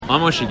I'm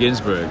Osher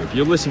Ginsberg. If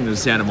you're listening to the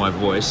sound of my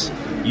voice,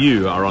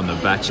 you are on the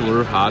Bachelor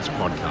of Hearts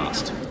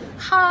podcast.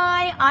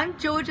 Hi, I'm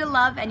Georgia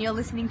Love, and you're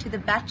listening to the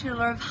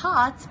Bachelor of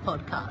Hearts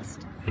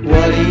podcast.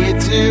 What do you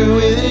do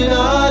with an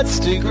arts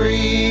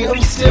degree?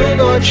 I'm still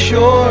not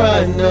sure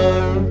I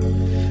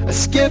know. I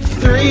skipped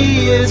 3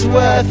 years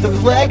worth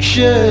of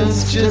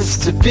lectures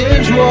just to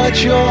binge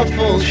watch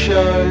awful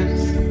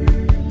shows.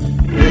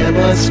 There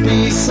must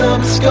be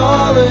some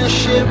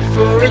scholarship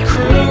for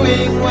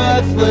accruing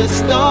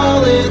worthless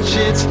knowledge.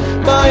 It's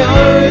my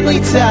only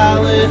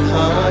talent,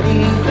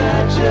 honey,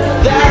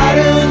 that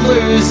and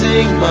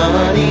losing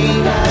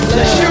money.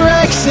 Let your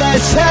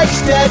excess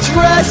extents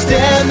rest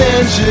and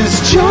then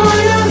just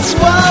join us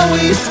while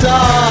we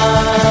start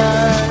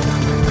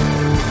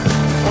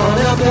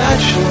on our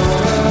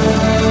Bachelor.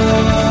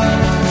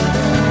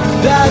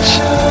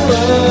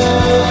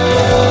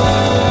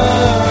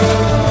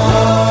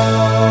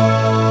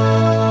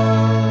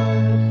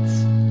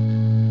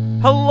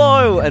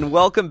 Hello and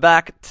welcome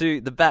back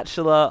to the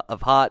Bachelor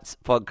of Hearts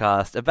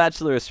podcast, a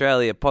Bachelor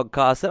Australia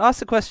podcast that asks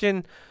the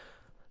question,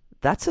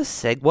 that's a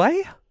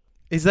segue?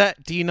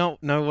 Do you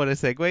not know what a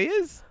segue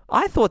is?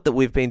 I thought that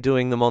we've been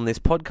doing them on this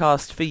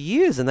podcast for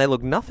years and they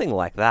look nothing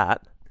like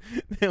that.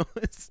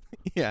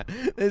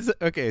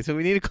 Okay, so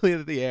we need to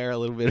clear the air a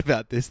little bit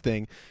about this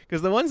thing,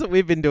 because the ones that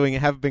we've been doing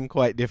have been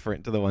quite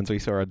different to the ones we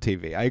saw on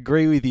TV. I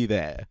agree with you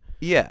there.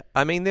 Yeah,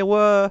 I mean, there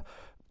were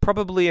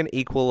probably an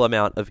equal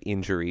amount of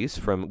injuries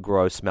from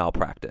gross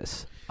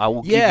malpractice. I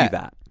will give you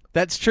that.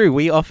 That's true.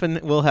 We often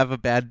will have a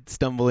bad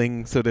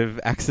stumbling sort of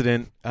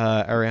accident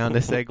around a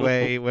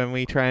segue when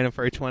we try and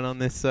approach one on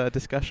this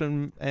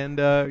discussion and,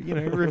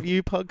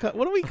 review podcast.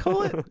 What do we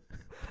call it?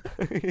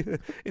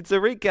 It's a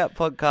recap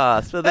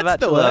podcast for The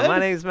Bachelor. My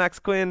name's Max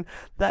Quinn.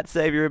 That's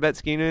Xavier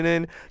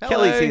Rubetsky-Noonan.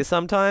 Kelly's here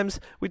sometimes.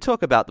 We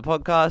talk about the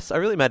podcast. I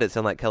really made it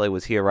sound like Kelly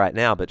was here right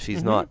now, but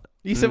she's not.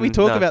 You said we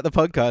talk about the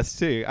podcast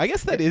too. I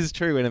guess that is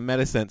true in a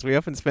meta sense. We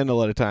often spend a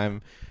lot of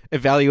time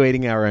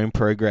evaluating our own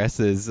progress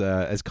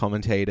as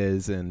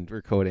commentators and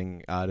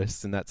recording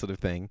artists and that sort of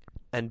thing.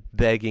 And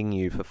begging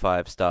you for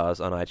 5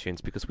 stars on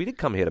iTunes, because we did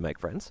come here to make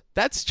friends.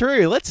 That's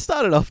true. Let's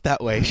start it off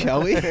that way,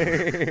 shall we?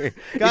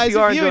 Guys,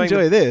 if you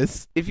enjoy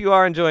this. If you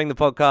are enjoying the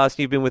podcast,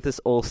 you've been with us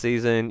all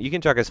season, you can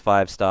chuck us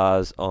 5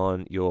 stars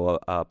on your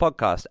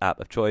podcast app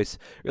of choice. It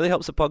really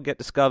helps the pod get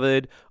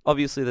discovered.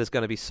 Obviously, there's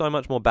going to be so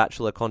much more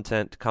Bachelor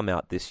content to come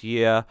out this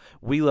year.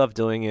 We love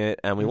doing it,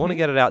 and we want to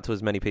get it out to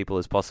as many people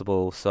as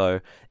possible.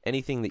 So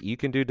anything that you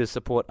can do to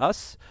support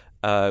us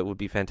would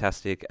be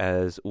fantastic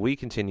as we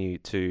continue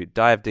to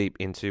dive deep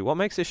into what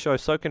makes this show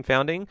so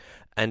confounding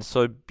and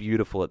so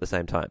beautiful at the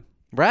same time.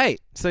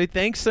 Right. So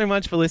thanks so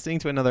much for listening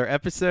to another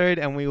episode,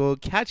 and we will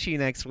catch you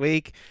next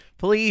week.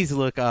 Please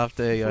look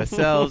after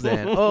yourselves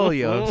and all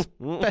your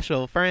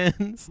special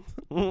friends.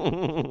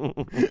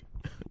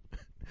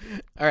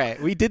 All right,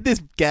 we did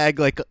this gag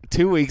like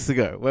 2 weeks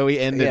ago where we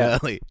ended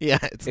early. Yeah,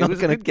 it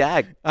was a good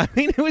gag. I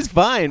mean, it was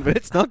fine, but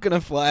it's not going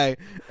to fly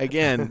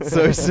again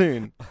so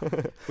soon.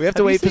 We have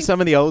to wait for some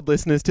of the old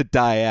listeners to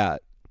die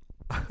out.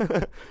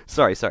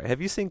 Sorry.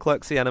 Have you seen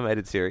Clerks, the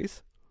animated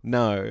series?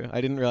 No,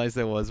 I didn't realize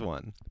there was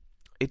one.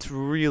 It's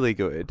really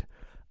good.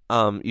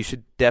 You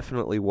should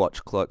definitely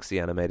watch Clerks, the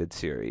animated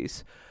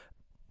series.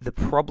 The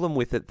problem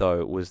with it,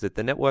 though, was that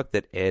the network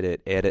that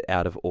aired it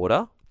out of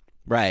order.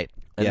 Right.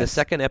 And the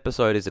second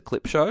episode is a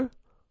clip show.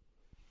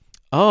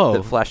 Oh.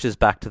 That flashes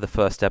back to the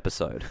first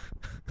episode.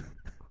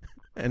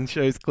 And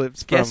shows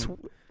clips from...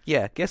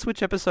 Guess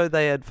which episode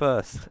they aired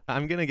first.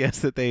 I'm going to guess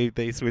that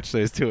they switched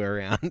those two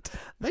around.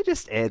 They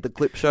just aired the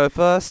clip show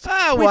first.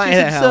 Why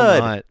the hell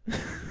not?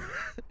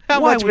 How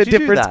much of a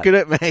difference could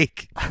it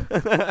make?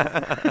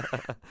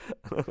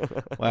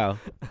 Wow.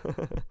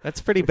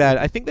 That's pretty bad.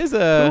 I think there's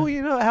a...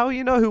 How will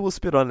you know who will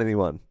spit on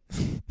anyone?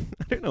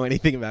 I don't know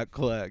anything about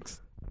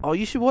Clerks. Oh,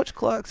 you should watch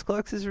Clerks.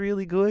 Clerks is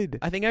really good.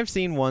 I think I've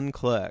seen one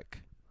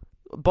Clerk.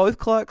 Both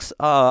Clerks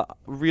are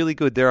really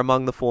good. They're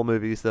among the 4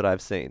 movies that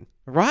I've seen.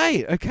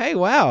 Right. Okay.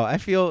 Wow. I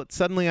feel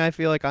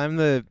like I'm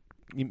the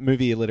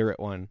movie illiterate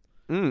one.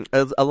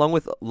 Along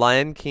with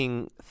Lion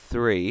King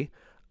 3,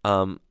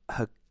 Hakuna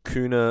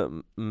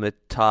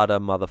Matata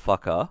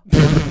motherfucker.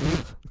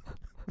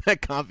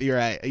 That can't be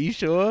right. Are you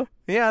sure?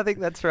 Yeah, I think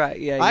that's right.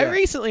 Yeah. I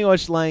recently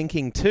watched Lion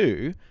King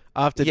 2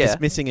 after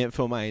dismissing it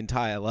for my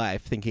entire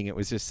life, thinking it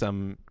was just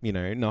some,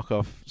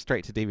 knockoff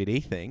straight to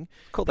DVD thing.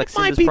 Called like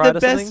Simba's Pride or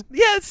something?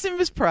 Yeah, it's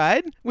Simba's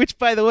Pride, which,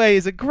 by the way,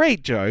 is a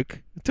great joke.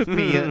 It took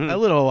me a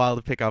little while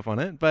to pick up on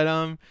it, but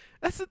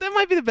that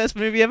might be the best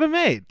movie ever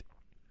made.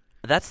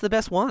 That's the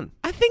best one.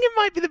 I think it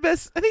might be the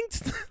best. I think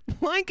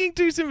Lion King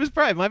 2 Simba's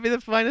Pride might be the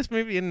finest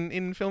movie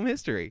in film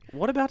history.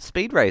 What about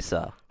Speed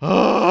Racer?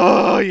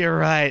 Oh, you're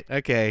right.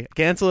 Okay.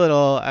 Cancel it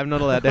all. I'm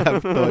not allowed to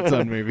have thoughts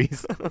on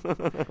movies.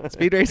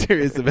 Speed Racer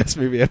is the best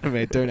movie ever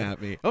made. Don't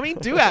at me. I mean,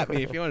 do at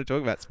me if you want to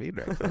talk about Speed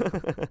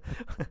Racer.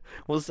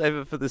 We'll save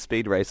it for the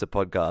Speed Racer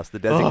podcast, the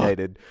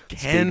designated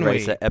Speed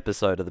Racer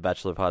episode of the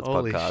Bachelor of Hearts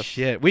podcast. Holy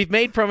shit. We've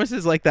made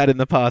promises like that in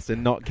the past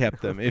and not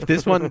kept them. If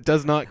this one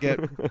does not get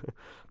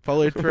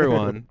followed through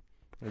on,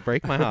 it'll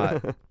break my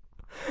heart.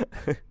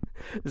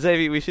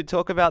 Xavier, we should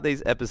talk about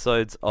these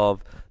episodes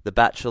of The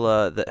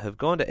Bachelor that have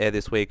gone to air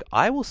this week.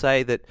 I will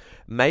say that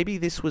maybe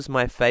this was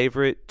my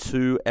favourite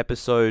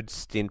 2-episode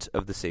stint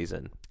of the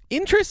season.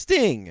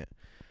 Interesting.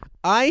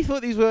 I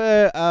thought these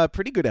were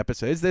pretty good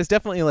episodes. There's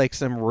definitely like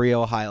some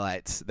real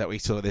highlights that we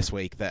saw this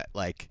week that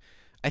like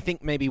I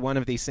think maybe one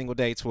of these single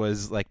dates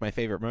was like my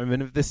favorite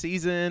moment of the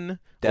season.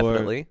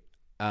 Definitely.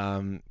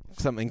 Or,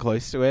 something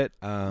close to it.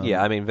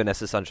 Yeah, I mean,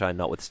 Vanessa Sunshine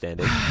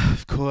notwithstanding.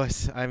 Of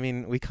course. I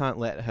mean, we can't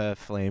let her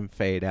flame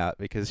fade out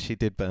because she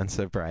did burn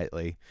so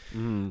brightly.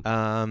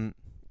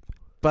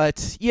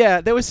 But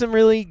yeah, there was some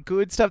really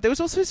good stuff. There was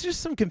also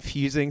just some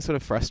confusing, sort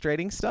of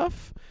frustrating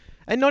stuff.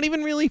 And not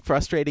even really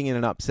frustrating in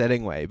an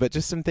upsetting way, but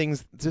just some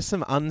things, just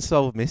some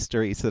unsolved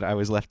mysteries that I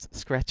was left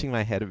scratching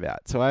my head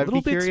about. So I'd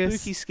be curious. A little bit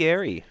spooky,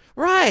 scary.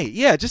 Right,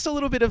 yeah, just a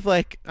little bit of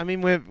like, I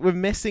mean, we're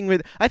messing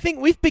with, I think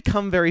we've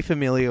become very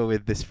familiar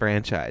with this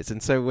franchise.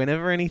 And so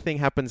whenever anything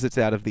happens that's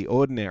out of the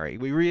ordinary,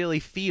 we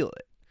really feel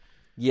it.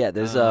 Yeah,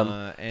 there's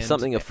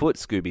something afoot,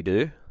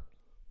 Scooby-Doo.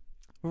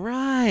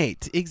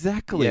 Right,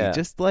 exactly. Yeah.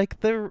 Just like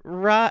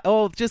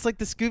just like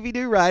the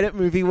Scooby-Doo ride at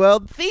Movie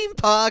World theme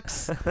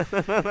parks.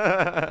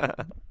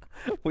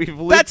 We've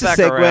looped That's a back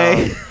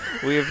segue.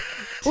 around.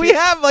 We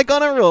have like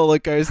on a roller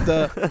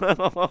coaster.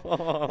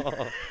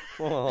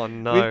 Oh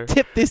no! We've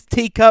tipped this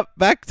teacup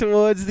back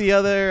towards the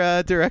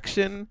other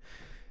direction,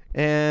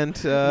 and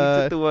You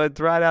took the words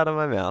right out of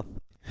my mouth.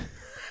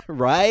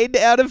 ride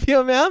out of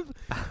your mouth.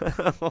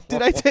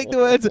 Did I take the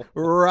words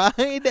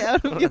ride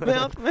out of your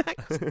mouth,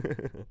 Max?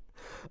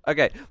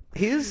 Okay,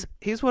 here's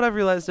what I've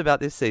realized about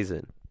this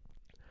season.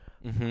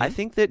 Mm-hmm. I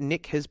think that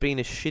Nick has been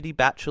a shitty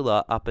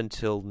bachelor up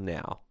until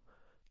now.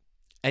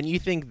 And you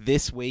think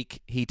this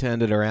week he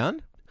turned it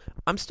around?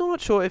 I'm still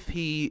not sure if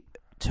he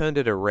turned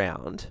it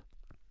around,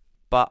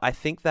 but I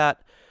think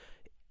that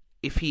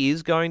if he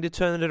is going to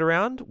turn it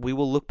around, we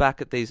will look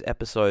back at these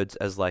episodes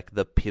as like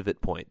the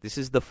pivot point. This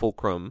is the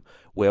fulcrum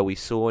where we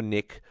saw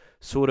Nick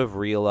sort of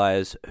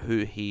realize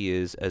who he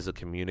is as a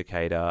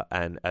communicator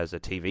and as a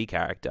TV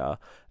character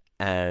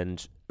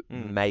and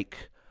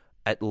make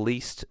at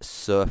least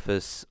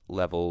surface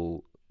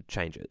level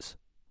changes.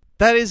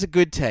 That is a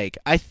good take.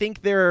 I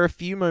think there are a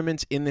few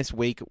moments in this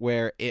week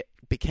where it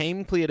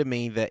became clear to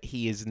me that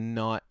he is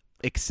not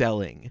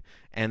excelling.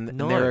 And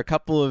there are a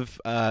couple of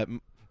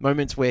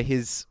moments where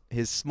his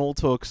small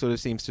talk sort of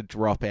seems to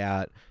drop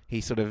out.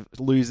 He sort of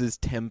loses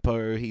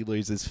tempo. He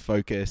loses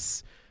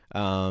focus.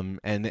 And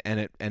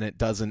it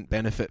doesn't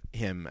benefit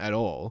him at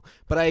all.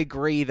 But I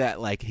agree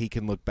that like he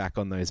can look back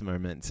on those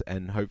moments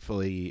and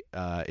hopefully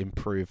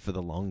improve for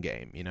the long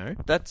game, you know?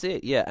 That's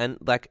it, yeah. And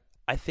like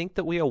I think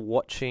that we are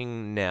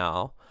watching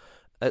now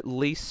at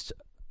least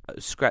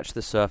scratch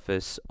the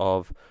surface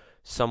of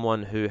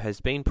someone who has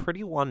been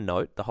pretty one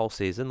note the whole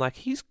season. Like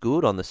he's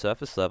good on the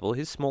surface level.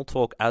 His small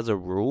talk as a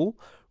rule,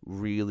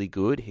 really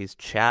good. His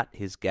chat,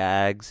 his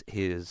gags,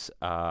 his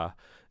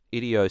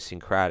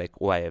idiosyncratic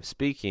way of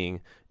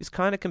speaking is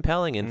kind of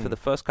compelling, and for the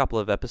first couple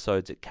of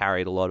episodes it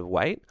carried a lot of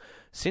weight.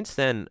 Since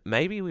then,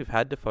 maybe we've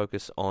had to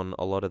focus on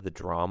a lot of the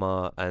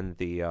drama and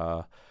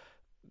the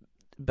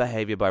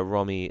behavior by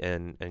Romy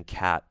and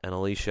Kat and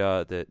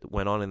Alicia that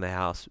went on in the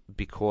house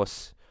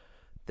because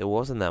there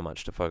wasn't that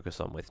much to focus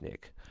on with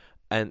Nick.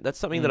 And that's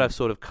something that I've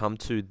sort of come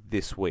to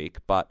this week,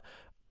 but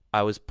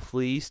I was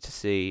pleased to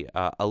see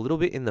a little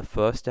bit in the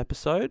first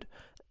episode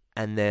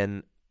and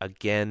then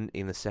again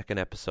in the second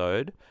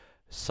episode,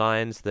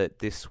 signs that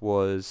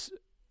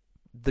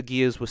the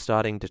gears were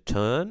starting to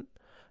turn,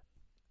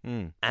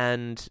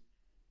 and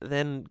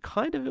then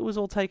kind of it was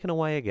all taken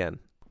away again.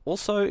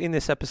 Also in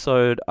this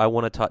episode, I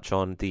want to touch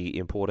on the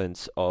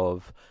importance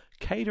of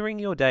catering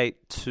your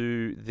date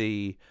to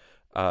the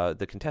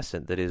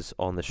contestant that is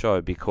on the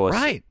show, because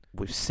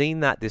we've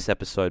seen that this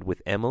episode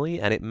with Emily,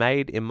 and it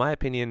made, in my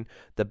opinion,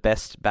 the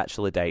best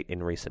bachelor date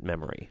in recent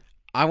memory.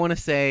 I want to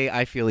say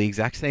I feel the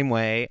exact same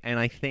way, and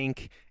I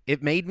think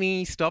it made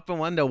me stop and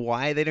wonder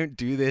why they don't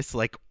do this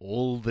like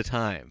all the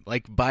time.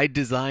 Like by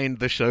design,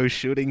 the show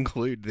should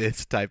include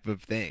this type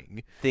of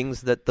thing.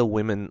 Things that the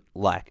women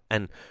like.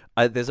 And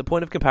there's a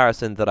point of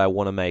comparison that I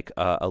want to make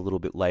a little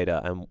bit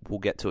later, and we'll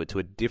get to it, to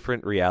a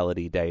different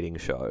reality dating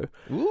show.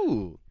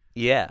 Ooh.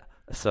 Yeah.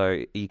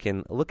 So you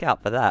can look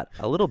out for that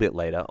a little bit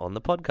later on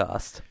the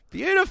podcast.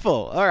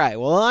 Beautiful. All right.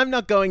 Well, I'm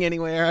not going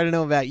anywhere. I don't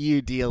know about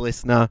you, dear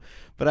listener,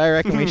 but I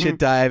reckon we should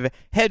dive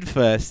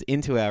headfirst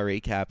into our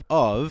recap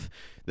of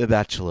The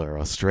Bachelor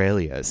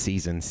Australia,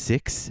 Season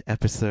 6,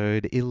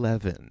 Episode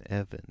 11.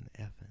 Evan.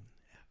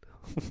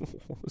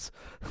 It was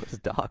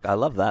dark. I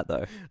love that,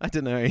 though. I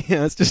don't know.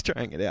 Yeah, I was just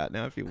trying it out.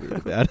 Now I feel weird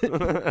about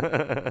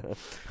it.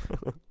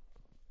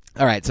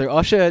 All right. So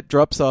Osher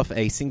drops off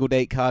a single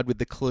date card with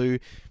the clue,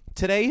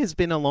 "Today has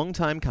been a long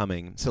time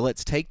coming, so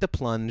let's take the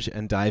plunge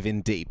and dive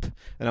in deep."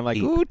 And I'm like,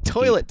 ooh,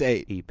 toilet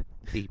date.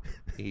 Deep.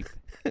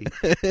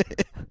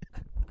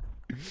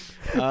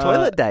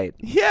 Toilet date.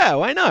 Yeah,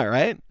 why not,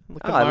 right?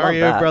 Like a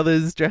Mario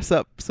Brothers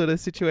dress-up sort of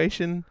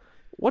situation.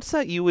 What's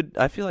that?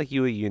 I feel like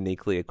you were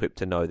uniquely equipped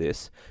to know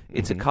this.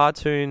 It's a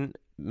cartoon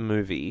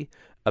movie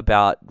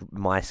about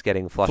mice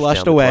getting flushed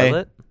Flushed down away. the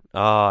toilet.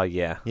 Oh,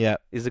 yeah. Yeah.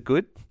 Is it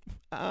good?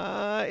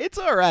 It's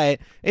all right.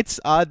 It's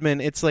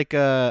Aardman. It's like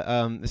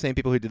the same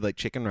people who did like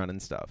Chicken Run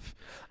and stuff.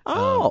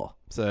 Oh.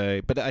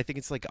 But I think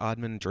it's like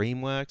Aardman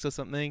DreamWorks or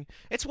something.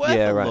 It's worth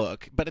Yeah, a right.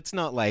 look, but it's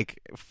not like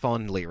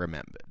fondly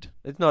remembered.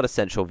 It's not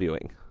essential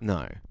viewing.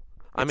 No.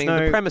 I It's mean,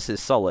 no- the premise is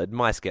solid.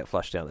 Mice get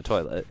flushed down the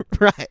toilet.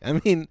 Right. I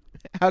mean,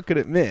 how could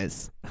it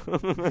miss?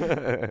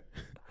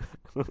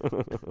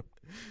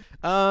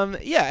 Yeah,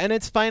 and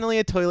it's finally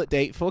a toilet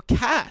date for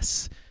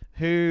Cass,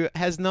 who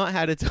has not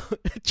had a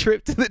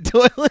trip to the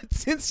toilet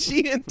since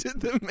she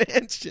entered the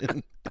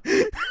mansion.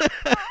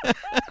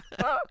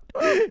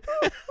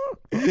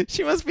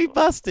 She must be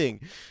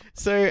busting.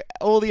 So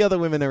all the other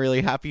women are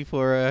really happy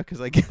for her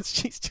because I guess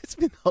she's just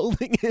been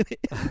holding it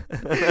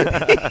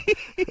in.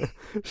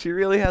 She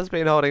really has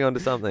been holding on to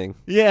something.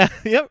 Yeah,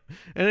 yep.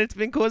 And it's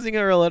been causing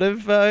her a lot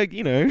of,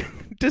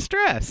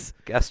 distress.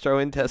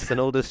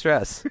 Gastrointestinal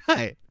distress.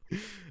 Right.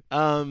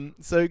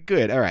 So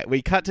good. All right.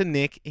 We cut to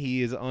Nick.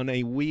 He is on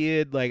a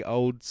weird, like,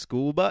 old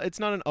school bus. It's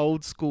not an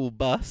old school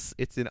bus.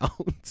 It's an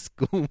old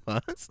school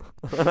bus.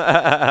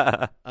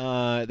 The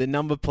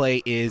number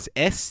plate is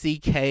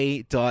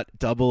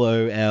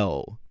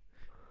SCK.000,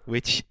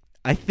 which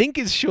I think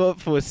is short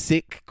for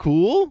sick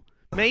cool,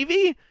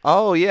 maybe?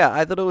 Oh, yeah.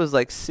 I thought it was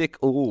like sick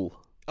ool.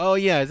 Oh,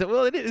 yeah.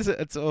 Well, it is.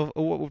 It's what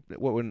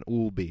would an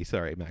ool be?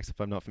 Sorry, Max, if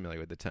I'm not familiar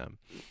with the term.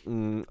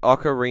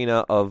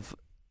 Ocarina of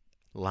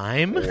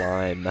Lime?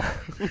 lime.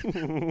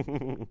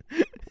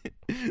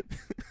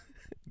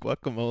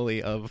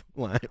 Guacamole of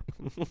lime.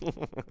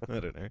 I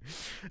don't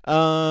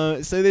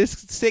know. So this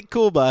sick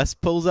cool bus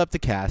pulls up to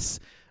Cass.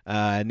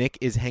 Nick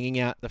is hanging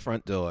out the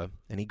front door,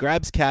 and he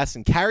grabs Cass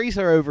and carries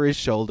her over his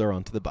shoulder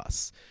onto the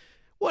bus.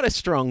 What a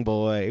strong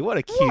boy. What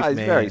a cute Oh, he's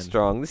man. very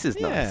strong. This is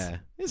nice. Yeah,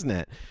 isn't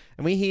it?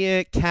 And we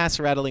hear Cass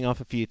rattling off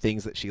a few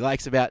things that she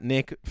likes about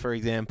Nick. For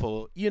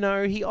example,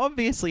 he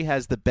obviously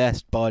has the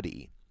best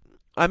body.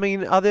 I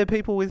mean, are there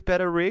people with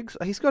better rigs?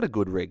 He's got a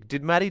good rig.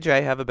 Did Matty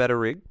J have a better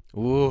rig?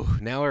 Ooh,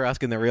 now we're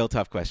asking the real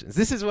tough questions.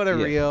 This is what a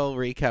Yeah. real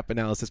recap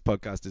analysis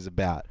podcast is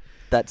about.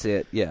 That's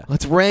it, yeah.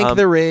 Let's rank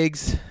the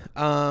rigs.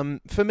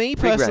 For me Rig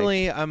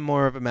personally, I'm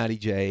more of a Matty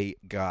J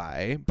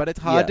guy, but it's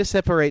hard Yeah. to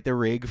separate the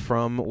rig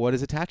from what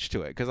is attached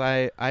to it because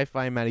I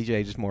find Matty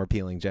J just more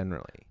appealing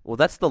generally. Well,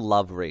 that's the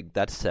love rig.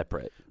 That's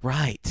separate.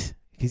 Right,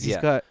 because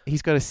Yeah.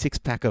 he's got a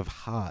 6-pack of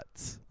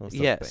hearts. Or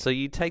Yeah, something. so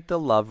you take the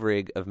love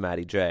rig of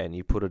Matty J and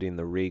you put it in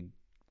the rig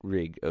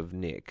of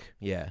Nick.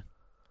 yeah.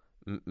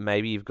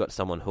 Maybe you've got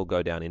someone who'll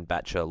go down in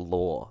Bachelor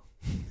lore.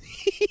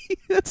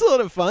 That's a lot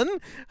of fun.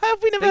 How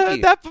have we never Thank heard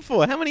you. that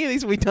before? How many of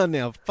these have we done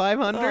now?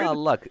 500? Oh,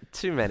 look,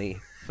 too many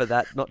for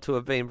that not to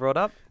have been brought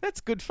up.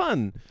 That's good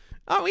fun.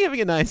 Aren't we having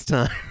a nice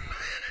time?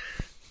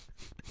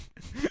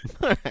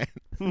 All right.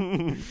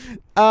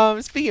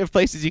 Speaking of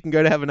places you can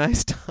go to have a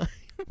nice time,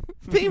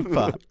 theme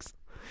parks.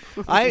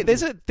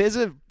 There's a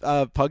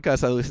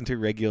podcast I listen to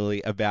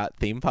regularly about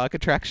theme park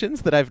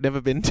attractions that I've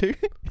never been to.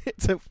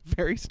 It's a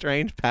very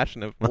strange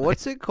passion of mine.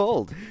 What's it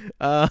called?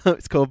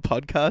 It's called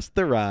Podcast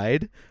The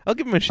Ride. I'll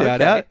give them a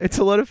shout Okay. out. It's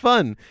a lot of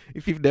fun.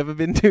 If you've never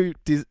been to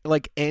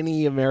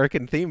any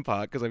American theme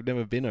park, because I've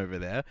never been over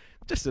there,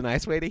 just a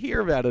nice way to hear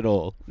about it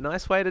all.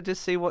 Nice way to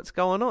just see what's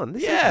going on.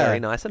 This Yeah. is very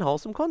nice and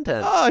wholesome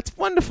content. Oh, it's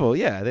wonderful.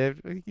 Yeah,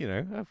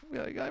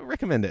 I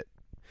recommend it.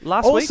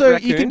 Last Also,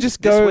 week, you can raccoons.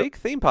 just go- This week,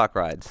 theme park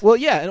rides. Well,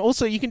 yeah, and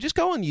also you can just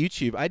go on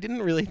YouTube. I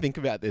didn't really think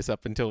about this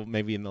up until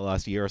maybe in the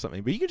last year or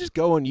something, but you can just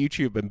go on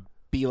YouTube and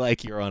be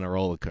like you're on a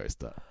roller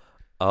coaster.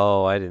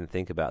 Oh, I didn't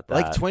think about that.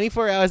 Like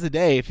 24 hours a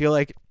day, if you're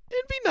like,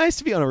 it'd be nice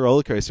to be on a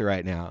roller coaster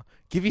right now.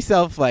 Give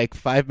yourself like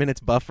 5 minutes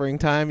buffering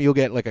time. You'll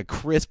get like a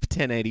crisp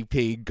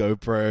 1080p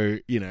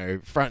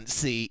GoPro, front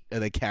seat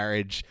of the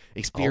carriage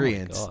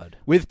experience God.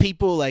 with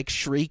people like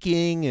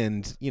shrieking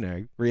and,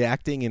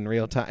 reacting in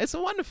real time. It's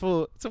a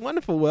wonderful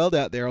world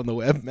out there on the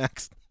web,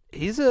 Max.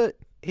 Here's a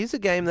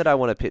game that I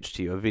want to pitch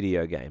to you, a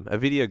video game. A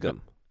video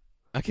gum.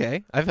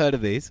 Okay, I've heard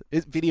of these.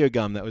 It's Video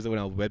Gum. That was an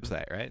old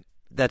website, right?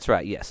 That's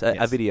right, yes, a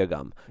Yes. video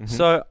gum. Mhm.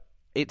 So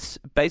it's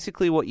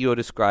basically what you're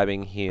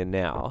describing here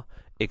now,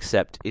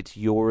 except it's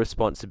your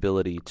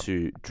responsibility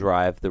to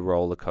drive the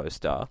roller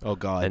coaster Oh,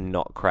 God. and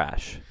not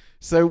crash.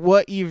 So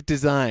what you've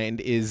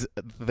designed is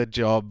the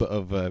job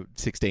of a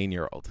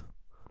 16-year-old,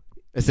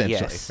 essentially,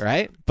 Yes.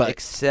 right? But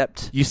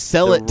Except you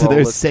sell the it to roller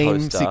those same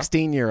coaster.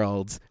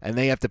 16-year-olds, and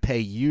they have to pay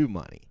you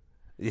money.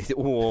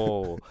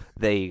 Whoa,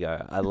 there you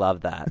go. I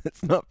love that.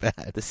 It's not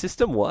bad. The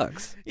system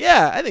works.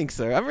 Yeah, I think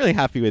so. I'm really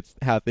happy with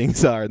how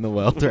things are in the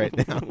world right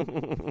now.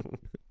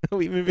 Are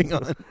we moving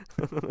on?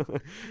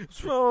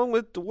 What's wrong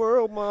with the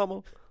world,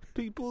 mama?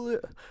 People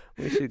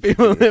should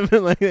People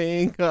living like they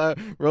ain't got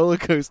roller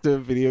coaster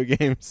video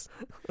games.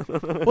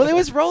 Well, there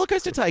was Roller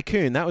Coaster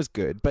Tycoon. That was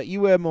good, but you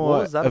were more.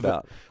 What was that of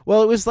about?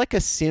 Well, it was like a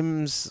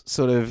Sims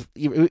sort of.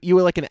 You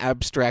were like an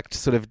abstract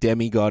sort of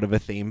demigod of a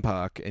theme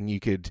park, and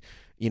you could,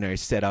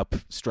 set up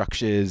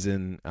structures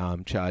and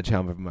charge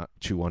however much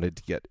you wanted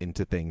to get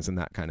into things and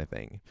that kind of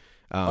thing.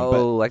 Oh,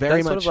 but like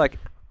very that's sort much of like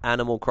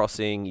Animal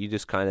Crossing, you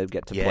just kind of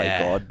get to play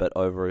God, but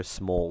over a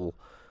small...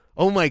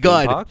 Oh my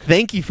god, park.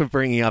 Thank you for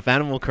bringing up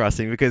Animal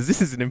Crossing, because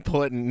this is an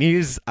important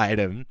news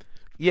item.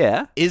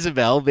 Yeah.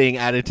 Isabelle being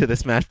added to the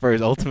Smash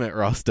Bros. Ultimate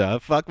roster.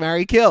 Fuck,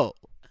 marry, kill.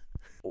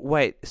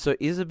 Wait, so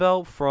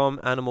Isabelle from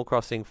Animal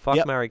Crossing, fuck,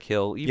 Yep. marry,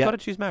 kill. You've Yep. got to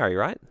choose marry,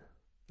 right?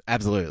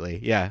 Absolutely,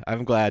 yeah.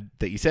 I'm glad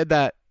that you said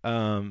that.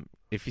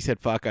 If you said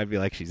fuck, I'd be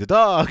like, she's a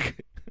dog.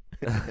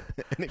 And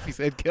if you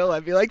said kill,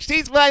 I'd be like,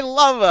 she's my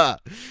lover.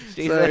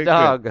 She's So a good.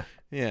 dog.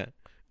 Yeah.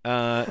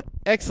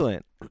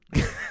 Excellent.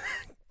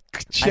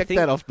 Check think-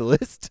 that off the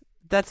list.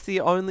 That's the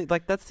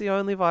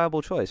only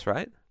viable choice,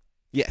 right?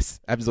 Yes,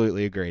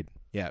 absolutely agreed.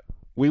 Yeah.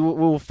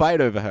 We'll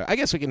fight over her. I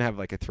guess we can have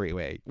like a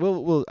 3-way.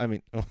 We'll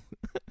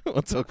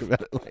talk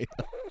about it later.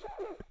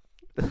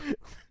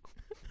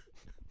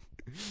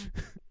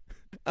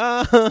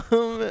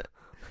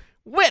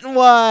 Wet n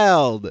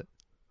Wild.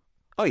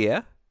 Oh,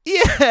 yeah?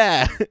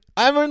 Yeah.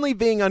 I'm only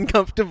being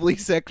uncomfortably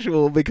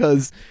sexual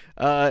because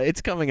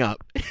it's coming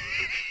up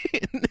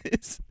in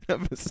this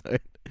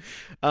episode.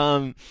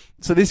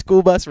 So this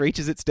school bus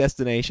reaches its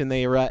destination.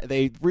 They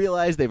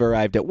realize they've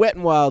arrived at Wet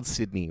n Wild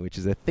Sydney, which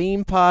is a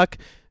theme park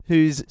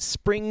whose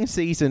spring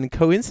season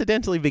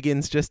coincidentally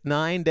begins just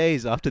 9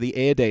 days after the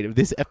air date of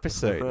this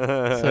episode.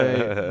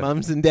 So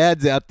mums and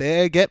dads out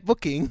there, get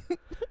booking.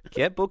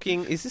 Get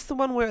booking. Is this the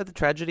one where the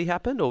tragedy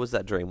happened, or was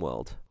that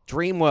Dreamworld?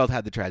 Dreamworld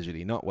had the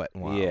tragedy, not Wet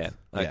n Wild. Yeah.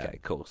 Okay,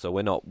 cool. So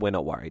we're not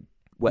worried.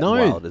 Wet No.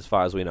 n Wild, as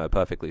far as we know,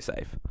 perfectly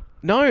safe.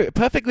 No,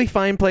 perfectly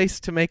fine place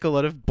to make a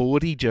lot of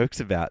bawdy jokes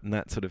about and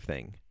that sort of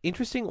thing.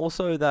 Interesting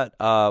also that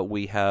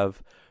we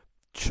have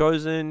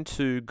chosen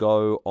to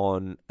go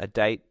on a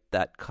date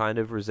that kind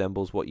of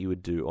resembles what you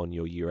would do on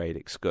your Year 8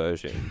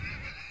 excursion.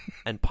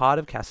 And part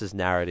of Cass's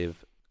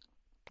narrative,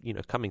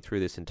 coming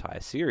through this entire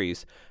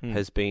series,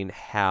 has been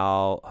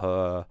how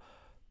her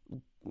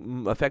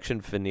affection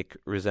for Nick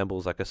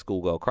resembles like a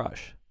schoolgirl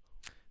crush.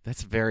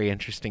 That's a very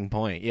interesting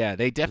point. Yeah,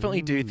 they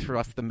definitely do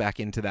thrust them back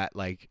into that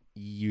like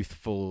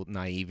youthful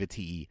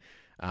naivety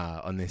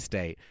on this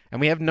date. And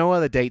we have no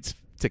other dates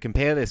to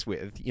compare this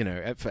with,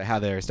 for how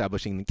they're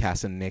establishing the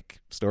Cass and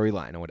Nick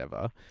storyline or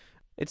whatever.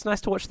 It's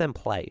nice to watch them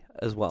play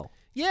as well.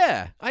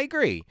 Yeah, I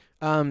agree.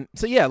 So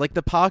yeah, like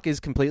the park is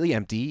completely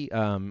empty,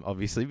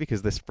 obviously,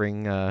 because the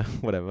spring,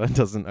 whatever,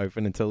 doesn't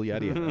open until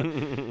yada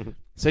yada.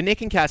 So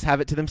Nick and Cass have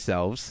it to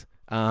themselves.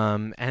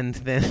 And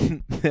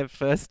then their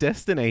first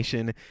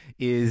destination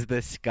is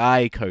the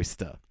Sky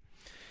Coaster.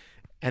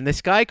 And the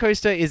Sky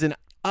Coaster is an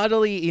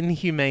utterly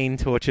inhumane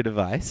torture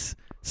device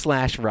 /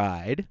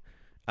 ride,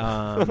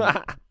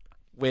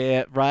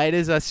 where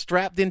riders are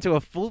strapped into a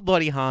full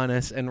body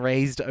harness and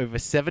raised over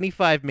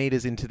 75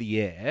 meters into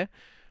the air,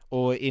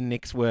 or in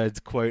Nick's words,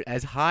 quote,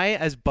 as high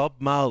as Bob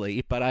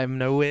Marley, but I'm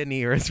nowhere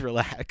near as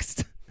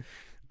relaxed.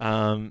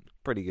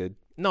 Pretty good.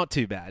 Not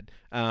too bad.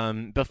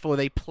 Before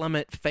they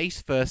plummet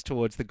face first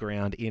towards the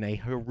ground in a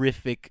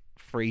horrific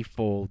free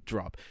fall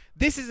drop.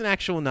 This is an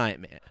actual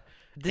nightmare.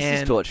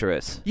 This is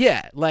torturous.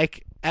 Yeah,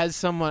 like as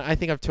someone, I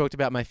think I've talked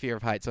about my fear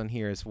of heights on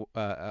here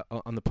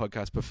on the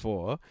podcast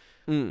before.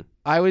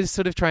 I was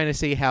sort of trying to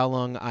see how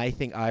long I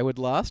think I would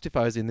last if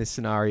I was in this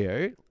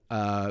scenario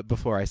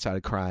before I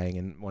started crying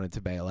and wanted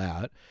to bail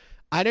out.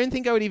 I don't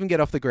think I would even get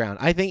off the ground.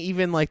 I think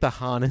even like the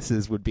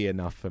harnesses would be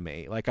enough for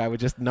me. Like I would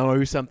just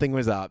know something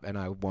was up and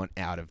I want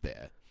out of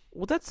there.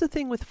 Well, that's the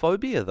thing with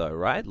phobia, though,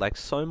 right? Like,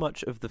 so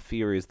much of the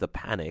fear is the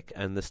panic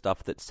and the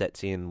stuff that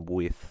sets in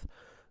with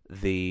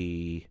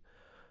the...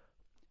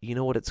 You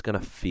know what it's going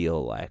to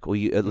feel like, or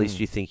at least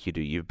you think you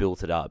do. You've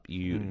built it up.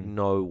 You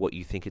know what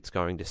you think it's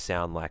going to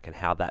sound like and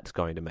how that's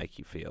going to make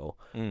you feel.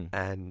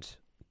 And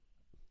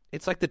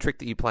it's like the trick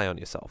that you play on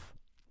yourself.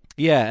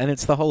 Yeah, and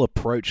it's the whole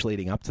approach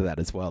leading up to that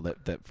as well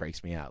that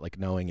freaks me out, like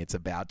knowing it's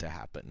about to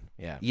happen.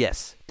 Yeah.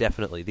 Yes,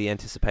 definitely. The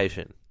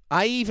anticipation.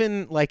 I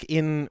even, like,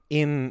 in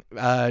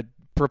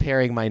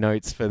preparing my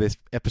notes for this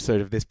episode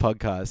of this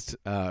podcast,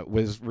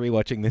 was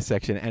rewatching this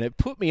section, and it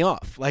put me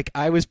off. Like,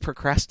 I was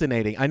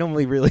procrastinating. I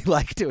normally really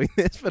like doing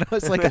this, but I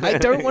was like, I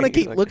don't want to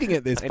keep looking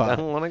at this part. I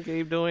don't want to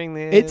keep doing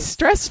this. It's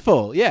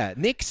stressful, yeah.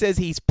 Nick says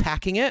he's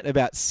packing it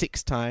about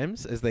 6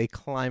 times as they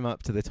climb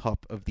up to the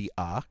top of the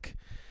arc.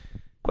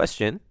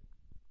 Question.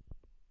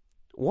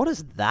 What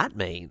does that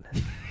mean?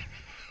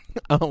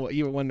 Oh,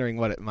 you were wondering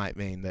what it might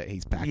mean that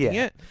he's packing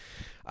it?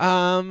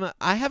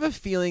 I have a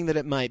feeling that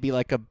it might be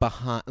like a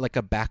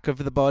back of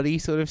the body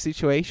sort of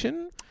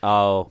situation.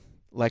 Oh,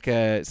 like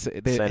he's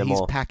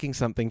packing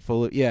something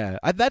full of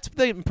that's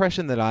the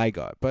impression that I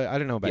got, but I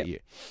don't know about you.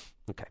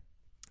 Okay.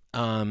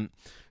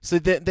 So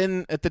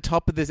then at the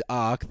top of this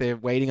arc, they're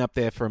waiting up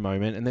there for a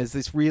moment, and there's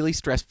this really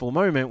stressful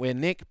moment where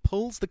Nick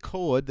pulls the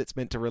cord that's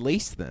meant to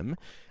release them,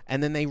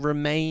 and then they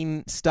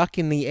remain stuck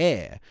in the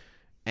air.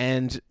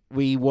 And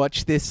we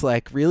watch this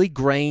like really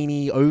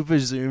grainy,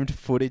 over-zoomed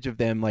footage of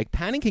them like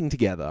panicking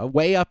together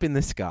way up in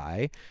the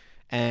sky.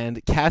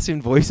 And Cass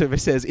in voiceover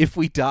says, if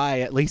we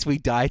die, at least we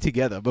die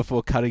together,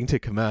 before cutting to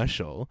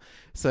commercial.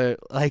 So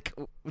like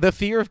the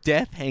fear of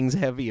death hangs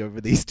heavy over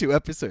these 2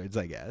 episodes,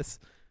 I guess.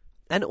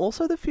 And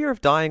also the fear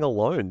of dying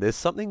alone. There's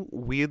something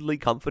weirdly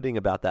comforting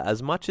about that.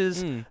 As much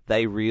as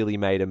they really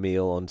made a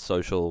meal on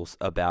socials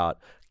about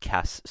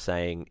Cass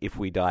saying, if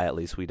we die, at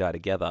least we die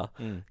together.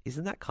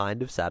 Isn't that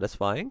kind of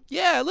satisfying?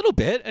 Yeah, a little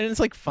bit. And it's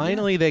like,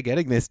 finally they're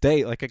getting this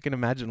date. Like, I can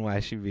imagine why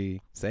she'd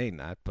be saying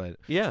that. But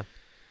yeah,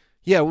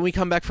 when we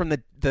come back from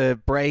the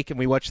break and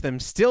we watch them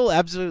still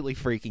absolutely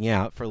freaking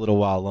out for a little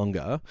while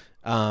longer,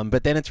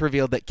 but then it's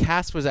revealed that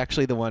Cass was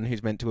actually the one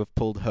who's meant to have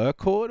pulled her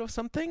cord or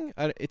something.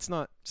 It's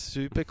not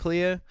super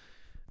clear.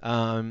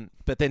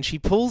 But then she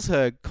pulls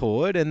her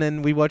cord, and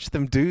then we watch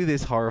them do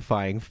this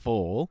horrifying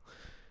fall.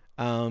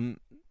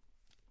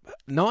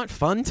 Not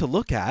fun to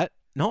look at.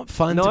 Not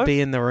fun to be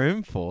in the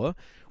room for.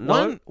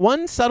 No.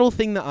 One subtle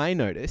thing that I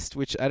noticed,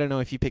 which I don't know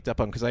if you picked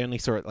up on because I only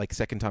saw it like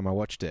second time I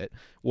watched it,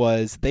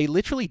 was they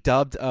literally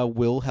dubbed a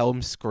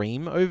Wilhelm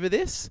scream over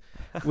this.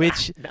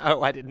 Which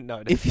no, I didn't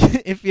notice.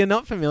 If you're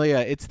not familiar,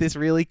 it's this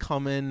really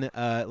common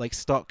like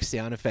stock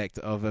sound effect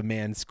of a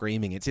man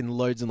screaming. It's in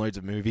loads and loads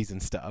of movies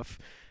and stuff.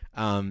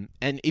 And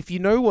if you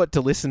know what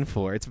to listen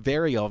for, it's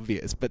very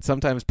obvious. But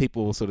sometimes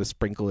people will sort of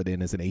sprinkle it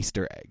in as an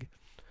Easter egg.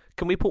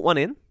 Can we put one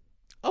in?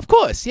 Of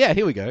course, yeah.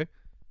 Here we go.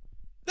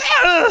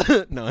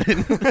 No,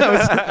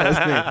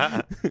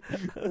 that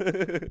was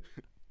me.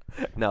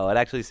 No, it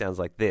actually sounds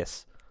like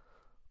this.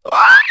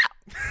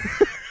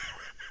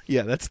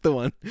 Yeah, that's the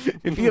one.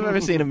 If you've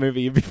ever seen a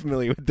movie, you'd be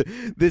familiar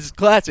with this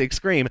classic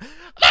scream.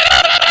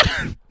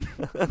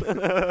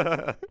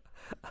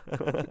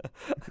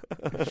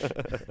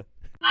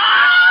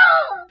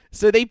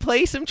 So they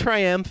play some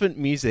triumphant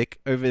music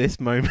over this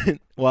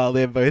moment while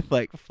they're both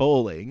like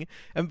falling,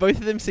 and both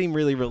of them seem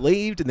really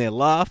relieved and they're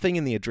laughing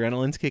and the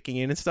adrenaline's kicking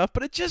in and stuff,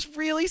 but it just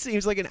really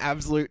seems like an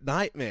absolute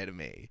nightmare to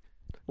me.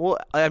 Well,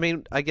 I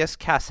mean, I guess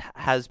Cass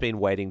has been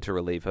waiting to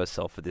relieve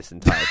herself for this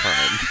entire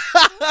time.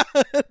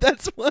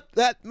 That's what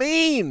that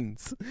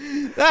means.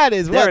 That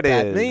is what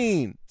that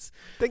means.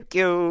 Thank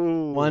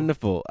you.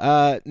 Wonderful.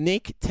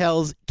 Nick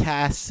tells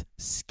Cass,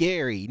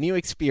 scary, new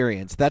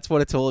experience. That's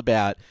what it's all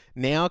about.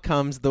 Now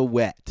comes the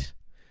wet.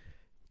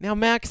 Now,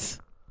 Max,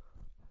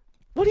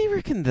 what do you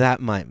reckon that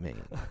might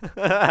mean? What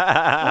do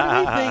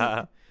you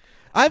think?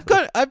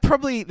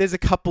 There's a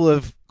couple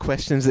of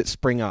questions that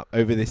spring up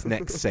over this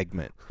next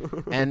segment.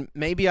 And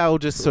maybe I will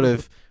just sort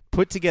of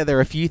put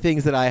together a few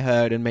things that I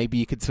heard, and maybe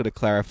you could sort of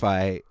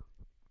clarify.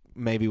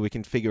 Maybe we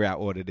can figure out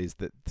what it is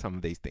that some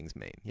of these things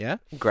mean, yeah?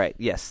 Great,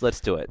 yes, let's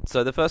do it.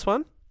 So the first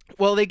one?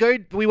 Well,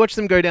 we watch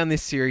them go down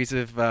this series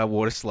of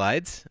water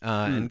slides,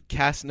 and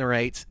Cass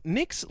narrates,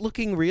 Nick's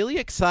looking really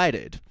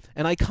excited,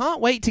 and I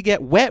can't wait to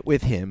get wet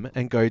with him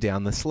and go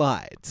down the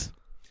slides.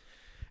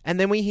 And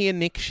then we hear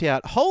Nick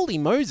shout, holy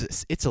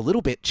Moses, it's a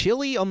little bit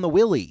chilly on the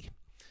willy.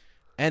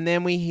 And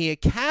then we hear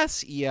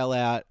Cass yell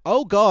out,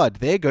 oh God,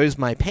 there goes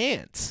my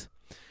pants.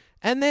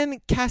 And then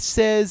Cass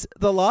says,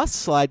 the last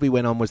slide we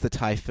went on was the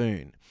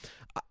typhoon.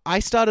 I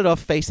started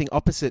off facing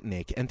opposite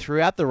Nick, and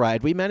throughout the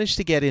ride, we managed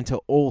to get into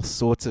all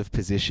sorts of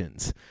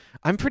positions.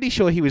 I'm pretty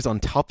sure he was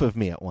on top of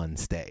me at one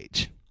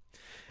stage.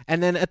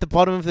 And then at the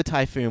bottom of the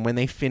typhoon, when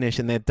they finish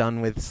and they're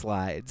done with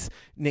slides,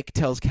 Nick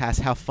tells Cass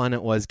how fun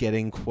it was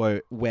getting,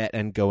 quote, wet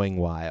and going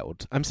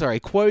wild. I'm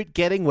sorry, quote,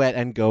 getting wet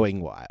and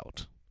going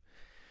wild.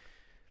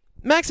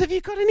 Max, have you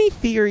got any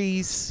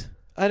theories?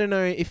 I don't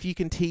know if you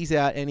can tease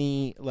out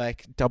any,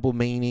 like, double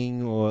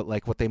meaning or,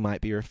 like, what they might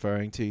be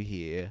referring to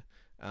here.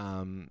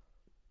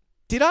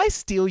 Did I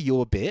steal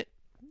your bit?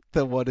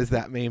 The what does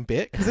that mean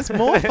bit? Because it's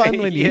more fun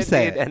when you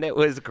say it. And it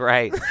was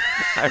great.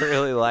 I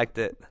really liked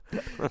it.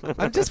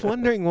 I'm just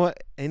wondering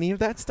what any of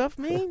that stuff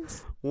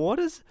means. What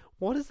does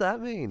that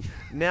mean?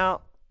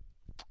 Now,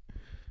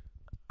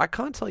 I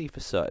can't tell you for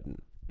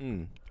certain.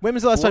 When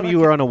was the last time you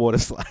were on a water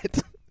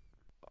slide?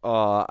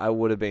 Oh, I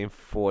would have been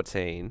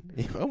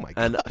 14. Oh my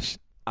and gosh.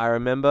 I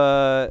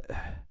remember...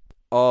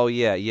 Oh,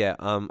 yeah.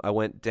 I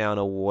went down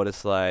a water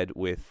slide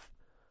with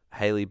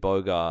Haley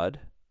Bogard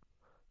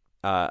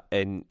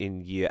in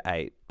year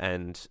 8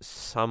 and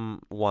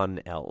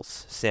someone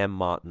else, Sam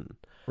Martin.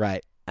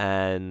 Right.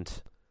 And...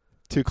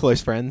 Two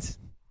close friends.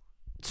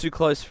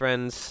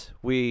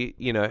 We,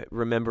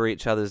 remember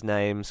each other's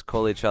names,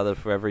 call each other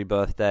for every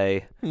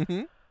birthday.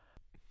 Mm-hmm.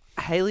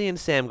 Haley and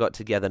Sam got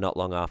together not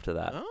long after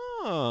that.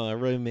 Oh, a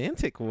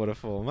romantic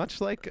waterfall. Much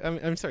like,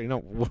 I'm sorry,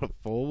 not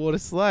waterfall, water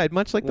slide.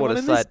 Much like the Water one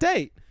in slide. this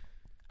date.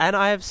 And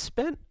I have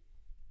spent,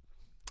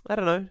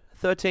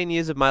 13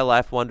 years of my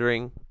life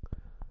wondering,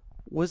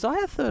 was I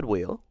a third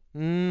wheel?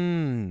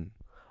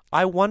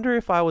 I wonder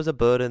if I was a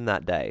burden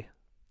that day.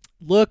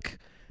 Look,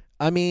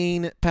 I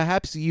mean,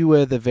 perhaps you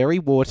were the very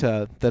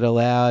water that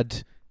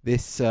allowed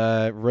this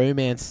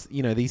romance,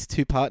 these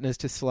two partners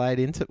to slide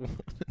into one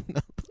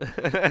another.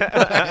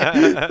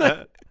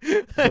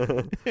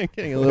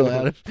 Getting a little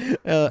out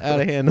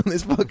of hand on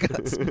this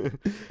podcast.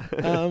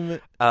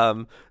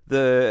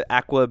 The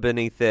aqua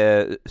beneath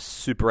their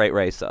Super 8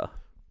 racer.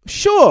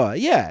 Sure,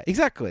 yeah,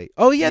 exactly.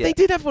 Oh, yeah, they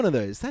did have one of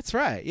those. That's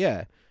right,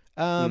 yeah.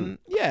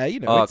 Yeah,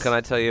 Oh, can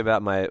I tell you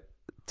about my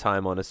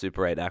time on a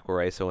Super 8 aqua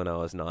racer when I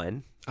was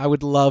 9? I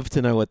would love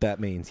to know what that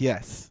means,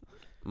 yes.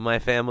 my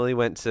family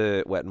went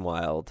to Wet n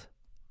Wild,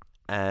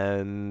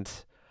 and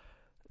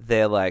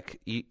they're like,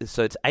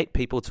 so it's 8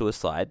 people to a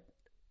slide,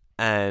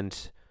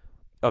 and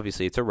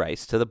obviously it's a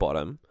race to the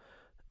bottom,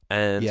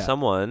 and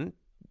someone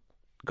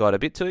got a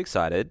bit too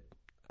excited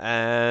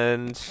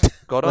and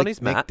got on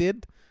his mat. Nick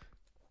did?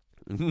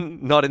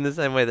 Not in the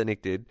same way that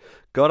Nick did.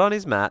 Got on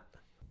his mat,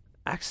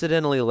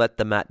 accidentally let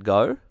the mat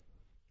go.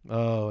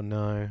 Oh,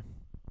 no.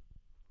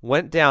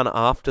 Went down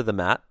after the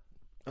mat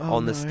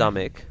on the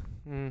stomach.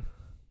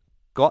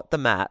 Got the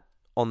mat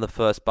on the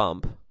first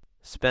bump.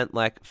 Spent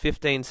like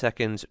 15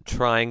 seconds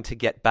trying to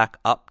get back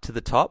up to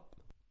the top.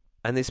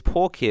 And this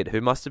poor kid,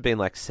 who must have been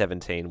like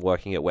 17,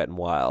 working at Wet n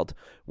Wild,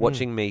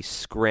 watching me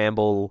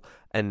scramble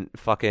and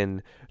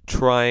fucking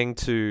trying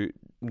to,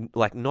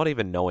 like, not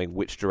even knowing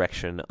which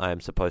direction I am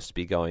supposed to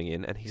be going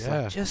in. And he's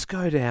like, just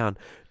go down,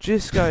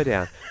 just go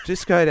down,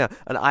 just go down.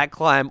 And I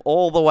climb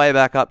all the way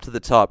back up to the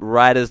top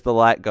right as the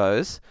light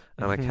goes.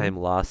 And I came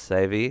last,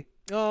 Savvy.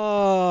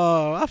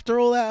 Oh, after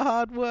all that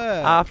hard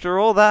work. After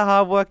all that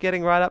hard work,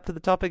 getting right up to the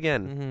top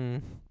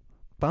again.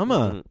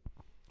 Bummer.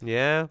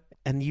 Yeah.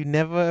 And you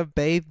never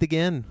bathed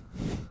again.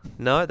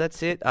 No,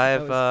 that's it.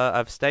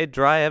 I've stayed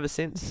dry ever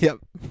since. Yep.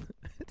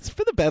 It's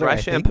for the better, Dry I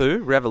think. shampoo,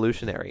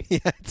 revolutionary. Yeah,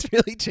 it's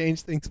really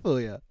changed things for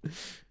you.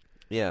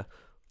 Yeah.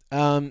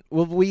 Well,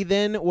 we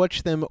then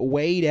watch them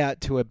wade out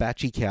to a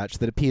batchy couch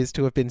that appears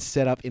to have been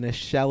set up in a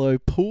shallow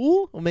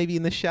pool, or maybe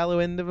in the shallow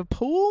end of a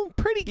pool.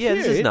 Pretty cute. Yeah,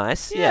 this is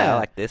nice. Yeah, I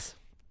like this.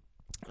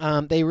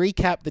 They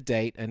recap the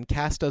date, and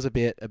Cass does a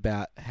bit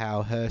about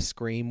how her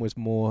scream was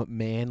more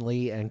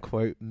manly and,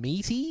 quote,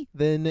 meaty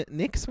than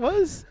Nick's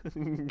was.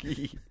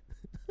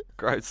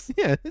 Gross.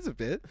 Yeah, it's a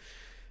bit.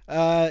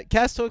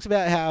 Cass talks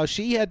about how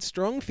she had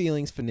strong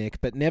feelings for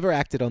Nick, but never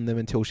acted on them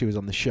until she was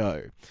on the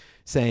show,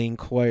 saying,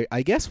 quote,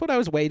 I guess what I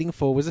was waiting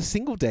for was a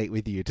single date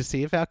with you to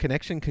see if our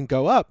connection can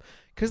go up,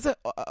 because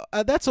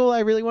that's all I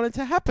really wanted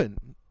to happen.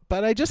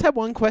 But I just have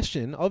one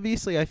question.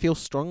 Obviously, I feel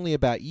strongly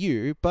about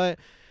you, but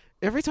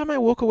every time I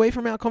walk away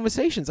from our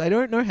conversations, I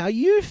don't know how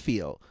you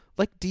feel.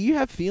 Like, do you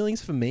have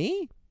feelings for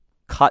me?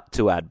 Cut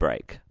to ad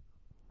break.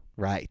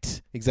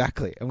 Right,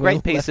 exactly. And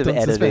great piece of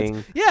editing.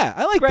 Suspense. Yeah,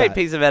 I like great that.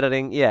 Piece of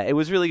editing. Yeah, it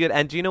was really good.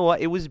 And do you know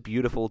what? It was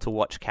beautiful to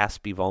watch Cass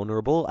be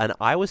vulnerable. And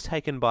I was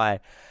taken by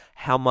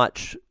how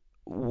much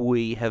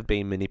we have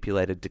been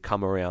manipulated to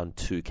come around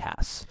to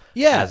Cass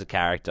as a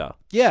character.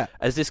 Yeah.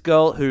 As this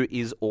girl who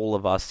is all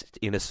of us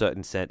in a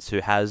certain sense, who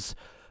has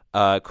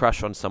a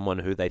crush on someone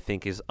who they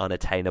think is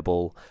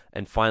unattainable,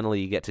 and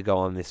finally you get to go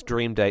on this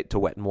dream date to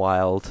Wet n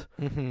Wild.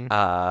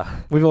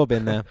 We've all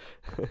been there.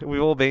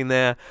 We've all been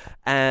there.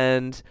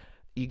 And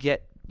you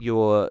get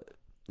your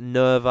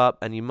nerve up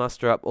and you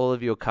muster up all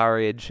of your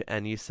courage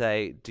and you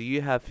say, do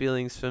you have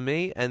feelings for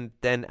me? And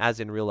then, as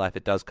in real life,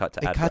 it does cut to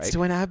ad break. It cuts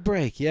to an ad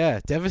break,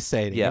 yeah.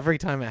 Devastating every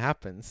time it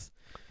happens.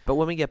 But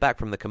when we get back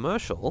from the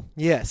commercial...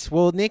 Yes,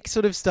 well, Nick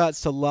sort of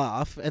starts to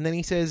laugh, and then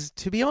he says,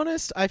 to be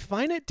honest, I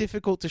find it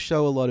difficult to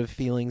show a lot of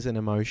feelings and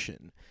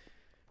emotion.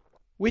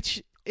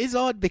 Which is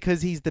odd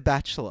because he's the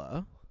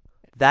Bachelor.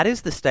 That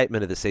is the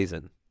statement of the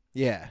season.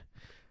 Yeah.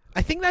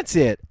 I think that's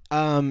it.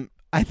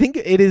 I think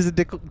it is a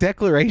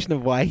declaration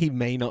of why he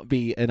may not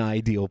be an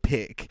ideal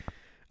pick.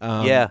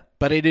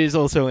 But it is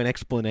also an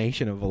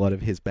explanation of a lot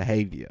of his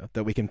behavior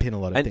that we can pin a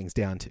lot of things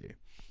down to.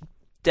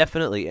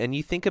 Definitely. And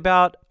you think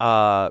about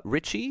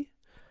Richie,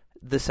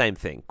 the same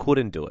thing.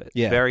 Couldn't do it.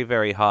 Yeah. Very,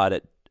 very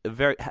hard.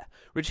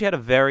 Richie had a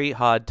very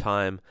hard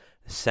time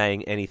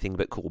saying anything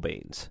but cool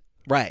beans.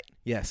 Right.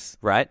 Yes.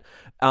 Right?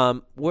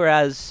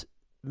 Whereas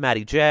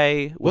Matty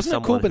J... Wasn't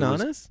it Cool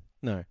Bananas?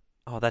 No.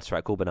 Oh, that's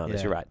right. Cool Bananas.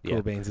 Yeah. You're right.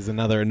 Cool Beans is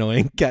another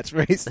annoying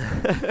catchphrase.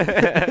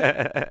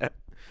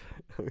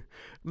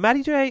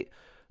 Matty J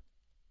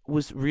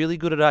was really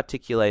good at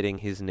articulating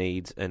his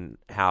needs and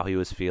how he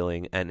was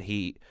feeling, and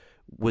he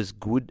was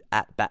good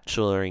at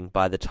bacheloring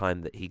by the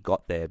time that he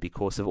got there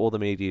because of all the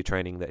media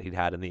training that he'd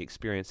had and the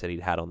experience that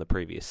he'd had on the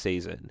previous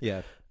season.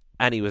 Yeah.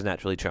 And he was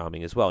naturally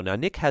charming as well. Now,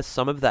 Nick has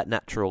some of that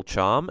natural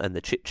charm and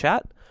the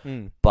chit-chat,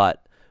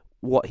 but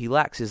what he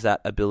lacks is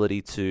that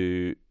ability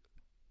to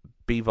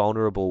be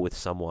vulnerable with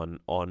someone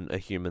on a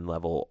human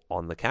level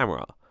on the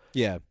camera.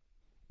 Yeah.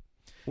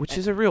 Which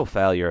is a real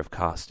failure of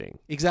casting.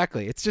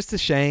 Exactly. It's just a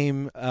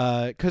shame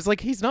because,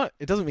 like, he's not...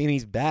 It doesn't mean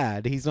he's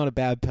bad. He's not a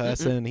bad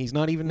person. He's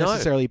not even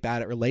necessarily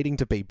bad at relating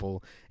to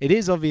people. It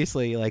is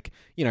obviously, like,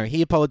 you know,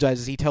 he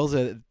apologizes. He tells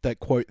her that,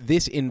 quote,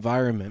 this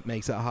environment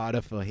makes it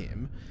harder for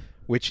him,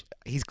 which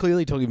he's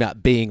clearly talking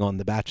about being on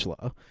The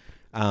Bachelor.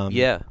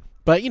 Yeah.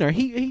 But, you know,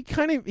 he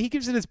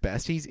gives it his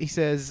best. He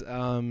says,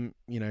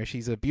 you know,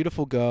 she's a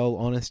beautiful girl,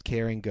 honest,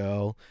 caring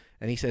girl.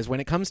 And he says, when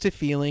it comes to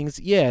feelings,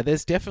 yeah,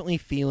 there's definitely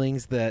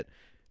feelings that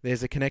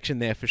there's a connection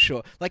there for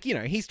sure. Like, you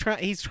know, he's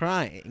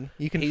trying.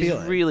 You can feel it.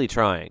 He's really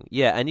trying.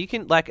 Yeah, and you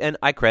can, like, and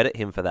I credit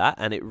him for that.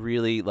 And it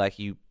really, like,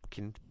 you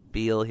can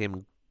feel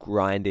him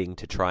grinding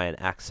to try and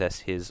access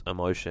his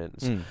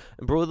emotions. And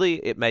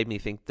broadly, it made me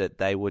think that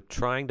they were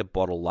trying to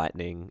bottle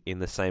lightning in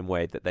the same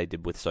way that they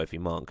did with Sophie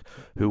Monk,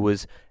 who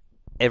was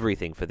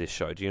everything for this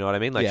show. Do you know what I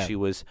mean? Like, she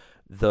was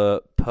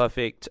the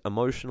perfect,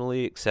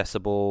 emotionally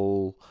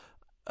accessible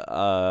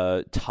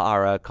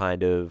Tara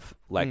kind of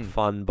like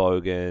fun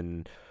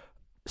bogan,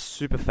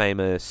 super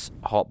famous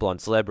hot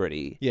blonde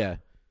celebrity. Yeah.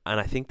 And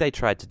I think they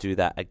tried to do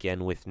that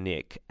again with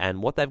Nick.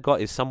 And what they've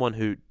got is someone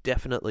who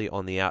definitely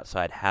on the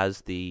outside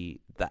has the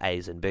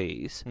A's and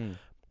B's,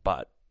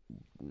 but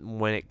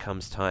when it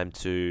comes time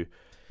to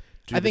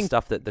do the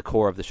stuff that the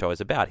core of the show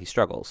is about, he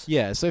struggles.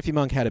 Yeah, Sophie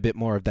Monk had a bit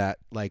more of that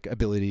like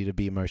ability to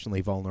be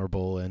emotionally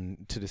vulnerable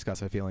and to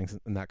discuss her feelings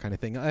and that kind of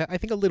thing. I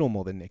think a little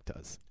more than Nick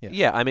does.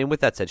 Yeah, I mean, with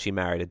that said, she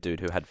married a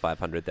dude who had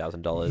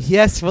 $500,000.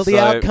 Yes, well, the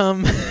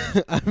outcome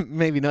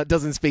maybe not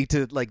doesn't speak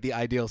to like the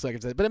ideal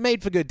circumstance, but it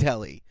made for good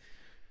telly.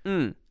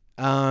 So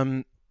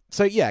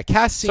yeah,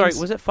 Cass seems...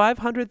 Sorry, was it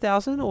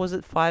 500,000 or was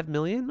it 5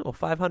 million or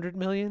 500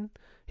 million?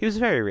 He was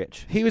very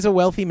rich. He was a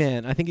wealthy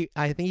man. I think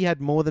he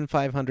had more than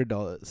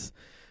 $500.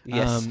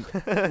 Yes.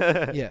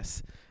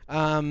 Yes.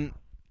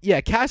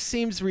 Yeah, Cass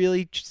seems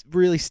really,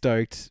 really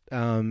stoked,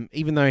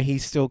 even though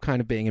he's still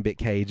kind of being a bit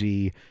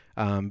cagey.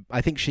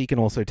 I think she can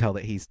also tell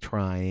that he's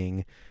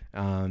trying.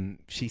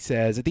 She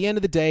says, at the end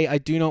of the day, I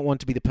do not want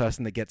to be the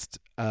person that gets...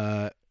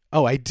 I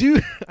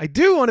do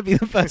want to be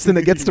the person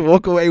that gets to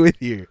walk away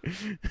with you.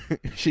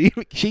 She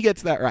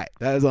gets that right.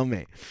 That is on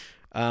me.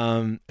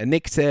 And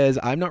Nick says,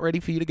 I'm not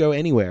ready for you to go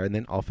anywhere, and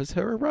then offers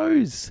her a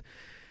rose.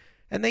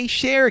 And they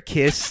share a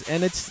kiss,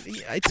 and it's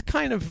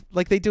kind of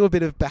like they do a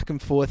bit of back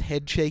and forth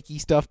head shaky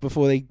stuff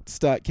before they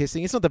start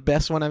kissing. It's not the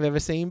best one I've ever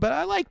seen, but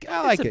I like it.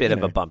 It's a bit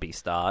of a bumpy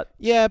start.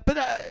 Yeah, but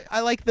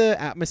I like the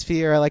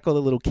atmosphere. I like all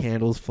the little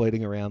candles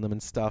floating around them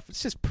and stuff.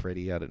 It's just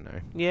pretty. I don't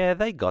know. Yeah,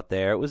 they got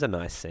there. It was a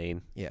nice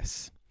scene.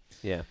 Yes.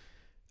 Yeah.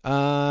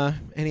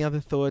 Any other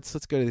thoughts?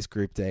 Let's go to this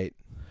group date.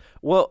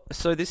 Well,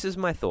 so this is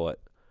my thought.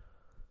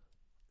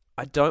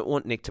 I don't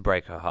want Nick to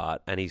break her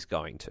heart, and he's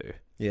going to.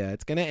 Yeah,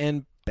 it's going to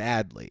end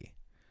badly.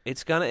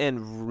 It's going to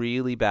end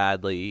really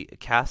badly.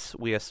 Cass,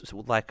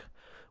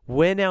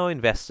 we're now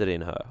invested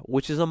in her,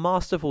 which is a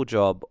masterful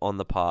job on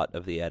the part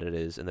of the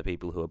editors and the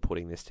people who are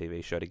putting this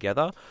TV show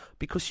together,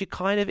 because she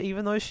kind of,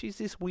 even though she's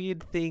this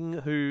weird thing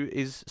who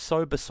is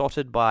so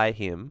besotted by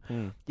him,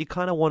 you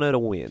kind of want her to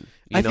win.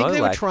 I think they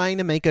were trying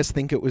to make us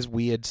think it was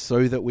weird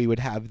so that we would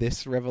have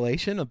this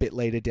revelation a bit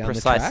later down the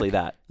track. Precisely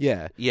that.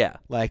 Yeah. Yeah.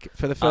 Like,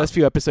 for the first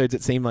few episodes,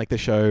 it seemed like the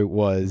show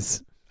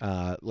was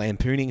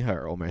lampooning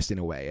her almost in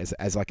a way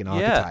as like an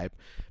archetype.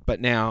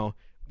 But now...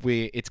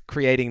 it's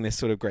creating this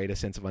sort of greater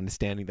sense of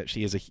understanding that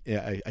she is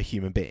a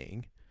human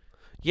being.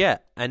 Yeah,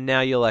 and now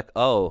you're like,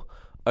 oh,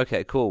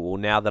 okay, cool. Well,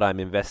 now that I'm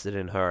invested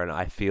in her and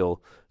I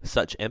feel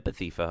such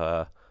empathy for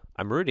her,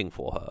 I'm rooting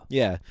for her.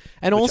 Yeah,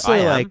 and also,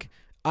 like,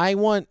 I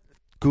want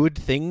good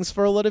things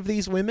for a lot of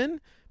these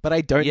women, but I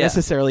don't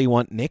necessarily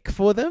want Nick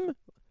for them.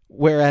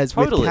 Whereas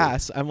with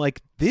Cass, I'm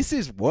like, this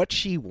is what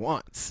she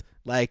wants.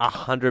 Like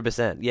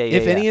 100%. Yeah.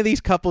 If any of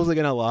these couples are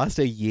going to last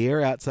a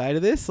year outside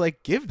of this,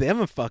 like, give them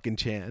a fucking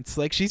chance.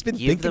 Like, she's been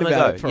thinking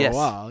about it for a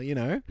while, you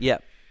know? Yeah.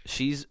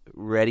 She's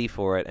ready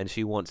for it and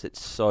she wants it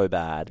so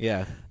bad.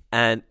 Yeah.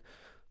 And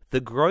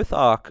the growth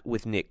arc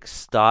with Nick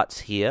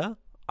starts here.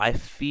 I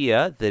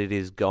fear that it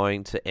is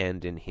going to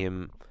end in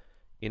him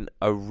in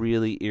a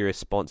really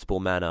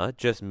irresponsible manner,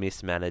 just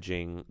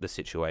mismanaging the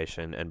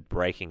situation and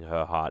breaking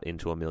her heart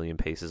into a million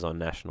pieces on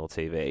national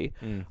TV.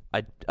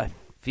 I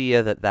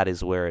fear that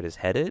is where it is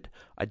headed.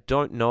 I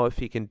don't know if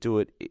he can do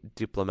it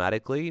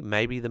diplomatically.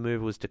 Maybe the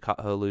move was to cut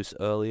her loose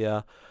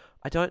earlier.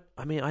 I don't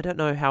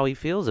know how he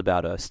feels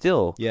about her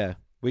still. Yeah,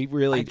 we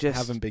really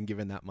haven't been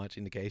given that much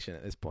indication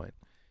at this point.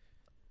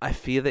 I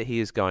fear that he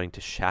is going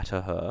to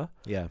shatter her.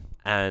 Yeah.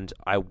 And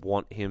I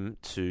want him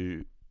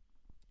to...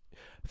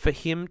 For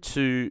him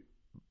to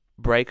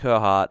break her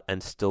heart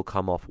and still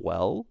come off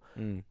well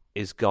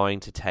is going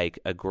to take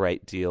a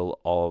great deal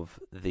of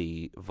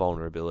the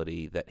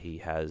vulnerability that he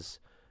has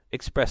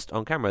expressed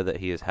on camera that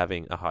he is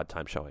having a hard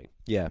time showing.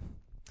 Yeah.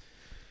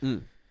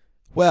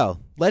 Well,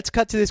 let's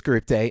cut to this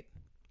group date.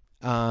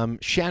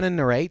 Shannon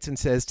narrates and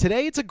says,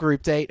 today it's a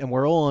group date and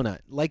we're all on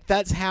it. Like,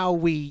 that's how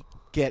we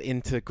get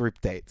into group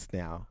dates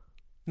now.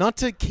 Not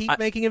to keep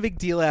making a big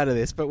deal out of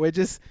this, but we're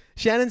just...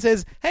 Shannon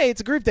says, hey,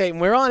 it's a group date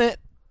and we're on it.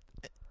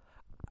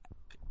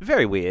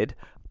 Very weird.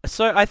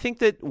 So I think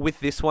that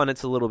with this one,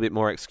 it's a little bit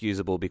more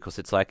excusable because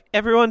it's like,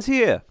 everyone's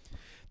here.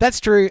 That's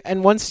true.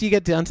 And once you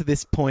get down to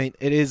this point,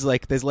 it is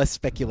like there's less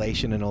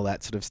speculation and all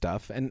that sort of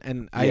stuff.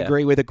 And I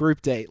agree with a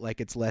group date,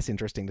 like it's less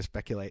interesting to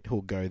speculate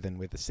who'll go than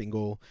with a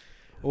single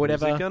or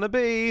whatever. Who's it going to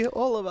be?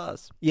 All of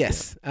us.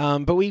 Yes. Yeah.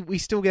 But we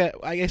still get,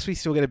 I guess we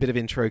still get a bit of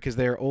intro because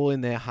they're all in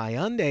their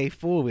Hyundai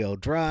 4-wheel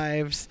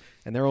drives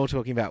and they're all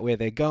talking about where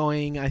they're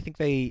going. I think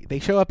they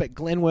show up at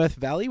Glenworth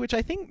Valley, which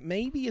I think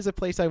maybe is a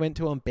place I went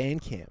to on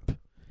Bandcamp.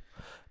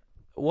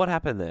 What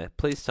happened there?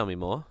 Please tell me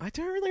more. I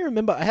don't really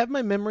remember. I have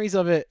my memories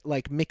of it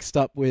like mixed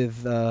up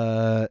with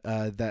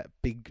that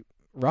big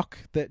rock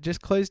that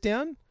just closed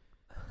down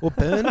or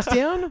burned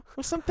down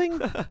or something.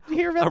 Did you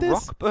hear about this? A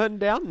rock burned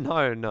down?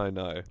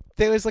 No.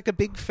 There was like a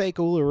big fake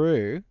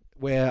Uluru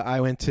where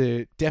I went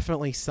to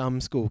definitely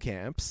some school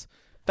camps.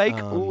 Fake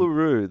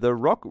Uluru, the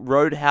Rock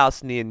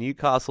Roadhouse near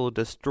Newcastle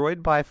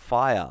destroyed by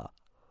fire.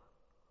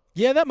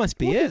 Yeah, that must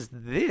be What it. is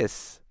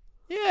this?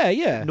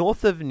 Yeah.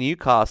 North of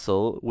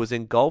Newcastle was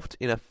engulfed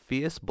in a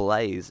fierce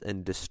blaze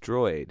and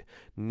destroyed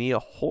near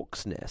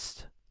Hawk's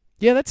Nest.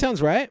 Yeah, that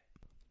sounds right.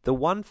 The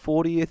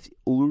 140th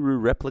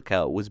Uluru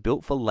replica was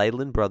built for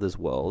Leyland Brothers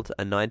World,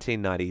 a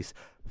 1990s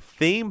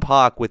theme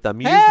park with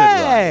amusement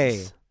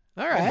rides.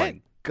 All Oh right.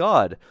 my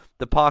god.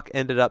 The park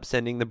ended up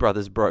sending the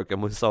brothers broke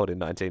and was sold in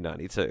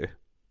 1992.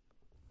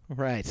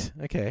 Right.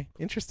 Okay.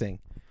 Interesting.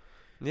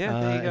 Yeah,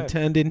 there you go. And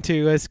turned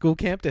into a school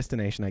camp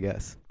destination, I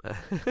guess.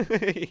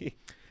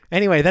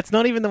 Anyway, that's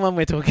not even the one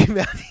we're talking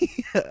about here.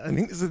 I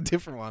think this is a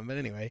different one, but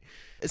anyway.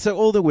 So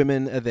all the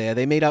women are there.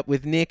 They meet up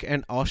with Nick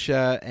and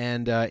Osher,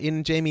 and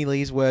in Jamie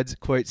Lee's words,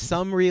 quote,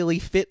 some really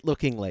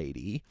fit-looking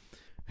lady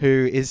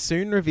who is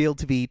soon revealed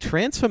to be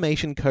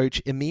transformation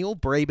coach Emil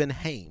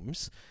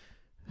Braben-Hames,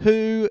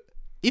 who,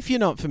 if you're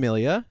not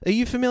familiar, are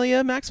you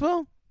familiar,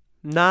 Maxwell?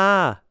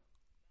 Nah.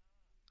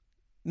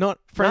 Not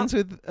friends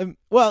with...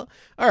 well,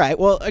 all right.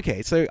 Well,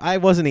 okay. So I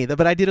wasn't either,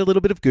 but I did a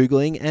little bit of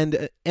Googling,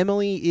 and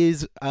Emily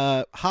is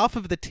half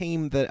of the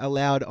team that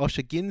allowed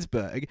Osher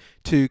Günsberg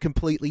to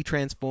completely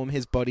transform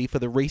his body for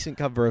the recent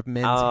cover of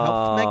Men's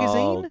Health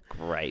magazine.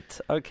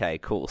 Great. Okay,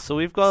 cool. So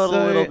we've got a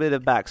little bit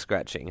of back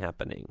scratching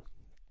happening.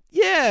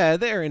 Yeah,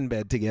 they're in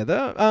bed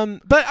together.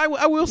 But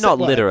I will say... Not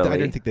literally. I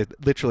don't think they're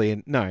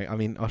literally... No, I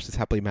mean, Osher's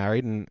happily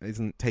married and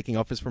isn't taking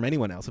offers from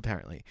anyone else,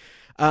 apparently.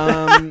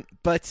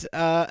 But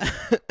I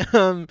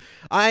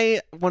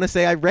want to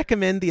say I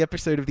recommend the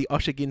episode of the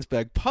Osher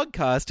Günsberg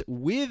podcast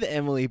with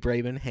Emily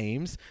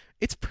Braben-Hames.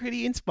 It's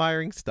pretty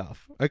inspiring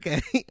stuff,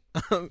 okay?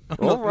 I'm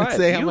not going to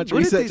say how much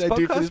research I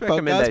do for this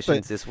podcast,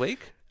 but... this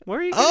week. Where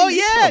are you getting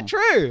these from?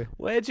 True.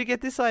 Where'd you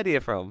get this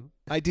idea from?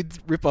 I did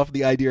rip off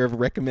the idea of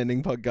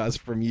recommending podcasts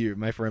from you,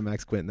 my friend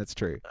Max Quinn. That's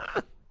true.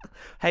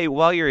 Hey,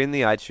 while you're in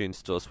the iTunes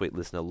store, sweet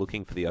listener,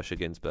 looking for the Osher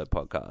Günsberg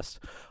podcast,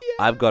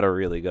 I've got a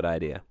really good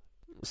idea.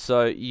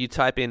 So you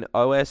type in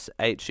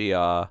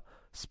OSHER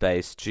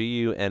space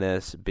GUNSBERG,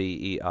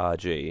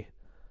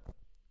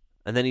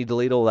 and then you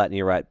delete all that and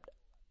you write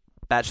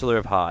Bachelor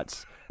of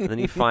Hearts. And then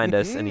you find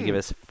us and you give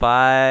us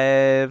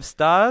 5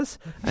 stars,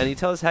 and you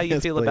tell us how you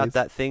feel about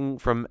that thing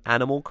from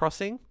Animal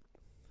Crossing,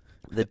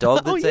 the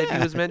dog that said you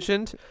was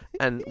mentioned,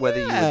 and whether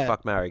you would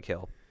fuck, marry,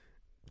 kill.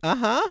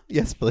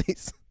 Yes,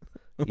 please.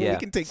 Yeah. We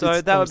can take So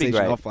this that would be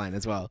conversation great. offline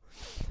as well.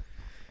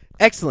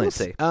 Excellent.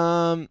 We'll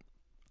see.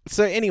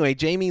 So anyway,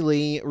 Jamie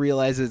Lee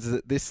realizes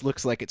that this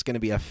looks like it's going to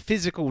be a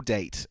physical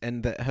date,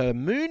 and that her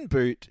moon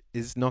boot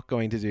is not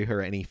going to do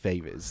her any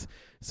favors.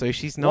 So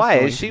she's not. Why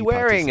going is to she be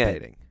wearing it?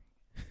 participating.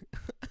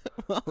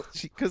 Well,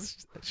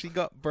 because she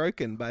got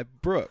broken by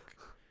Brooke.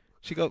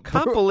 She got.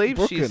 Can't believe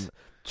broken. she's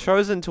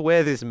chosen to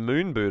wear this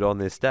moon boot on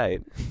this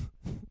date.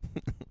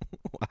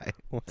 Why?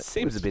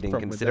 Seems a What's bit the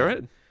problem with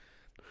inconsiderate. that?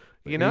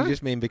 You know? You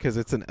just mean because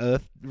it's an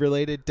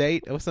Earth-related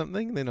date or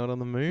something? They're not on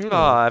the moon? Oh, Or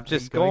I've are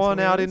just you going gone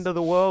somewhere out else? into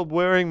the world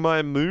wearing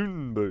my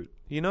moon boot.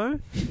 You know?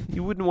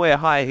 You wouldn't wear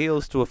high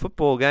heels to a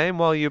football game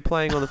while you're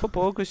playing on the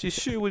football because your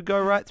shoe would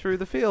go right through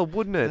the field,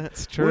 wouldn't it?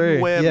 That's true.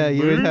 Wouldn't wear Yeah,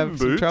 you would moon have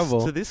some boots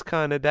trouble. to this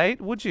kind of date,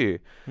 would you?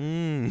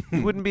 Mm.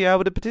 You wouldn't be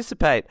able to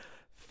participate.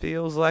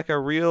 Feels like a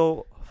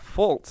real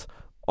fault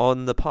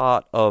on the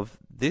part of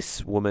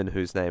this woman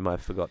whose name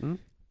I've forgotten.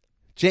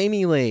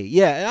 Jamie Lee.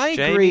 Yeah, and I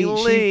agree. Jamie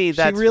Lee, she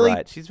that's really,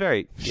 right. She's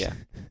very, yeah.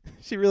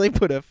 She really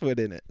put her foot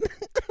in it.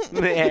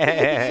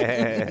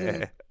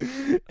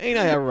 Ain't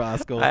I a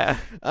rascal?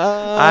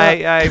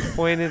 I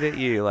pointed at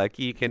you like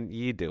you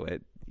do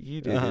it.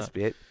 You do this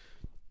bit.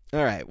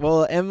 All right.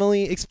 Well,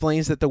 Emily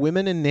explains that the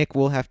women and Nick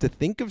will have to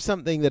think of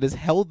something that has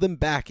held them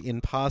back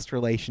in past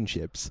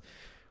relationships,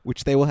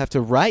 which they will have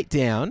to write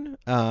down,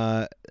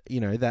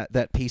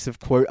 that piece of,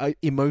 quote,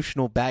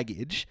 emotional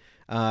baggage,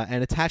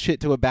 and attach it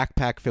to a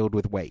backpack filled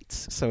with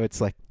weights. So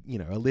it's like,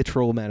 a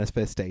literal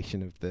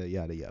manifestation of the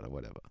yada yada,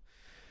 whatever.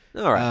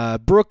 All right.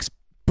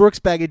 Brooke's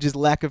baggage is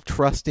lack of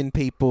trust in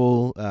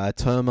people.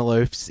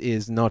 Termalof's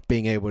is not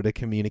being able to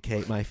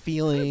communicate my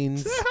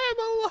feelings. I'm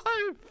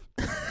alive.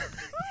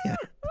 Yeah.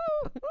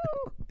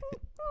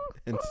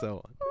 And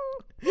so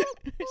on.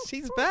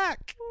 She's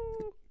back.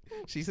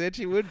 She said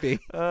she would be.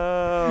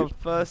 Oh,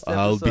 first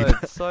I'll be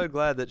episode. back. So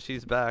glad that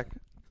she's back.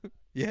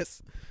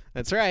 Yes,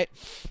 that's right.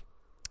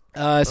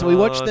 So we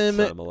watched them.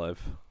 I'm alive.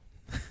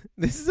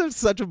 This is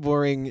such a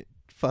boring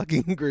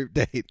fucking group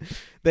date.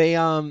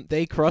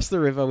 They cross the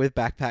river with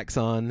backpacks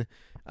on.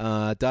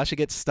 Dasha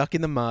gets stuck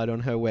in the mud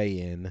on her way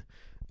in.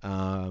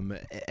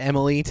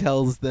 Emily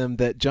tells them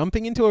that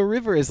jumping into a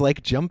river is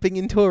like jumping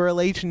into a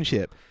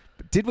relationship.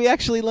 Did we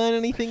actually learn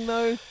anything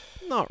though?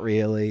 Not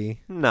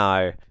really.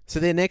 No. So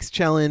their next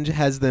challenge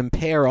has them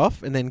pair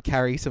off and then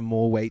carry some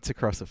more weights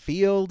across a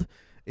field.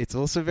 It's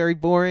also very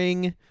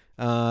boring.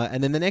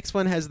 And then the next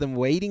one has them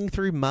wading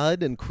through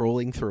mud and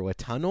crawling through a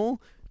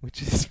tunnel,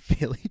 which is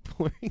fairly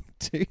boring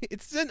too.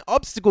 It's an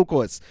obstacle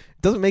course.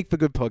 It doesn't make for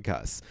good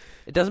podcasts.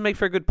 It doesn't make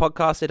for a good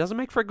podcast. It doesn't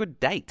make for a good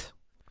date.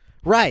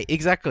 Right,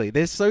 exactly.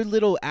 There's so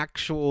little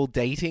actual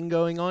dating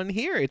going on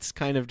here. It's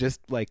kind of just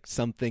like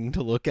something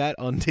to look at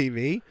on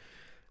TV.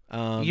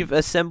 You've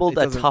assembled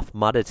a Tough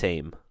Mudder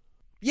team.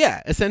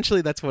 Yeah,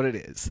 essentially that's what it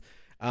is.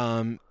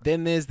 Then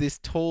there's this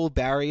tall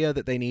barrier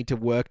that they need to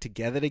work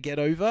together to get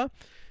over.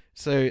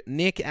 So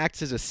Nick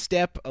acts as a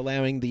step,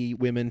 allowing the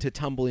women to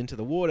tumble into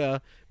the water,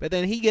 but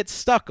then he gets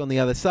stuck on the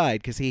other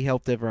side because he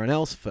helped everyone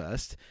else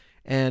first.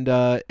 And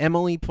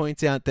Emily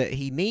points out that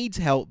he needs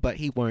help, but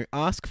he won't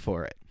ask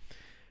for it.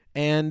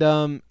 And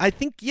I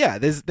think,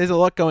 there's a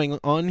lot going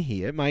on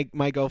here.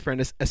 My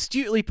girlfriend has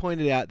astutely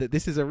pointed out that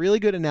this is a really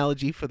good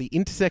analogy for the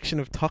intersection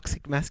of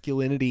toxic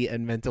masculinity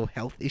and mental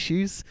health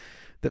issues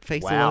that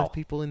face a lot of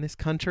people in this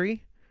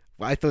country.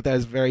 I thought that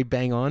was very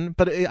bang on.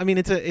 But, I mean,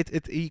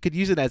 you could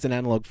use it as an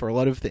analog for a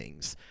lot of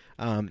things.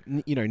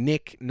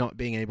 Nick not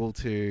being able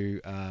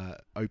to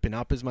open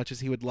up as much as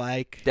he would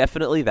like.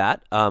 Definitely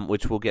that,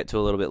 which we'll get to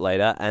a little bit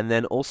later. And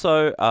then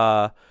also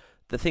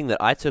the thing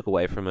that I took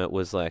away from it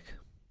was like,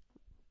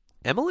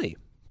 Emily,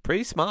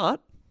 pretty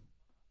smart.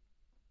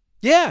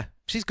 Yeah,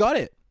 she's got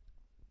it.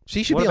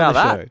 She should be on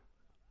the show.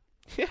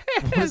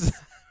 Yes.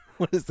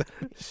 What is that?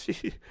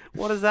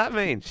 What does that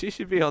mean? She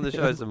should be on the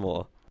show some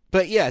more.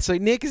 But yeah, so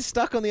Nick is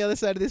stuck on the other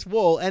side of this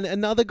wall, and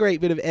another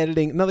great bit of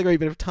editing, another great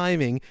bit of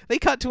timing. They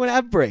cut to an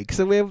ad break,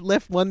 so we're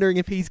left wondering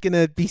if he's going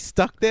to be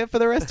stuck there for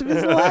the rest of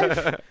his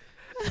life.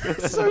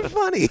 It's so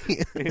funny.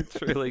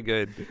 It's really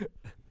good.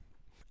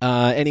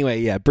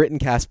 Anyway, Britt and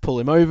Cass pull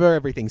him over.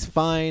 Everything's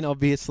fine,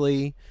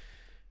 obviously.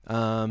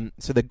 So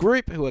the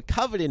group, who are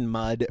covered in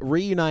mud,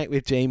 reunite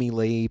with Jamie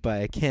Lee by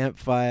a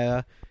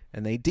campfire,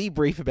 and they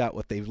debrief about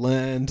what they've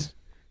learned.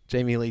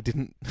 Jamie Lee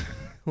didn't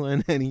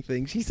learn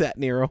anything. She sat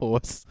near a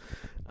horse.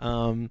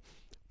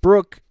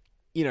 Brooke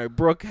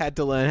had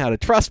to learn how to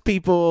trust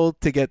people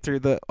to get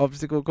through the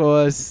obstacle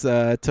course.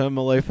 Tom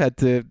Maloof had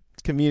to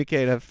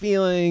communicate her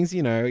feelings.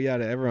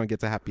 Everyone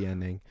gets a happy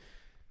ending.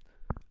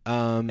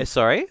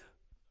 Sorry?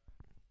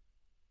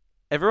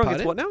 Everyone Pardon?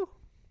 gets what now?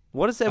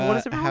 What is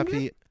everyone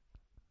happy? Get?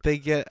 They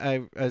get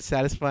a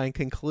satisfying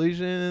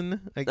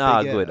conclusion.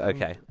 Good.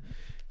 Okay.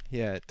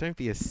 Yeah, don't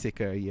be a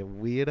sicko, you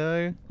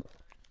weirdo.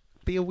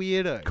 Be a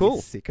weirdo, cool.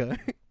 You sicko.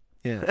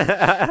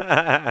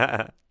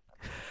 Yeah.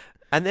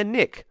 And then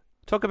Nick.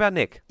 Talk about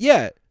Nick.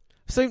 Yeah.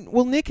 So,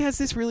 Nick has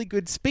this really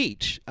good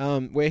speech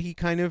where he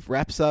kind of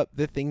wraps up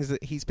the things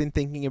that he's been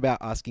thinking about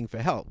asking for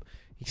help.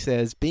 He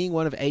says, being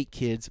one of 8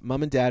 kids,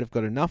 mum and dad have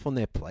got enough on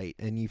their plate,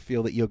 and you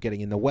feel that you're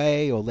getting in the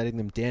way or letting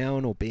them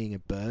down or being a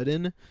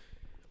burden.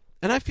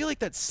 And I feel like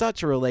that's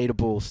such a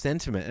relatable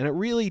sentiment, and it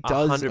really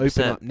does 100%.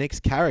 open up Nick's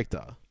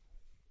character.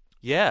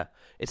 Yeah,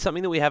 it's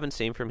something that we haven't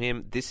seen from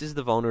him. This is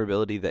the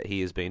vulnerability that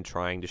he has been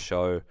trying to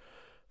show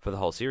for the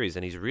whole series,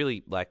 and he's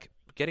really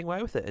getting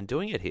away with it and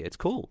doing it here. It's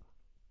cool.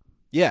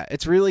 Yeah,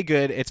 it's really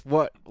good. It's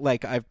what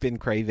I've been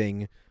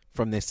craving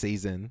from this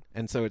season,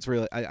 and so it's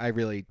really I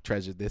really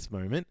treasured this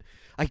moment.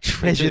 I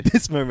treasured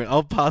this moment.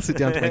 I'll pass it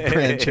down to my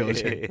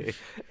grandchildren.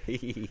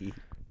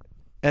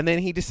 And then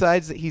he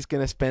decides that he's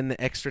going to spend the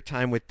extra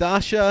time with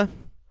Dasha.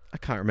 I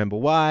can't remember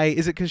why.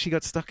 Is it because she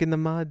got stuck in the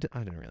mud?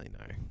 I don't really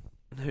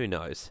know. Who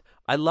knows?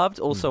 I loved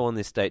also on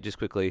this date, just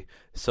quickly,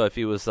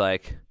 Sophie was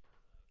like,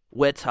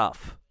 we're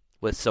tough.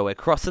 We're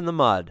crossing the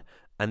mud.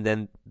 And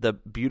then the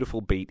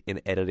beautiful beat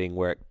in editing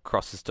where it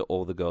crosses to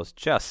all the girls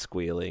just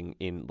squealing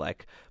in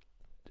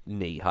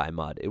knee-high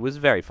mud. It was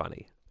very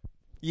funny.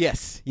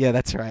 Yes. Yeah,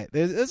 that's right.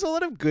 There's a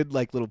lot of good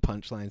little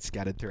punchlines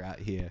scattered throughout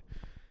here.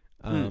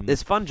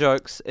 There's fun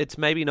jokes. It's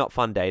maybe not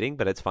fun dating,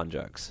 but it's fun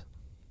jokes.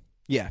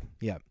 Yeah.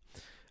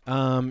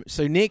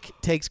 So Nick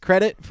takes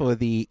credit for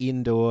the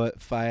indoor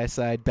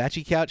fireside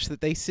batchy couch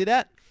that they sit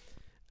at.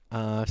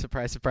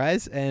 Surprise,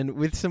 surprise. And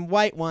with some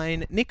white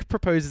wine, Nick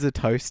proposes a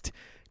toast.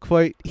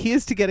 Quote,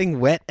 here's to getting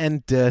wet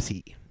and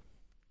dirty.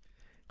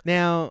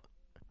 Now,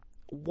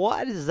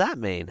 what does that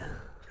mean?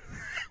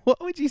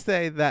 What would you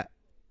say that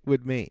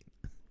would mean?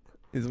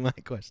 Is my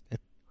question.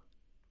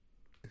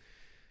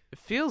 It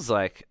feels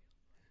like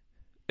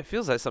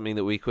something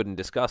that we couldn't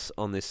discuss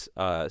on this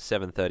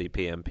 7:30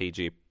 p.m.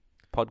 PG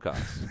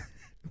podcast.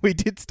 We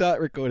did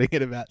start recording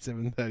at about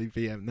 7:30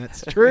 p.m.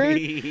 That's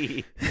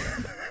true.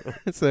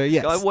 So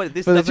yes,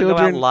 this doesn't go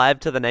out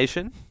live to the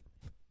nation?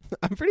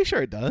 I'm pretty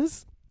sure it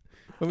does.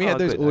 When we had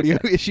those audio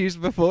issues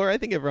before, I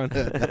think everyone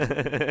heard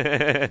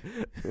that.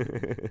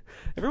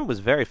 Everyone was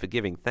very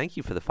forgiving. Thank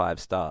you for the 5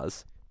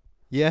 stars.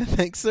 Yeah,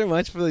 thanks so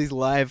much for these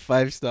live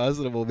 5 stars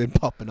that have all been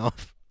popping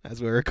off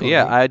as we're recording.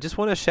 Yeah, I just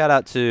want to shout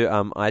out to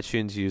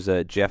iTunes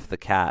user Jeff the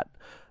Cat,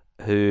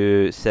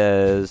 who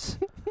says,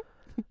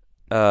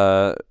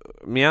 meow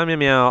meow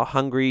meow,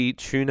 hungry,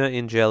 tuna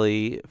in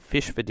jelly,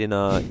 fish for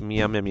dinner,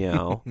 meow meow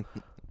meow.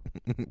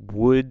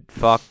 Would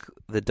fuck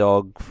the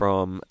dog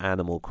from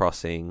Animal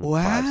Crossing.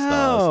 Wow. 5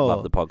 stars.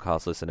 Love the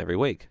podcast. Listen every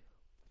week.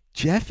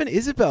 Jeff and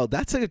Isabel.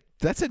 That's a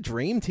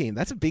dream team.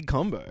 That's a big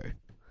combo.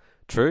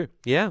 True.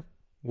 Yeah.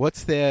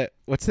 What's their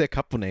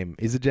couple name?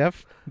 Is it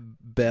Jeff?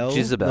 Bell?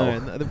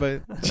 Jezebel. No, they're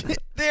both...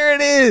 There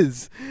it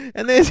is.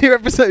 And there's your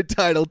episode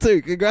title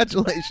too.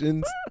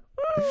 Congratulations.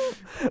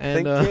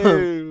 And, Thank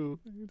you.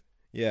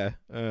 Yeah,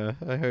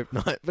 I hope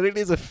not. But it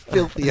is a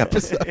filthy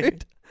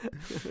episode.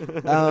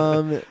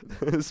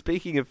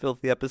 Speaking of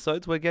filthy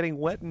episodes, we're getting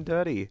wet and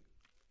dirty.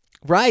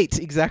 Right,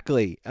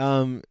 exactly.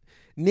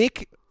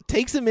 Nick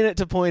takes a minute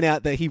to point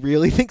out that he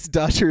really thinks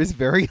Dasha is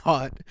very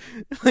hot.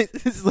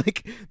 It's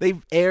like they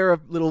air a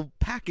little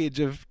package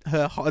of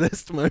her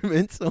hottest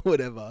moments or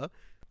whatever.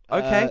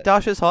 Okay,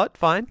 Dasha's hot,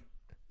 fine.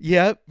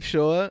 Yeah,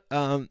 sure.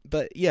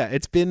 But yeah,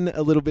 it's been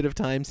a little bit of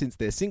time since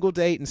their single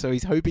date, and so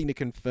he's hoping to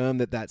confirm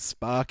that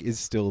spark is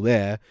still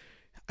there.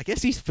 I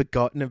guess he's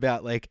forgotten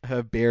about like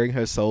her bearing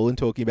her soul and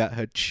talking about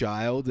her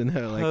child and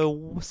her like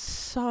her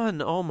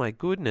son. Oh my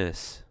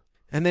goodness.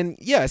 And then,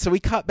 yeah, so we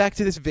cut back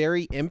to this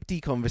very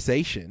empty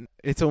conversation.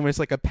 It's almost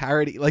like a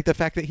parody. Like the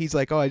fact that he's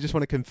like, oh, I just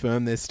want to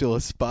confirm there's still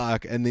a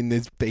spark. And then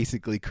there's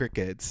basically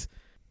crickets.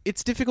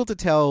 It's difficult to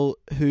tell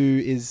who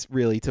is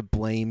really to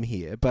blame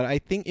here. But I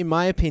think, in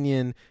my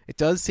opinion, it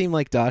does seem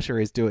like Dasha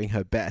is doing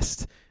her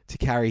best to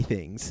carry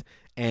things.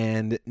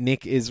 And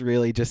Nick is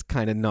really just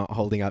kind of not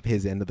holding up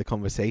his end of the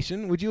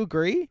conversation. Would you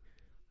agree?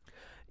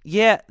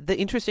 Yeah, the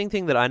interesting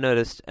thing that I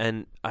noticed,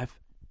 and I've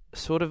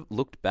sort of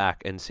looked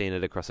back and seen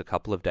it across a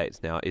couple of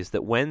dates now, is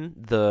that when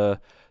the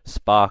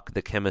spark,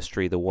 the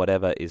chemistry, the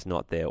whatever is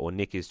not there, or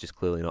Nick is just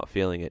clearly not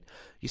feeling it,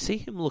 you see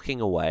him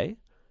looking away,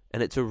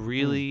 and it's a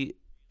really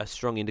a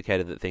strong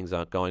indicator that things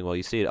aren't going well.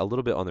 You see it a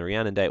little bit on the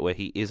Rhiannon date where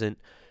he isn't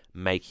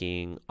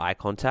making eye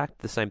contact.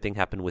 The same thing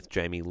happened with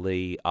Jamie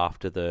Lee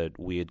after the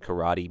weird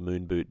karate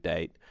moon boot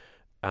date,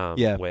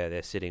 where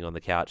they're sitting on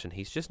the couch and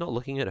he's just not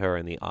looking at her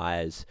in the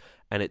eyes,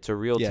 and it's a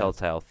real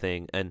telltale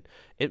thing. And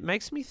it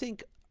makes me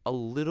think a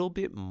little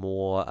bit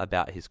more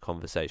about his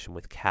conversation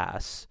with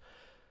Cass,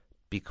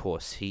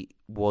 because he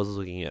was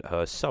looking at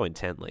her so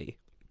intently.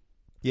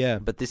 Yeah.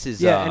 But this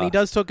is... and he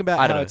does talk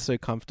about how it's so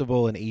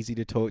comfortable and easy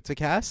to talk to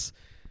Cass.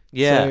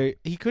 Yeah. So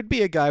he could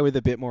be a guy with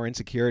a bit more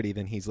insecurity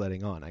than he's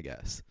letting on, I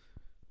guess.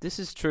 This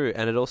is true,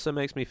 and it also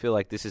makes me feel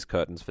like this is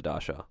curtains for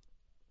Dasha.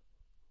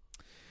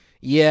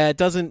 Yeah, it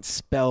doesn't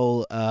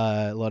spell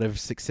a lot of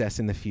success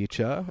in the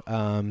future.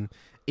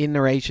 In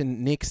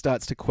narration, Nick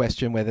starts to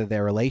question whether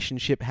their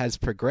relationship has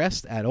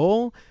progressed at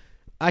all.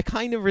 I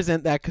kind of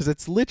resent that because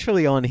it's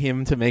literally on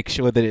him to make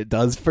sure that it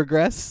does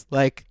progress.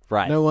 Like,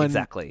 no one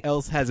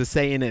else has a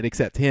say in it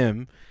except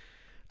him.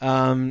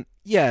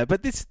 Yeah,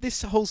 but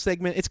this whole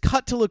segment, it's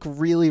cut to look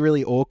really,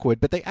 really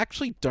awkward, but they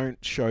actually don't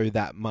show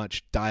that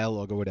much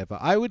dialogue or whatever.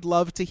 I would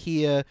love to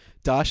hear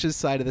Dasha's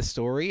side of the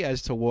story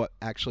as to what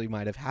actually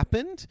might have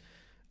happened.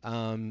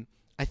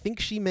 I think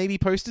she maybe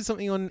posted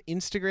something on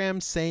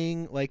Instagram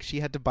saying like she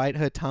had to bite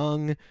her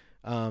tongue,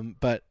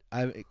 but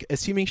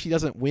assuming she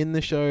doesn't win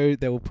the show,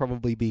 there will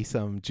probably be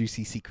some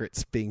juicy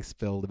secrets being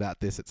spilled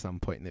about this at some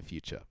point in the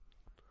future.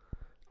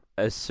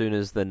 As soon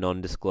as the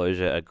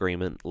non-disclosure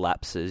agreement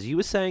lapses, you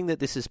were saying that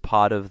this is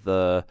part of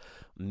the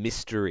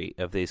mystery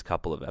of these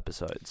couple of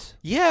episodes.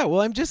 Yeah, well,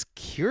 I'm just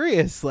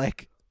curious,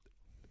 like,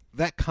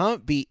 that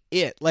can't be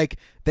it. Like,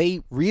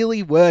 they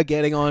really were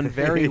getting on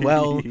very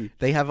well.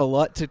 They have a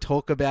lot to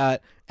talk about,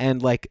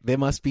 and, like, there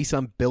must be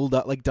some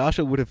build-up. Like,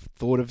 Dasha would have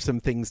thought of some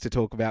things to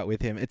talk about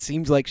with him. It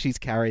seems like she's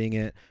carrying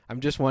it.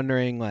 I'm just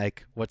wondering,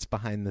 like, what's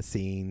behind the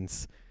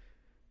scenes.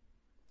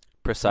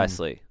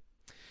 Precisely.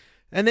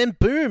 And then,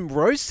 boom,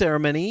 rose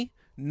ceremony.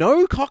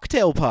 No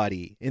cocktail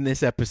party in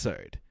this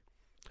episode.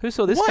 Who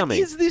saw this coming?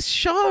 What is this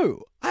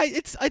show?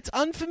 It's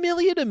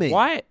unfamiliar to me.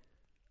 Why?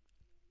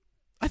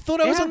 I thought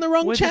I was on the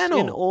wrong channel.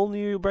 Just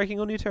in breaking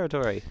all new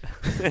territory.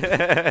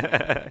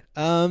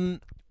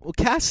 Well,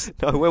 Cass...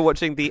 No, we're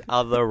watching the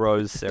other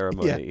rose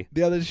ceremony. Yeah,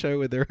 the other show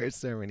with the rose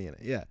ceremony in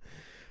it, yeah.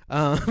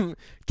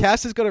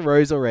 Cass has got a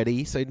rose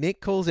already, so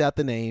Nick calls out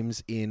the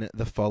names in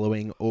the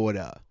following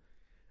order.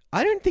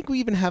 I don't think we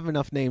even have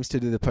enough names to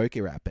do the poke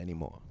rap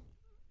anymore.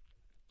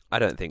 I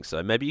don't think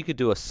so. Maybe you could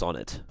do a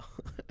sonnet.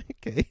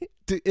 Okay.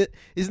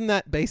 Isn't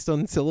that based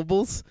on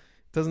syllables?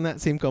 Doesn't that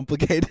seem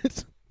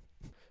complicated?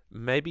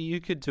 Maybe you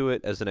could do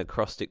it as an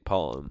acrostic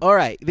poem. All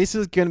right, this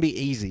is going to be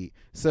easy.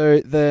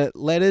 So the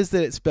letters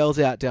that it spells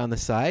out down the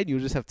side,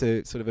 you'll just have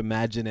to sort of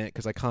imagine it,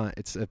 because I can't.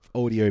 It's an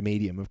audio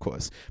medium, of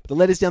course. But the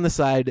letters down the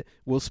side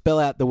will spell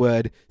out the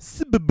word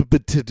so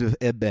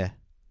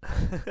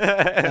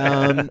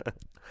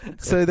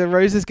the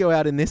roses go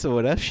out in this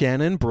order: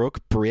 Shannon, Brooke,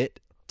 Britt,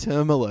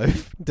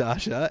 Termaloaf,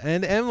 Dasha,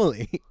 and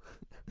Emily.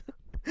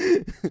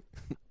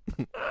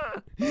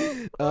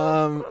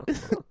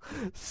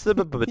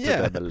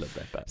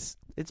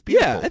 It's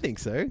beautiful. Yeah, I think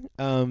so.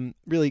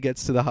 Really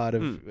gets to the heart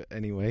of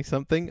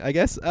something, I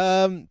guess.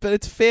 But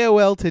it's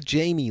farewell to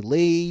Jamie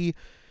Lee,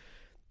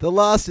 the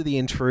last of the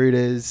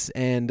intruders,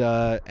 and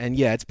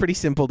yeah, it's pretty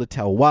simple to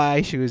tell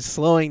why. She was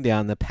slowing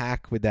down the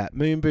pack with that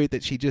moon boot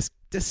that she just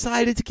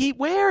decided to keep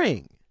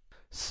wearing.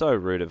 So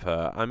rude of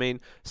her. I mean,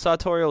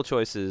 sartorial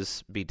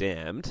choices be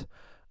damned.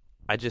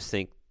 I just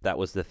think that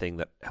was the thing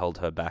that held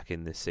her back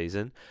in this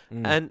season.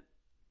 And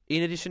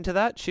in addition to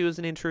that, she was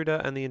an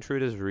intruder, and the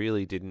intruders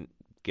really didn't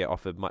get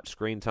offered much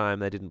screen time.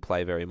 They didn't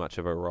play very much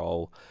of a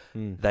role.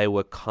 They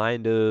were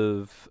kind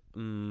of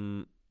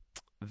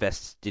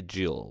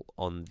vestigial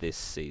on this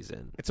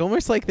season. It's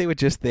almost like they were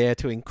just there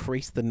to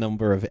increase the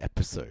number of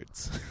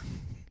episodes.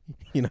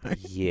 You know?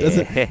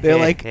 Yeah. They're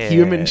like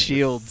human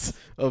shields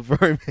of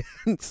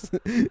romance.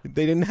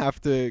 They didn't have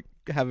to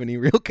have any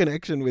real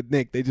connection with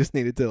Nick. They just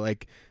needed to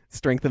like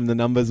strengthen the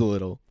numbers a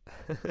little.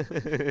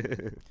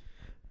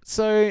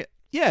 So,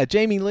 yeah,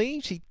 Jamie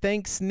Lee, she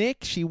thanks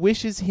Nick. She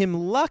wishes him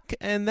luck,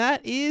 and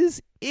that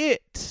is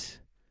it.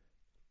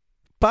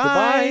 Bye.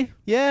 Goodbye.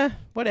 Yeah,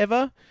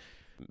 whatever.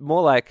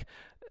 More like,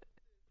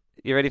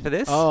 you ready for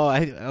this?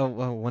 I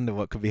wonder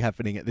what could be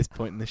happening at this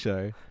point in the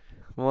show.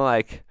 More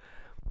like,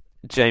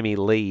 Jamie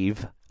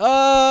leave.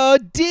 Oh,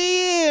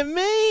 dear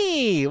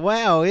me.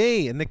 Wow,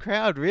 and the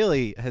crowd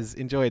really has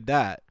enjoyed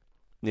that.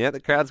 Yeah,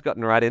 the crowd's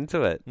gotten right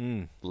into it.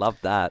 Love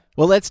that.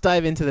 Well, let's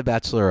dive into The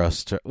Bachelor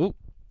Australia. Ooh.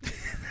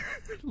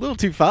 A little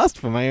too fast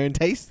for my own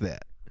taste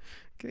there.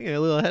 Getting a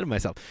little ahead of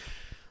myself.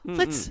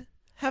 Let's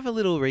have a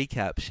little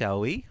recap,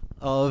 shall we,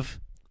 of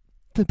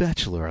The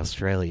Bachelor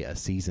Australia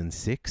Season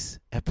 6,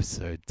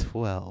 Episode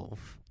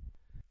 12.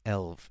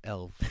 Elf,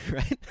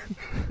 right?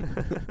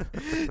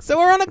 So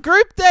we're on a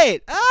group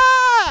date.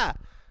 How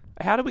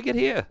did we get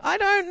here? I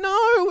don't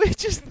know. We're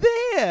just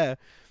there.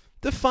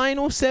 The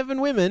final 7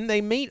 women,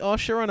 they meet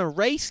Osher on a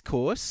race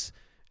course,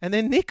 and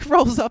then Nick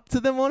rolls up to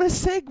them on a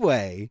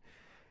Segway.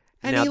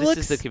 And now, he this looks...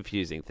 is the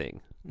confusing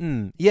thing.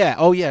 Yeah.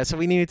 Oh, yeah. So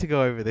we needed to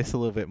go over this a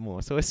little bit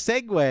more. So a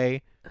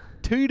Segway,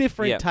 2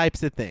 different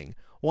types of thing.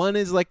 One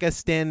is like a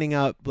standing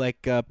up,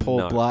 like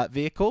Paul Blart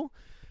vehicle.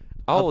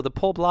 Oh, the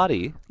Paul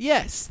Blarty?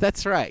 Yes,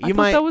 that's right. I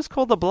thought that was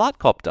called the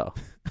Blartcopter.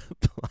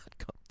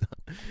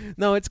 Blartcopter.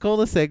 No, it's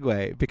called a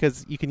Segway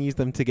because you can use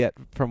them to get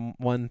from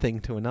one thing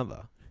to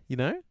another. You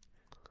know?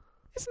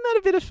 Isn't that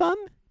a bit of fun?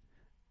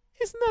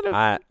 Isn't that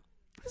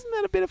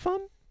a bit of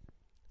fun?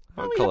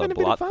 I would call it a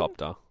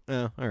Blartcopter.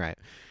 Oh, all right.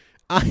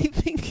 I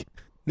think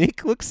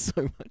Nick looks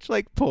so much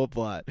like Paul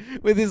Blart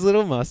with his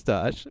little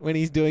mustache when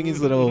he's doing his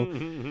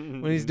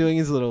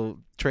little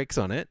tricks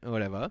on it or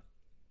whatever.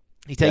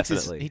 He takes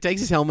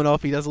his helmet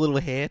off. He does a little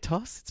hair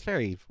toss. It's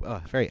very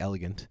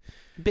elegant.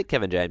 A bit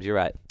Kevin James, you're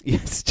right.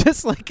 Yes,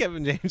 just like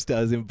Kevin James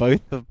does in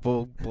both the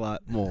Paul Blart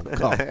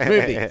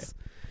movies.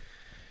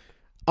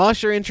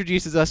 Osher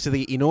introduces us to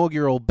the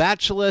inaugural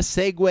Bachelor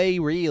Segway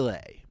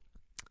Relay.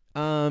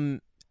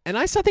 And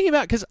I started thinking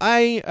about, because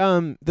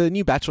the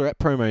new Bachelorette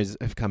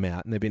promos have come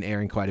out and they've been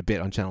airing quite a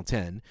bit on Channel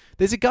 10.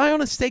 There's a guy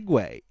on a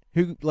Segway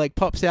who like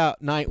pops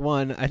out night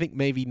one, I think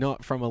maybe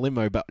not from a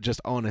limo, but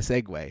just on a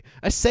Segway.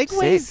 Are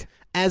Segways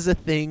as a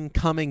thing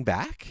coming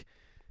back?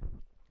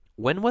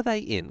 When were they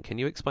in? Can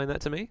you explain that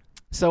to me?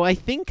 So I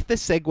think the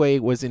Segway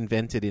was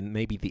invented in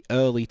maybe the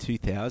early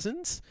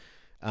 2000s,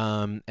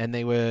 and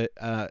they were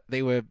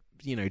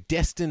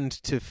destined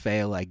to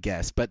fail, I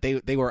guess. But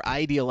they were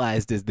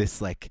idealized as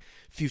this like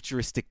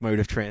futuristic mode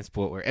of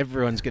transport where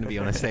everyone's going to be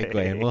on a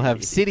Segway, and we'll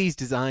have cities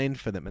designed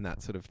for them and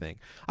that sort of thing.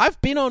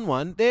 I've been on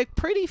one; they're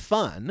pretty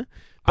fun.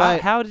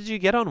 But how did you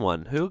get on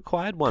one? Who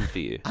acquired one for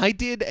you? I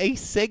did a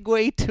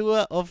Segway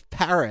tour of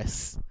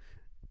Paris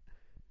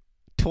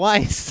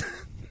twice.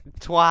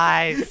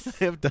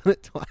 I've done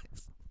it twice.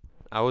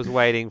 I was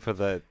waiting for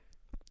the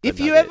if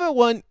you ever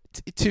want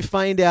to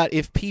find out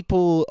if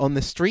people on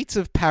the streets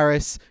of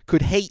Paris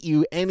could hate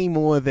you any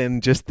more than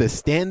just the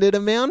standard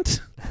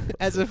amount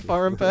as a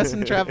foreign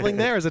person traveling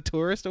there, as a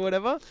tourist or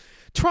whatever,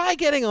 try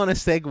getting on a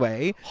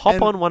Segway.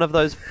 Hop on one of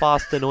those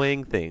fast,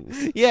 annoying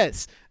things.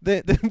 Yes,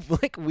 the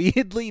like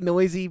weirdly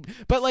noisy,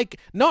 but like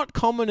not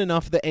common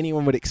enough that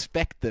anyone would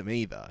expect them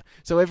either.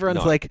 So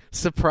everyone's like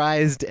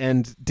surprised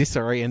and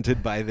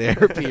disoriented by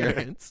their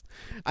appearance.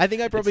 I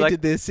think I probably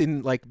did this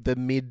in like the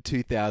mid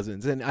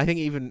 2000s, and I think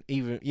even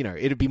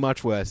it'd be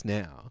much worse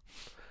now.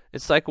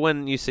 It's like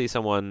when you see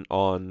someone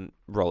on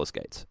roller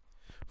skates.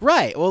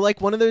 Right, or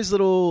like one of those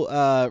little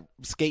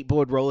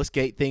skateboard roller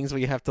skate things where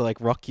you have to like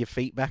rock your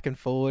feet back and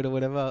forward or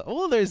whatever.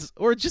 All of those,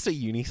 or just a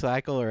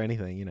unicycle or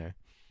anything,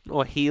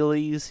 Or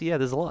Heelys. Yeah,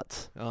 there's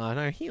lots. Oh,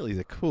 no, Heelys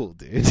are cool,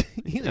 dude.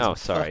 Heelys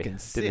sorry. Didn't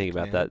think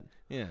about that.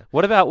 Yeah.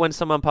 What about when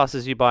someone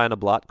passes you by on a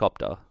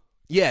Blartcopter?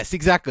 Yes,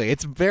 exactly.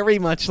 It's very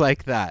much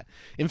like that.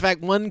 In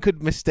fact, one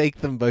could mistake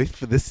them both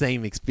for the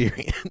same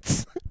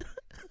experience.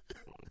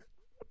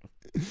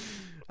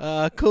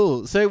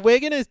 Cool. So we're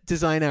going to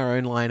design our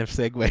own line of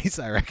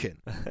Segways, I reckon.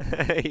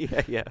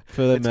 Yeah.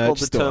 For the it's merch called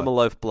the store.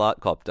 Termaloaf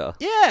Blartcopter.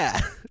 Yeah.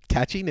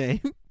 Catchy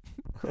name.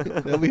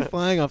 They'll be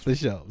flying off the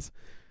shelves.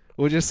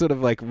 Or just sort of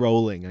like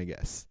rolling, I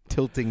guess.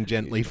 Tilting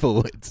gently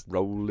forwards.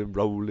 Rolling.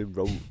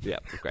 Yeah,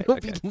 great. It'll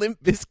be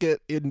Limp Bizkit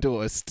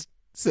endorsed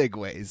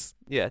Segways.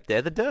 Yeah,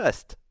 they're the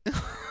Durst.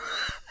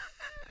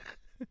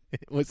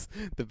 It was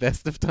the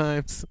best of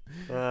times.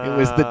 It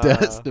was the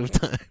Durst of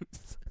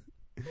times.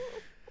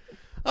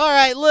 All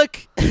right,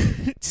 look.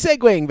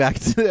 Segueing back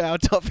to our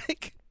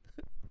topic.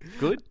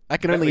 Good. I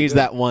can only use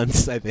that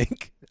once, I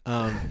think.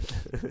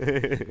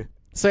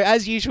 So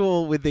as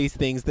usual with these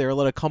things, there are a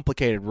lot of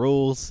complicated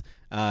rules.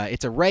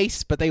 It's a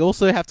race, but they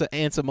also have to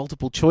answer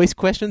multiple choice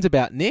questions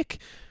about Nick.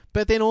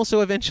 But then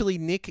also eventually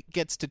Nick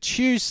gets to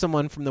choose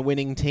someone from the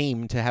winning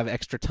team to have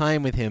extra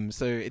time with him,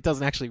 so it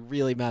doesn't actually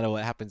really matter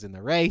what happens in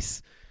the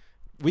race.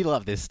 We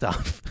love this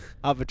stuff.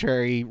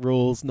 Arbitrary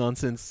rules,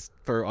 nonsense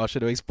for Osher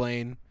to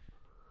explain.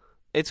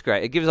 It's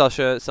great. It gives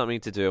Osher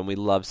something to do, and we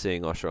love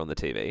seeing Osher on the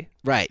TV.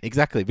 Right,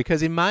 exactly.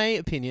 Because in my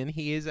opinion,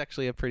 he is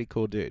actually a pretty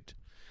cool dude.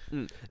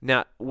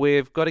 Now,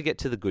 we've got to get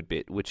to the good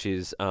bit, which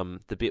is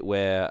the bit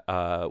where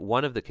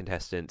one of the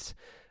contestants,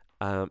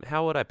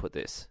 how would I put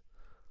this?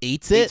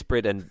 Eats Eats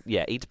bread and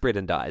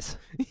dies.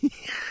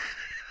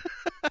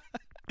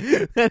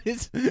 That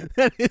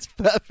is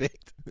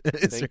perfect. That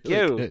is Thank really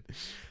you. Good.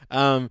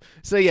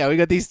 So yeah, we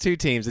got these two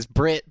teams. It's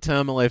Britt,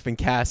 Termaloaf, and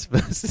Cass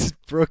versus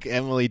Brooke,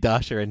 Emily,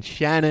 Dasha, and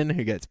Shannon,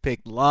 who gets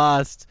picked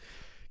last.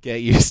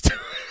 Get used to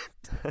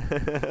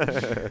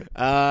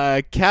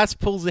it. Cass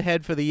pulls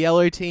ahead for the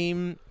yellow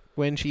team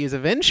when she is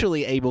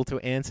eventually able to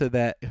answer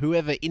that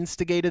whoever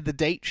instigated the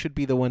date should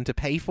be the one to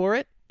pay for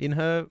it in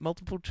her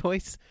multiple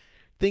choice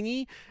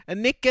thingy.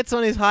 And Nick gets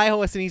on his high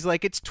horse and he's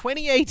like, it's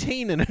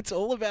 2018 and it's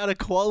all about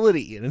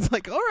equality. And it's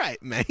like, all right,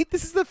 mate,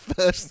 this is the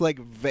first like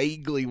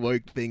vaguely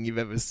woke thing you've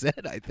ever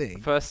said, I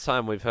think. First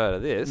time we've heard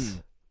of this.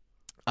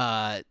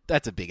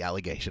 That's a big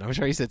allegation. I'm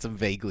sure he said some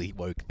vaguely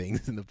woke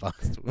things in the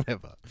past,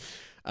 whatever.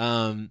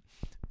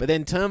 But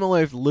then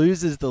Termaloaf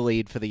loses the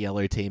lead for the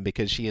yellow team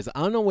because she is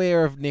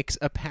unaware of Nick's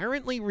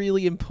apparently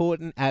really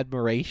important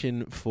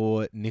admiration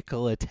for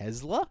Nikola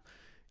Tesla.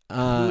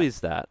 Who is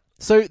that?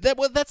 So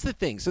that's the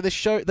thing. So the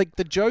show, like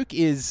the joke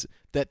is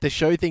that the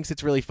show thinks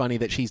it's really funny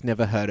that she's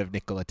never heard of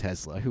Nikola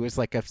Tesla, who is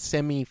like a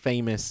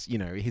semi-famous,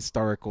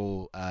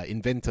 historical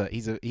inventor. I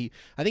think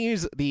he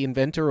was the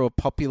inventor or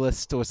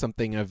populist or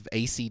something of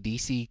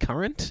AC/DC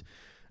current.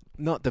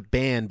 Not the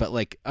band, but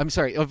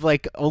of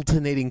like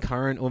alternating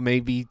current or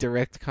maybe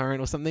direct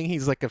current or something.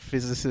 He's like a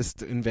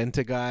physicist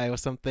inventor guy or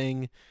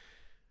something.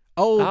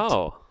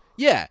 Oh.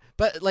 Yeah,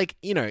 but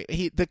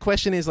the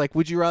question is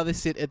would you rather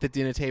sit at the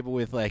dinner table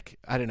with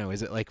I don't know,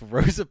 is it like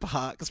Rosa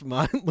Parks,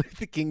 Martin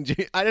Luther King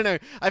Jr.? I don't know,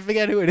 I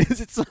forget who it is.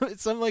 It's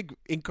some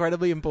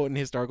incredibly important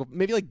historical,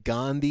 maybe like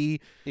Gandhi.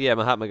 Yeah,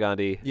 Mahatma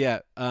Gandhi. Yeah,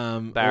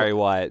 Barry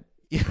White.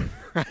 Yeah,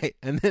 right.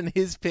 And then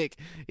his pick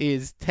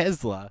is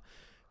Tesla.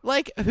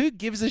 Who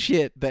gives a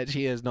shit that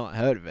she has not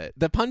heard of it?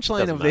 The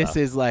punchline of this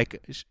is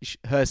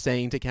her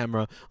saying to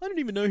camera, "I don't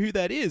even know who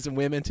that is," and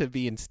we're meant to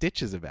be in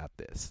stitches about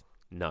this.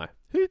 No.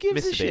 Who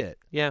gives Mr. a shit?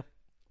 Yeah.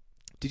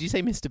 Did you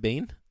say Mr.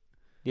 Bean?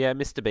 Yeah,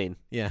 Mr. Bean.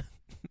 Yeah.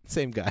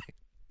 Same guy.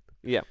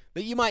 Yeah.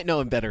 But you might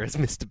know him better as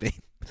Mr. Bean.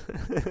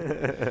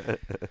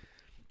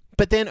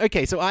 But then,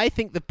 okay, so I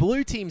think the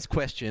blue team's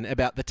question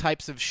about the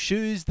types of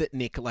shoes that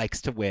Nick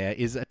likes to wear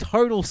is a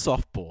total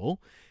softball.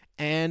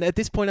 And at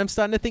this point, I'm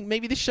starting to think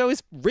maybe this show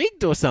is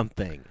rigged or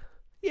something.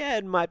 Yeah,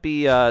 it might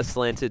be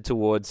slanted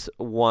towards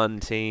one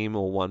team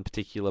or one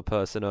particular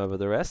person over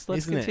the rest.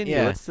 Let's continue.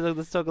 Yeah.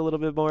 Let's talk a little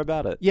bit more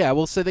about it. Yeah,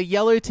 well, so the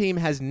yellow team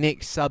has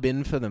Nick sub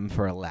in for them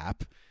for a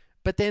lap,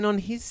 but then on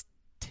his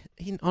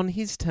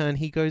turn,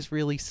 he goes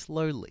really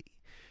slowly.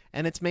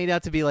 And it's made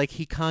out to be like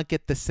he can't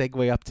get the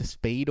Segway up to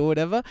speed or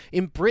whatever.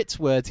 In Britt's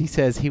words, he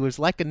says he was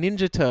like a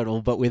Ninja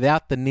Turtle, but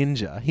without the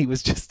ninja. He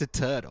was just a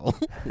turtle.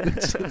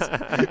 Which is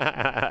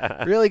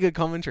really good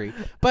commentary.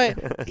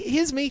 But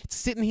here's me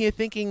sitting here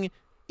thinking,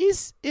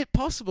 is it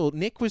possible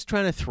Nick was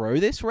trying to throw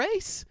this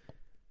race?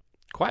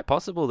 Quite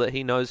possible that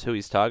he knows who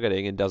he's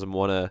targeting and doesn't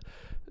want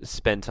to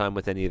spend time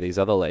with any of these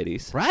other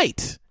ladies.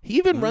 Right. He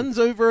even runs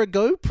over a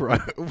GoPro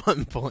at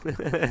one point.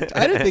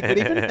 I don't think it would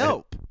even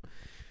help.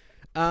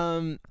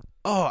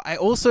 I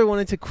also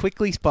wanted to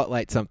quickly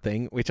spotlight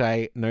something which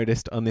I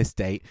noticed on this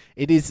date.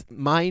 It is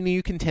my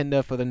new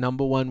contender for the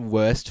number one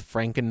worst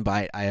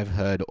Frankenbite I have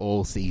heard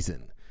all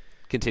season.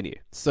 Continue.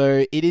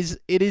 So it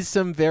is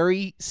some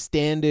very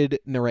standard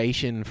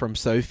narration from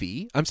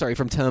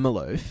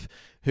Termaloaf,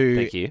 who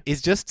Thank you.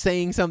 is just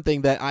saying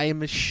something that I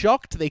am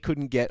shocked they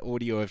couldn't get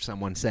audio of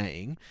someone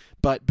saying,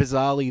 but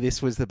bizarrely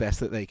this was the best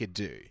that they could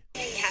do.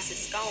 Cass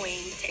is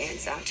going to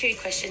answer 2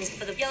 questions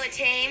for the yellow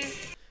team.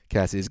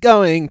 Cass is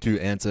going to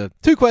answer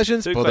 2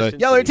 questions for the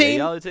yellow team.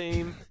 Yellow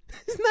team.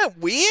 Isn't that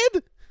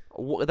weird?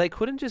 They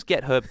couldn't just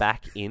get her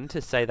back in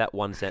to say that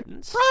one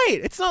sentence.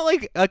 Right. It's not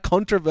like a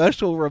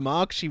controversial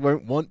remark she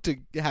won't want to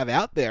have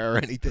out there or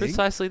anything.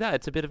 Precisely that.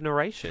 It's a bit of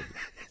narration.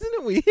 Isn't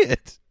it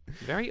weird?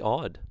 Very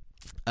odd.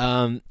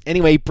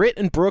 Anyway, Britt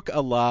and Brooke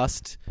are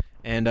last,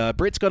 and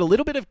Britt's got a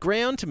little bit of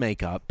ground to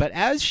make up, but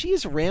as she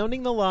is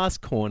rounding the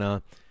last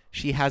corner,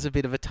 she has a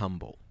bit of a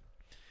tumble.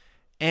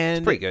 And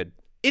It's pretty good.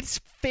 It's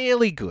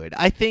fairly good.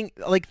 I think,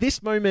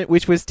 this moment,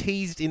 which was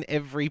teased in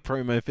every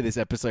promo for this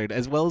episode,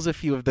 as well as a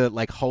few of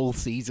the, whole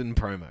season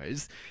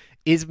promos,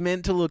 is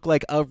meant to look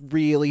like a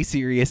really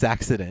serious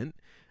accident.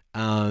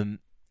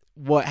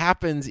 What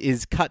happens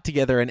is cut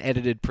together and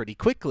edited pretty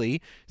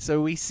quickly.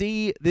 So we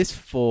see this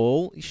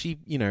fall. She,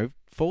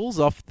 falls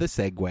off the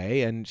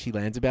Segway, and she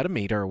lands about 1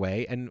 meter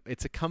away, and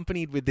it's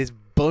accompanied with this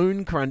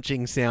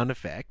bone-crunching sound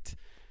effect.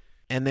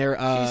 And there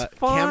are She's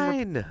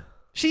fine.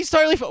 She's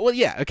totally fine. Well,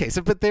 yeah, okay.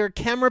 So, but there are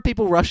camera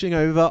people rushing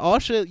over.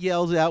 Osha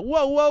yells out,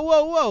 "Whoa, whoa,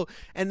 whoa, whoa!"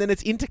 And then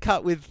it's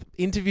intercut with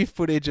interview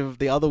footage of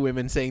the other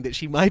women saying that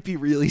she might be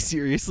really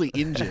seriously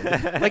injured.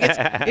 Like,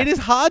 it is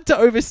hard to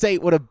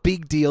overstate what a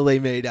big deal they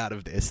made out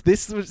of this.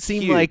 This would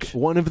seem Huge. like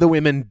one of the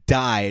women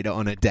died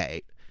on a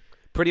date.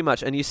 Pretty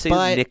much. And you see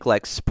But- Nick,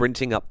 like,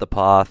 sprinting up the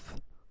path,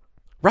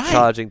 Right.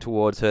 charging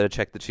towards her to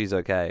check that she's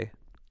okay.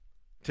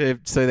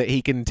 So that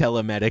he can tell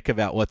a medic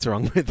about what's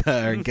wrong with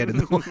her and get in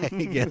the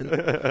way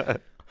again.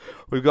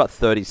 We've got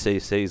 30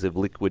 cc's of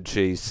liquid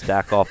cheese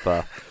stack off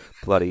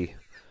bloody...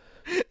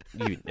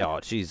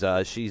 she's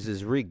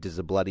as rigged as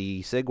a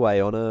bloody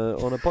Segway on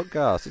a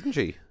podcast, isn't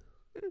she?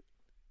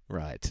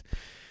 Right.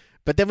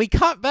 But then we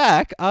cut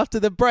back after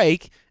the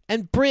break,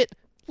 and Britt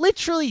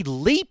literally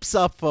leaps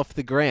up off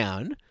the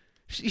ground.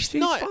 She's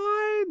not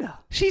fine.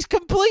 She's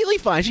completely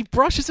fine. She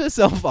brushes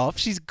herself off.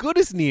 She's good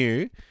as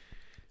new.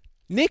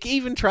 Nick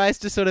even tries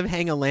to sort of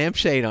hang a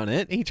lampshade on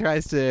it. He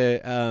tries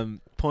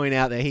to point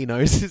out that he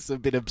knows it's a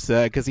bit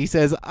absurd because he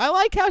says, I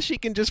like how she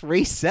can just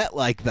reset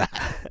like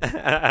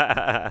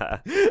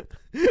that.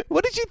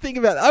 What did you think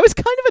about that? I was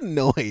kind of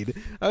annoyed.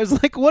 I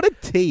was like, what a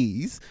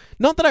tease.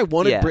 Not that I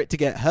wanted Britt to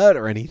get hurt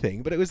or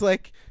anything, but it was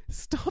like,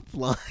 stop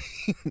lying.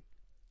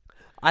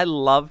 I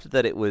loved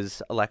that it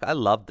was, like, I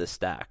loved the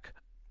stack.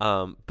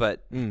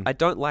 But I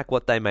don't like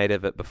what they made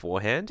of it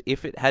beforehand.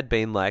 If it had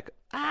been like,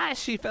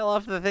 she fell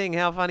off the thing,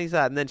 how funny is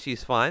that? And then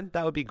she's fine,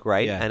 that would be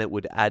great. Yeah. And it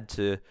would add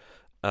to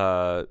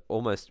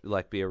almost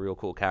like be a real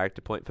cool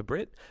character point for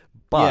Britt.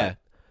 But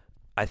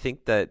I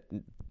think that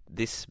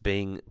this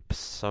being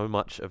so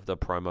much of the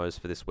promos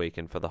for this week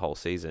and for the whole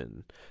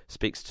season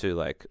speaks to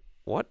like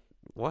what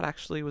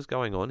actually was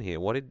going on here.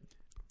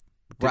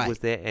 Was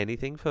there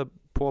anything for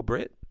poor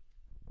Britt?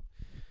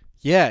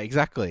 Yeah,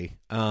 exactly.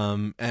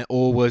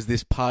 Or was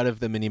this part of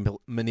the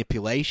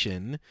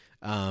manipulation,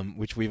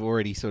 which we've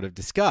already sort of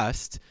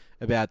discussed,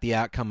 about the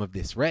outcome of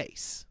this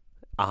race?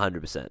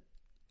 100%.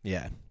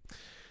 Yeah.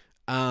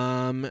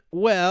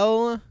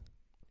 Well,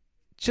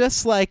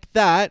 just like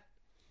that,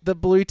 the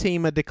blue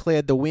team are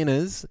declared the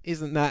winners.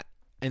 Isn't that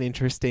an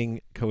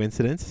interesting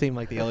coincidence? Seemed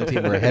like the yellow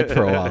team were ahead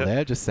for a while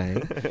there, just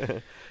saying.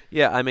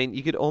 Yeah, I mean,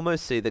 you could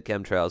almost see the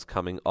chemtrails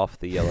coming off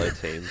the yellow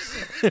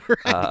teams.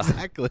 Right,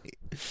 exactly.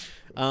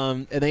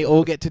 And they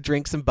all get to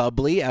drink some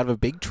bubbly out of a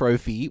big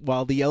trophy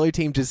while the yellow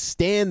team just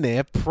stand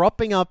there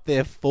propping up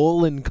their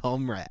fallen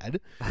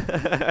comrade.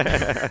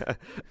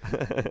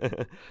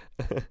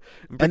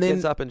 Britt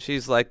gets up and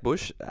she's like,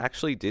 Bush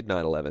actually did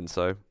 9/11,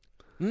 so,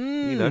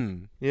 you know.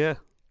 Yeah.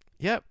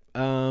 Yep.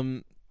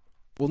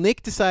 Well,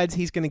 Nick decides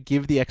he's going to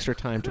give the extra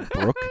time to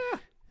Brooke,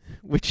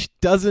 which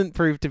doesn't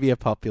prove to be a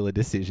popular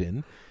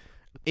decision.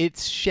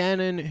 It's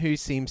Shannon who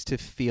seems to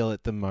feel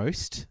it the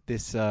most,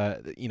 this,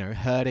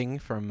 hurting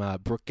from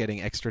Brooke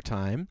getting extra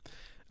time.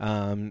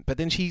 But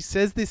then she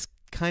says this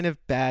kind of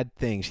bad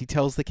thing. She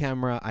tells the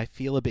camera, I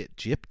feel a bit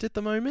gypped at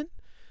the moment.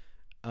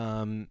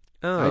 I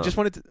just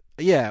wanted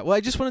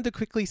to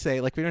quickly say,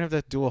 like, we don't have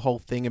to do a whole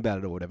thing about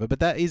it or whatever, but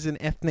that is an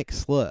ethnic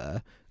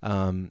slur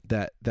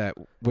that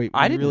we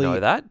I didn't really know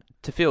that.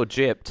 To feel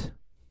gypped.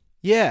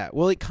 Yeah,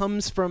 well, it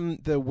comes from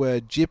the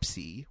word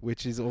gypsy,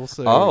 which is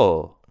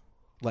also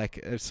like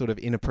a sort of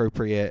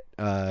inappropriate,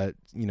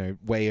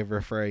 way of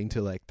referring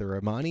to like the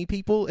Romani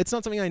people. It's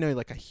not something I know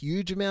like a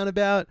huge amount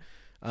about,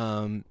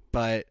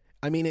 but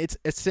I mean, it's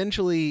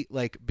essentially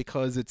like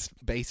because it's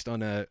based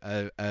on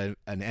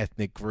an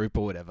ethnic group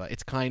or whatever.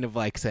 It's kind of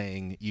like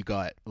saying you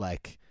got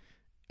like.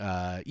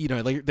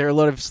 Like there are a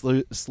lot of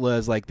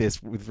slurs like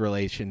this with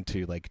relation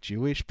to like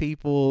Jewish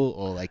people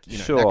or like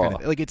sure. that kind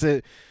of, like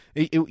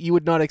you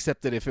would not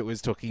accept it if it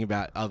was talking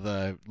about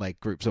other like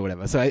groups or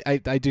whatever. So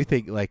I do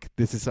think like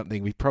this is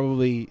something we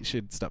probably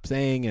should stop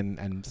saying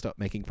and stop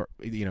making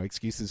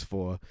excuses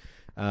for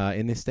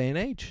in this day and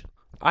age.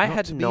 I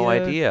had no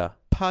idea.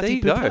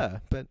 Party there you pooper,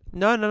 go. But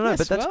no. Yes,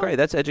 But that's great.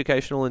 That's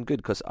educational and good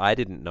because I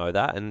didn't know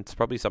that, and it's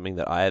probably something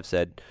that I have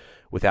said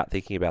without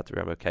thinking about the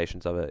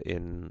ramifications of it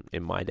in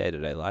my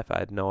day-to-day life. I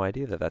had no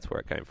idea that that's where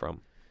it came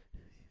from.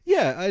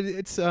 Yeah,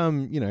 it's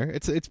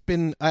it's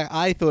been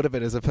I thought of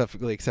it as a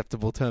perfectly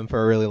acceptable term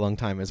for a really long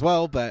time as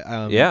well, but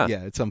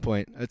at some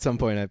point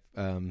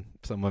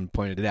someone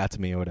pointed it out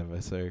to me or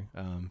whatever. So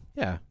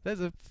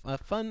there's a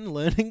fun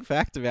learning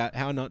fact about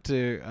how not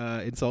to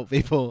insult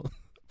people.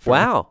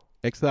 Wow.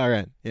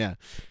 XRN, yeah.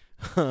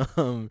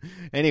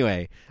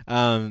 Anyway,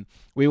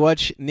 we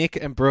watch Nick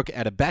and Brooke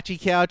at a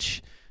batchy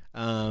couch.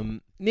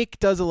 Nick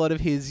does a lot of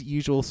his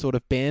usual sort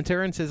of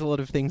banter and says a lot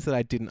of things that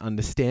I didn't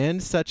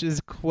understand, such as,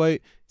 quote,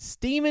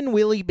 Steamin'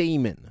 Willie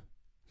Beamin'.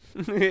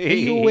 Are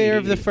you aware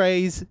of the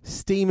phrase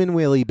Steamin'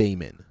 Willie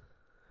Beamin'?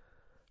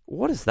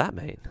 What does that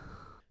mean?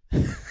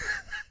 I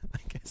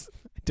guess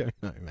I don't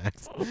know,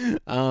 Max.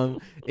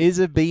 Is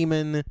a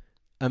beeman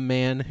a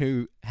man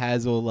who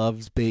has or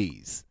loves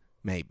bees?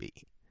 Maybe.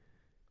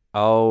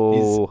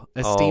 Oh,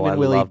 is a Steamin'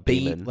 Willie love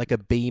bee Beeman. like a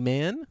bee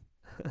man?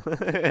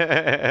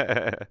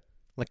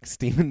 Like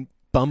Steamin'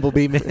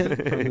 Bumblebee Man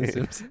from The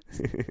Simpsons?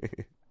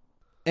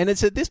 And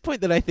it's at this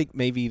point that I think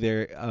maybe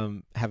they're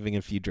having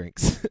a few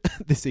drinks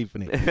this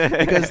evening.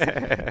 Because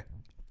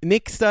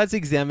Nick starts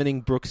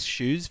examining Brooke's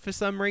shoes for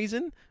some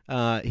reason.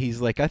 He's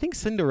like, I think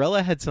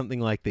Cinderella had something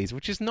like these,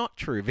 which is not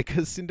true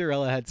because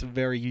Cinderella had some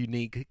very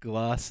unique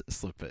glass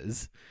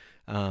slippers.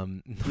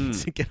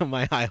 To get on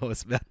my high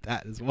horse about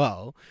that as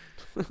well.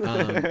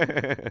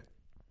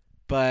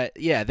 But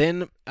yeah,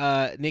 then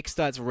Nick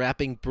starts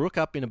wrapping Brooke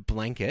up in a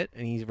blanket,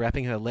 and he's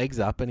wrapping her legs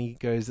up, and he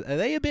goes, "Are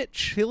they a bit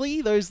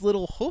chilly, those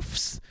little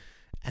hoofs?"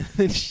 And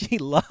then she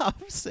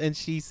laughs, and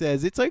she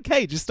says, "It's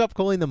okay, just stop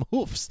calling them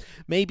hoofs,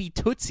 maybe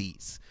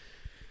tootsies."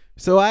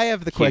 So I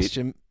have the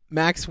question,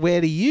 Max,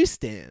 where do you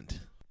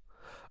stand?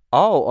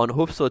 Oh, on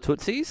hoofs or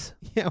tootsies?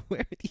 Yeah,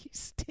 where do you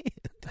stand?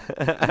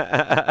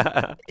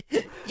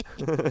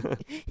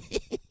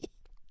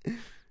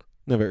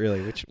 No, but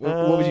really,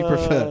 what would you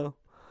prefer?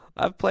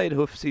 I've played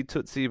hoofsy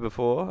tootsie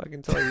before, I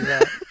can tell you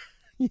that.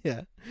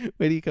 Yeah.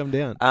 Where do you come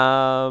down?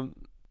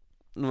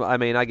 I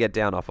mean, I get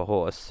down off a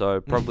horse, so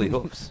probably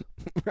hoofs.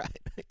 Right,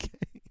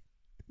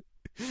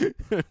 okay.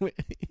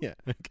 Yeah,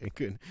 okay,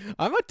 good.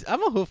 I'm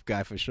a hoof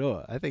guy for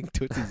sure. I think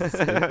tootsies is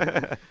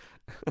stupid.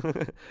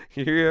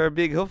 You're a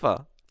big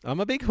hoofer. I'm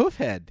a big hoof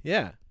head,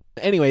 yeah.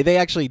 Anyway, they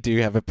actually do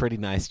have a pretty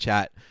nice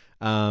chat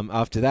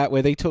after that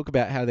where they talk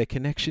about how their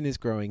connection is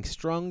growing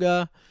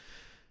stronger.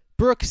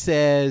 Brooke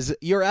says,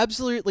 "You're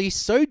absolutely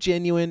so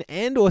genuine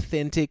and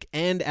authentic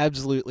and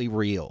absolutely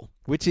real,"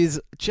 which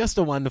is just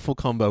a wonderful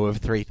combo of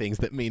three things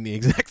that mean the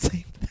exact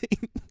same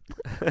thing.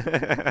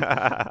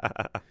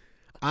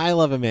 I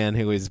love a man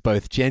who is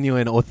both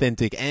genuine,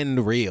 authentic,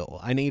 and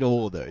real. I need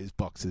all those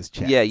boxes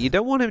checked. Yeah, you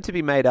don't want him to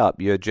be made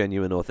up. You're a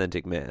genuine,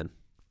 authentic man.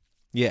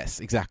 Yes,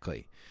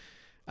 exactly.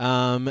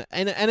 And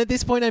at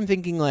this point, I'm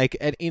thinking, like,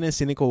 in a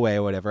cynical way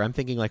or whatever, I'm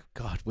thinking, like,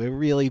 God, we're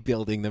really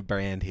building the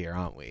brand here,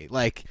 aren't we?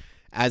 Like,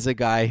 as a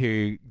guy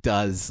who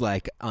does,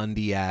 like,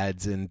 undie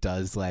ads and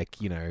does,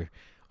 like, you know,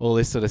 all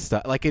this sort of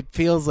stuff, like, it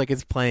feels like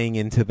it's playing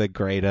into the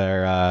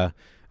greater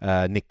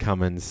Nick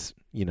Cummins,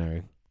 you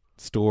know,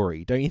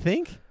 story, don't you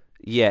think?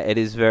 Yeah, it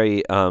is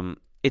very,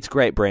 it's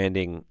great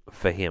branding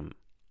for him.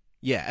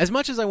 Yeah, as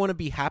much as I want to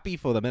be happy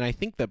for them, and I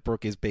think that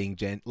Brooke is being,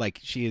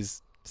 she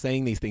is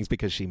saying these things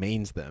because she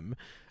means them,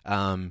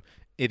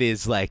 it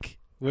is, like,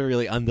 we're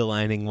really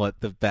underlining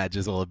what the badge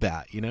is all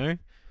about, you know?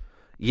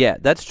 Yeah,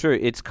 that's true.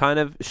 It's kind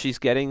of, she's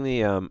getting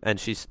the, and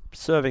she's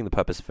serving the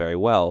purpose very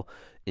well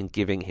in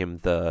giving him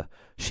the,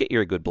 shit,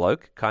 you're a good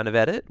bloke kind of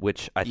edit,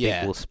 which I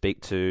think will speak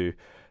to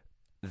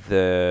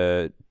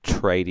the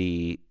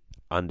tradie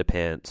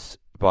underpants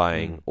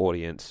buying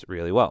audience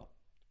really well.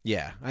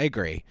 Yeah, I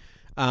agree.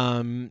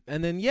 And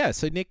then,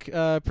 so Nick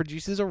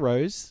produces a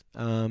rose,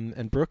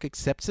 and Brooke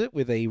accepts it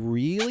with a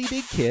really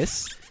big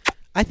kiss.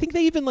 I think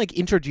they even, like,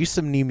 introduced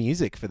some new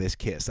music for this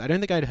kiss. I don't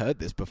think I'd heard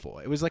this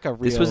before. It was like a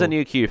real... This was a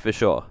new cue for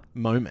sure.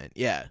 ...moment,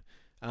 yeah.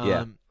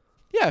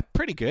 Yeah,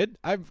 pretty good.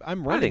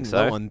 I'm running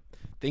low on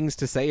things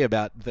to say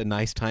about the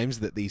nice times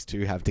that these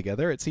two have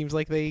together. It seems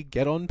like they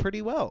get on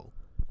pretty well.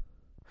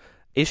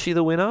 Is she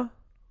the winner?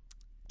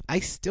 I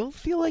still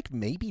feel like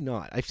maybe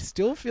not. I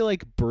still feel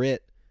like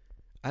Britt...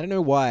 I don't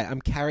know why.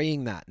 I'm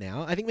carrying that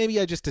now. I think maybe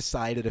I just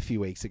decided a few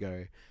weeks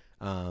ago.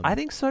 I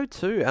think so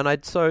too,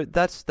 and so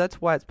that's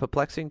why it's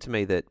perplexing to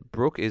me that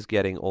Brooke is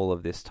getting all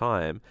of this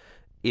time.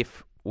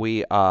 If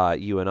we are,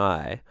 you and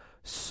I,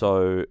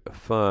 so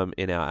firm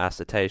in our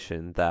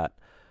assertion that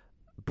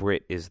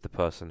Britt is the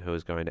person who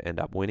is going to end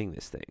up winning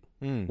this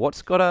thing,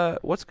 what's going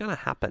to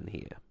happen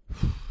here?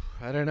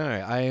 I don't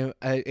know.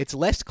 It's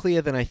less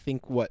clear than I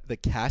think what the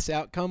Cass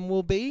outcome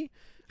will be.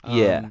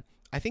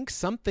 I think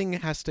something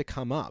has to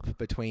come up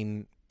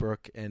between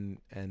Brooke and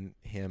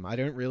him. I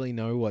don't really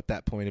know what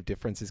that point of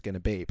difference is going to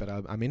be, but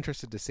I'm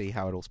interested to see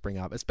how it'll spring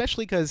up,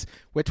 especially because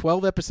we're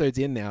 12 episodes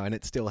in now and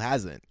it still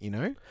hasn't, you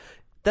know?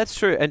 That's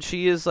true, and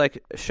she is,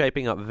 like,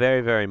 shaping up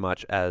very, very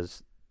much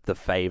as the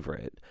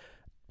favorite,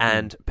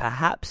 and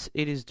perhaps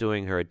it is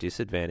doing her a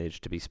disadvantage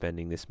to be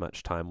spending this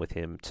much time with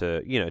him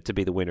to, you know, to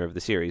be the winner of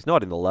the series,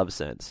 not in the love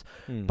sense,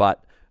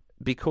 but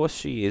because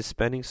she is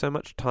spending so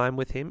much time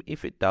with him,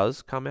 if it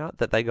does come out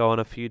that they go on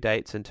a few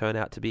dates and turn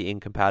out to be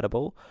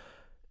incompatible,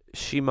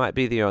 she might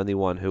be the only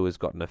one who has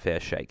gotten a fair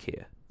shake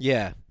here.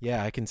 Yeah,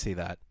 I can see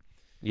that.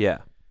 Yeah.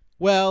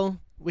 Well,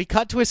 we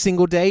cut to a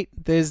single date.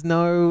 There's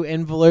no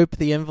envelope.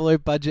 The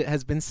envelope budget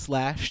has been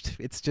slashed.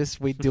 It's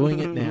just we're doing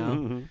it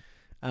now.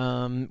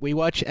 We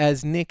watch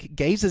as Nick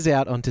gazes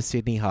out onto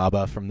Sydney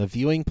Harbour from the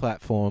viewing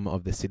platform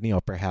of the Sydney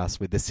Opera House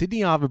with the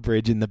Sydney Harbour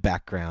Bridge in the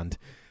background.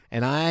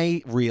 And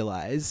I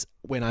realise,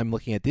 when I'm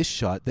looking at this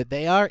shot, that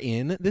they are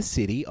in the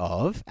city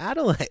of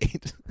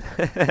Adelaide.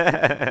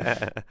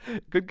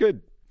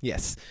 Good.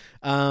 Yes.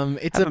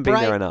 Haven't been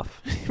there enough.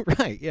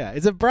 Right, yeah.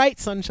 It's a bright,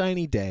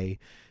 sunshiny day,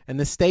 and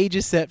the stage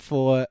is set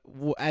for,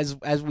 as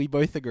we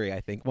both agree,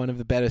 I think, one of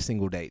the better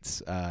single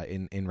dates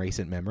in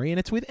recent memory, and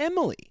it's with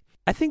Emily.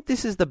 I think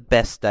this is the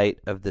best date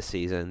of the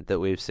season that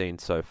we've seen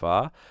so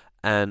far,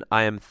 and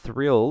I am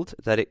thrilled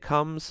that it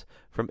comes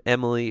from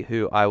Emily,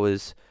 who I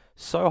was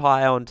so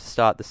high on to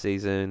start the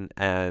season,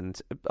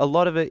 and a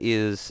lot of it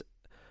is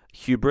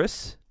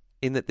hubris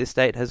in that this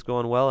date has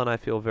gone well, and I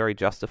feel very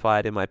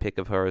justified in my pick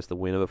of her as the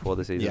winner before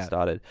the season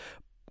started.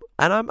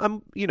 And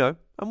I'm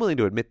willing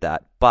to admit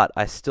that, but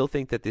I still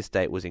think that this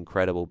date was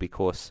incredible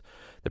because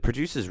the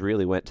producers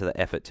really went to the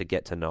effort to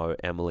get to know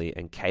Emily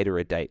and cater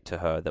a date to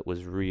her that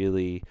was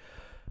really,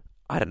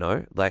 I don't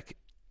know, like,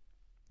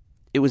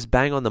 it was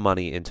bang on the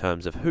money in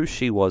terms of who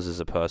she was as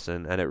a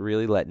person, and it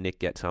really let Nick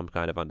get some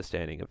kind of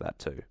understanding of that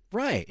too.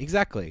 Right,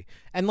 exactly.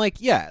 And like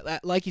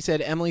you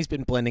said, Emily's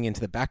been blending into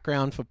the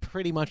background for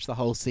pretty much the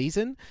whole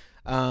season.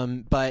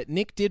 But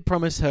Nick did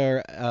promise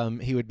her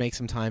he would make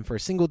some time for a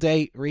single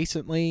date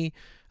recently.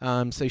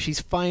 So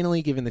she's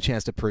finally given the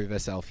chance to prove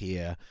herself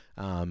here.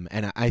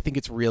 And I think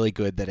it's really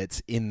good that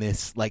it's in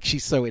this, like,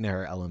 she's so in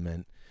her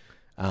element.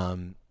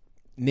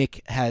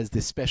 Nick has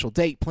this special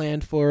date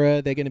planned for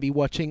her. They're going to be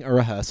watching a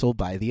rehearsal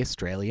by the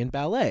Australian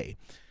Ballet.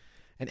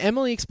 And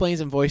Emily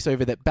explains in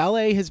voiceover that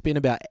ballet has been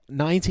about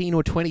 19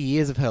 or 20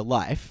 years of her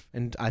life.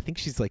 And I think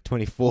she's like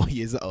 24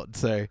 years old.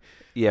 So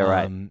yeah,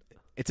 right.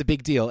 It's a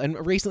big deal.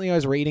 And recently I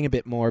was reading a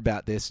bit more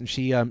about this, and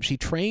she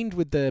trained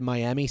with the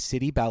Miami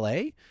City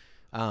Ballet.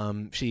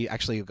 She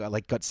actually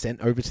got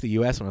sent over to the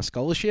US on a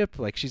scholarship.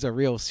 Like, she's a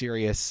real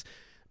serious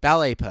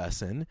ballet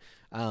person.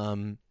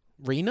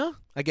 Rena,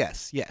 I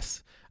guess,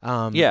 yes.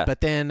 Yeah.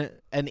 But then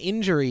an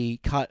injury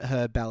cut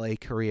her ballet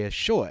career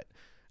short.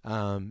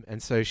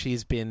 And so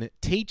she's been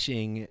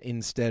teaching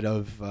instead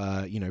of,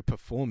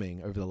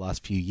 performing over the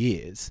last few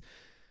years.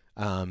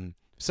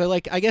 So,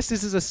 like, I guess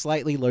this is a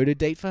slightly loaded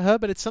date for her,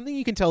 but it's something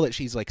you can tell that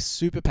she's, like,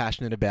 super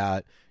passionate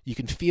about. You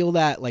can feel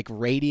that, like,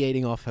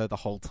 radiating off her the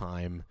whole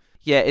time.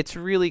 Yeah, it's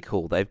really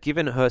cool. They've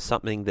given her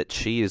something that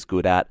she is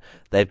good at.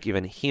 They've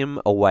given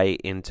him a way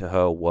into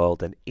her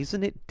world, and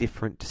isn't it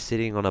different to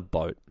sitting on a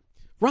boat?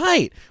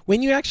 Right.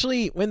 When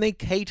they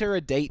cater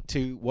a date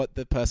to what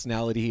the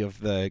personality of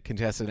the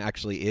contestant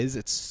actually is,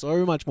 it's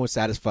so much more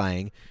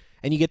satisfying.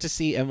 And you get to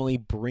see Emily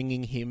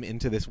bringing him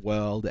into this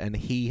world, and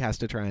he has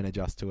to try and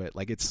adjust to it.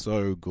 Like, it's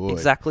so good.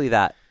 Exactly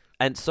that.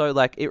 And so,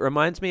 like, it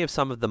reminds me of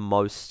some of the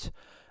most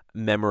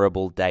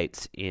memorable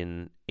dates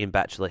in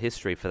Bachelor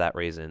history for that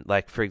reason.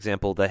 Like, for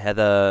example, the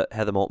Heather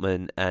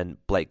Maltman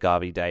and Blake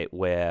Garvey date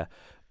where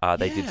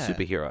they did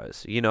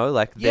superheroes. You know,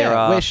 like,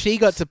 where she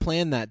got to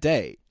plan that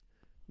date.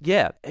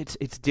 Yeah, it's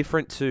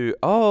different to,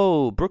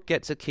 Brooke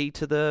gets a key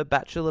to the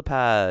bachelor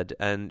pad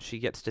and she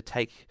gets to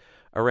take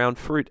around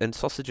fruit and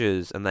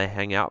sausages and they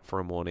hang out for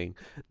a morning.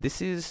 This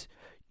is,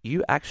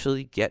 you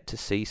actually get to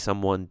see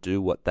someone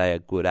do what they are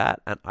good at,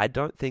 and I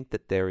don't think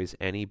that there is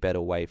any better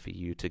way for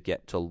you to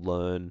get to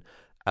learn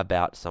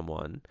about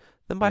someone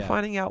than by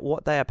finding out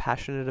what they are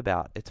passionate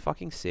about. It's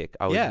fucking sick.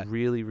 I was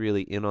really,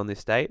 really in on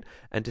this date,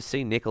 and to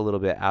see Nick a little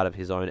bit out of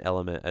his own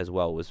element as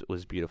well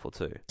was beautiful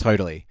too.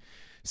 Totally.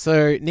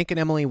 So Nick and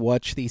Emily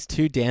watch these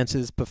two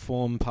dancers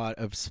perform part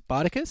of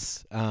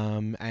Spartacus,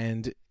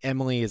 and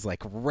Emily is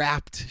like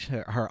rapt.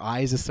 Her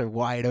eyes are so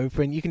wide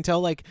open. You can tell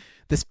like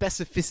the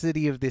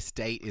specificity of this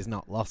date is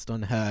not lost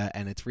on her,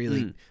 and it's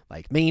really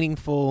like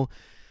meaningful.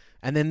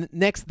 And then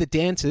next, the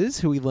dancers,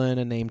 who we learn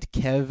are named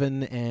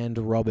Kevin and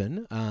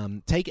Robin,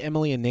 take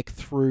Emily and Nick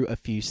through a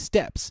few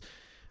steps.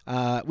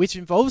 Which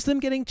involves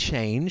them getting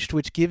changed,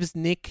 which gives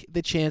Nick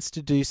the chance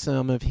to do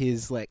some of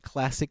his like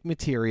classic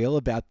material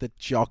about the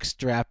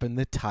jockstrap and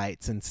the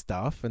tights and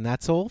stuff, and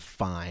that's all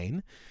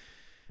fine.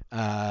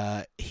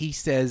 He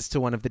says to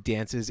one of the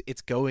dancers,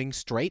 "It's going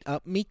straight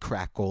up me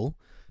crackle."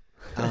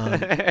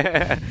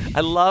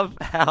 I love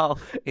how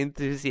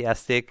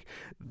enthusiastic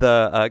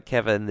the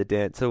Kevin, the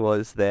dancer,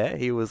 was there.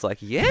 He was like,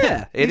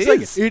 "Yeah, it is.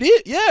 Like, it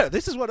is. Yeah,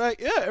 this is what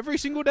every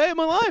single day of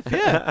my life.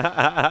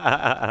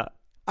 Yeah."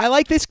 I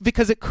like this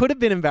because it could have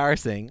been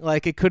embarrassing.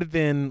 Like, it could have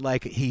been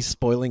like he's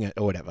spoiling it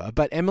or whatever.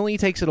 But Emily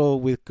takes it all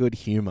with good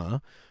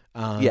humor.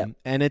 And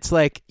it's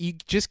like you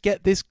just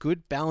get this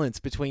good balance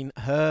between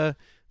her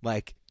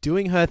like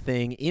doing her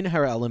thing in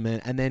her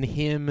element and then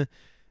him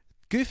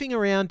goofing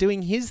around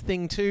doing his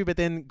thing too, but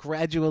then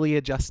gradually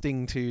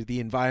adjusting to the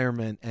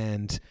environment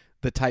and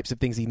the types of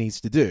things he needs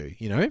to do,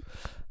 you know?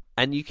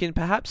 And you can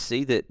perhaps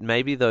see that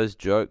maybe those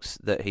jokes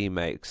that he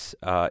makes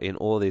in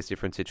all these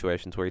different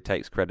situations where he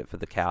takes credit for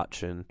the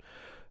couch and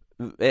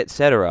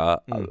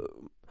etc.,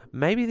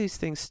 maybe these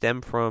things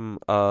stem from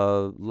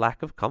a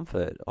lack of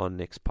comfort on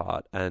Nick's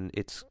part. And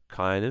it's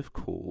kind of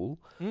cool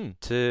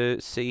to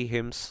see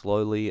him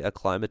slowly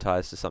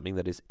acclimatize to something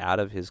that is out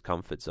of his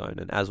comfort zone.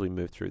 And as we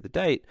move through the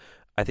date,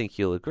 I think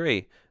you'll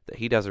agree that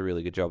he does a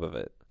really good job of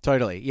it.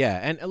 Totally, yeah.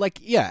 And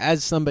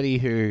as somebody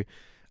who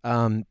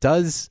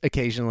does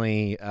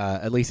occasionally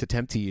at least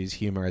attempt to use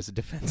humor as a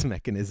defense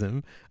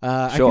mechanism.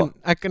 Sure.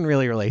 I can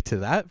really relate to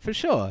that for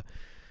sure.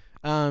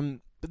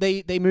 But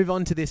they move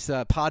on to this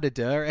pas de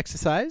deux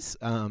exercise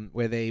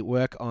where they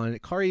work on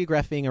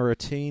choreographing a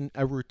routine.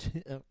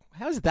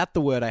 How is that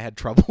the word I had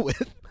trouble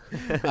with?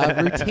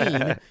 A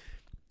routine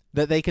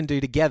that they can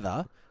do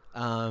together.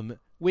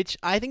 Which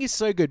I think is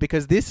so good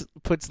because this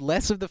puts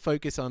less of the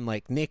focus on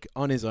like Nick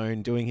on his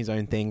own, doing his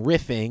own thing,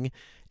 riffing,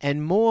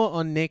 and more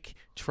on Nick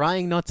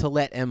trying not to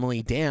let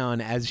Emily down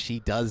as she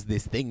does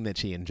this thing that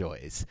she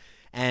enjoys.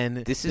 And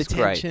This is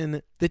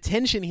the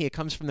tension here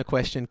comes from the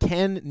question,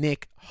 can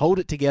Nick hold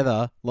it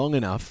together long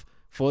enough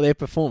for their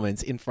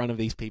performance in front of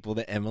these people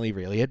that Emily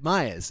really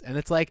admires? And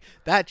it's like,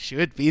 that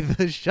should be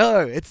the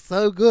show. It's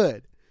so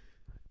good.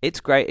 It's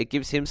great. It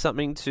gives him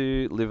something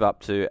to live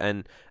up to.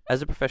 And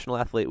as a professional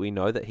athlete, we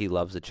know that he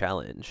loves a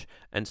challenge.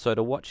 And so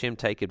to watch him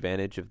take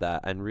advantage of that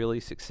and really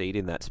succeed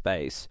in that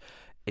space,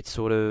 it's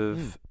sort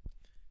of,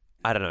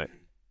 I don't know.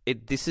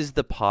 This is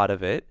the part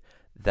of it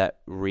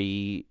that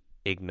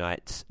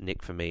reignites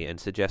Nick for me and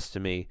suggests to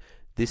me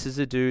this is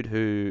a dude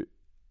who,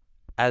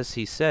 as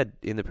he said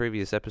in the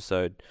previous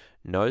episode,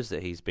 knows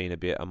that he's been a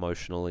bit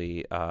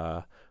emotionally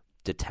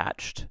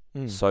detached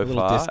so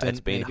far. Distant, it's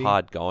been maybe.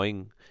 hard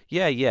going.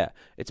 Yeah.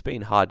 It's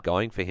been hard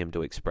going for him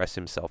to express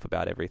himself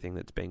about everything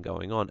that's been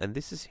going on. And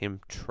this is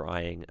him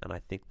trying, and I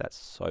think that's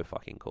so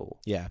fucking cool.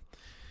 Yeah.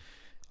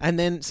 And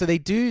then, so they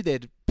do their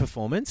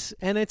performance,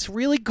 and it's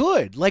really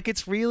good. Like,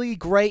 it's really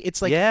great.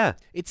 It's like,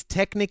 it's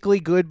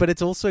technically good, but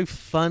it's also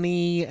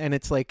funny, and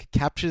it's like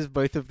captures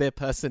both of their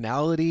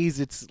personalities.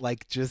 It's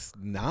like just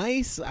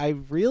nice. I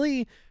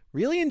really,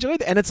 really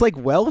enjoyed it. And it's like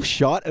well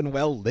shot and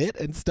well lit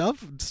and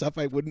stuff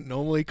I wouldn't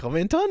normally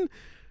comment on.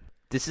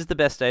 This is the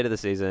best date of the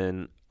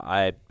season.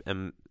 I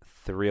am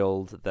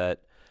thrilled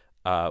that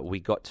we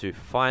got to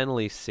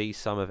finally see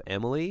some of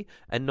Emily.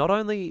 And not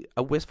only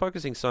we're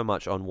focusing so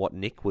much on what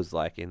Nick was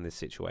like in this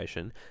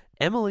situation,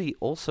 Emily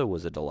also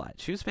was a delight.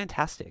 She was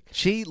fantastic.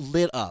 She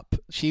lit up.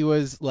 She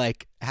was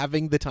like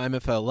having the time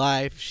of her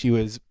life. She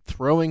was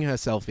throwing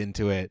herself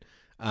into it.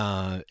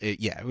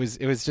 It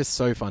was just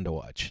so fun to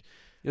watch.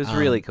 It was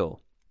really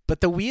cool. But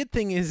the weird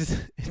thing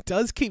is, it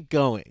does keep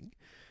going.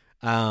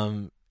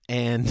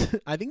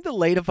 And I think the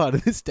later part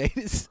of this date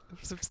is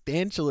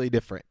substantially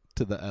different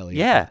to the earlier.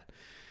 Yeah. Part.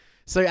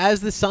 So as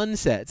the sun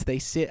sets, they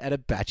sit at a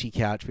bachy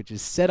couch, which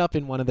is set up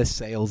in one of the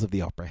sails of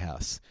the opera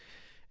house.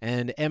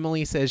 And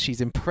Emily says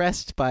she's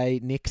impressed by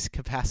Nick's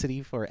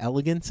capacity for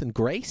elegance and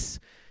grace.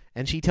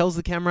 And she tells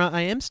the camera,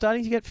 I am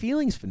starting to get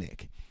feelings for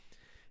Nick.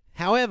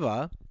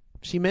 However,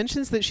 she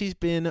mentions that she's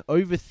been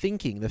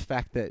overthinking the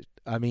fact that,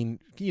 I mean,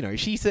 you know,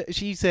 she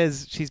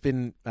says she's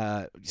been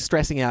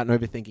stressing out and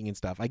overthinking and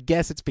stuff. I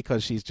guess it's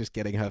because she's just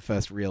getting her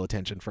first real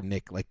attention from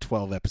Nick like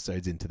 12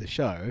 episodes into the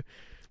show,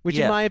 which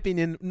in my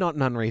opinion, not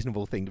an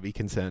unreasonable thing to be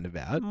concerned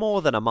about.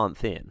 More than a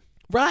month in.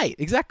 Right,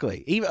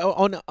 exactly. Even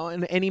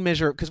on any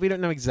measure, because we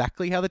don't know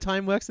exactly how the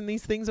time works in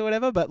these things or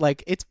whatever, but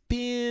like it's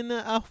been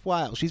a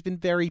while. She's been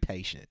very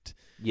patient.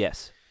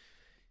 Yes.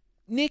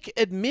 Nick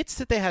admits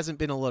that there hasn't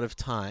been a lot of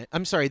time.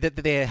 I'm sorry, that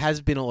there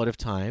has been a lot of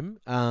time,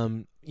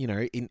 you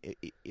know, in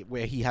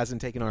where he hasn't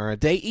taken her on a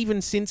date,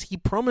 even since he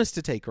promised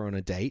to take her on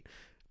a date.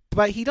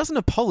 But he doesn't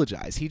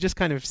apologize. He just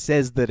kind of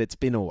says that it's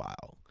been a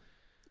while.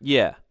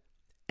 Yeah.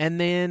 And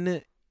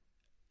then,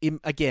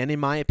 again, in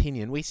my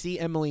opinion, we see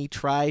Emily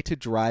try to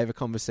drive a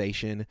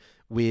conversation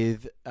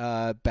with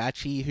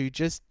Bacci, who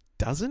just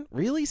doesn't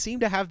really seem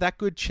to have that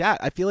good chat.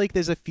 I feel like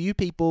there's a few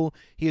people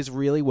he has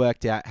really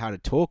worked out how to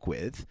talk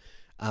with.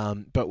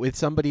 But with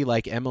somebody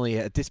like Emily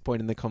at this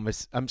point in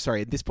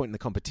the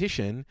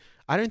competition,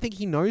 I don't think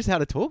he knows how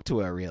to talk to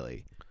her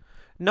really.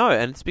 No,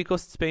 and it's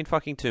because it's been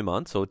fucking 2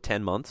 months or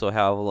 10 months or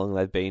however long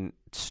they've been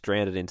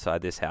stranded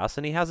inside this house,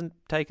 and he hasn't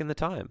taken the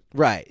time.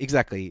 Right,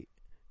 exactly.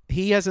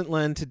 He hasn't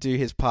learned to do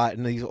his part,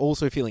 and he's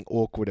also feeling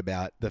awkward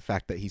about the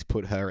fact that he's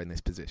put her in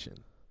this position.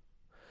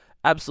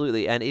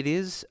 Absolutely, and it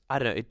is, I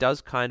don't know, it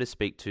does kind of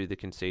speak to the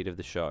conceit of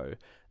the show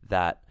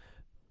that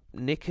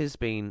Nick has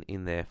been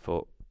in there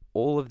for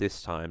all of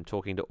this time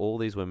talking to all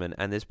these women,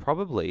 and there's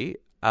probably,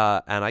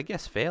 and I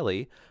guess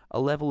fairly, a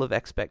level of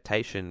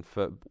expectation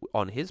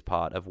on his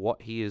part of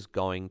what he is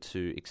going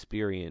to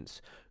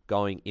experience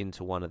going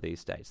into one of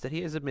these dates that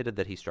he has admitted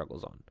that he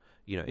struggles on,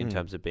 you know, in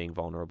terms of being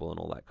vulnerable and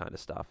all that kind of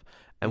stuff.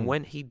 And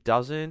when he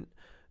doesn't,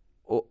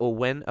 or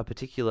when a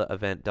particular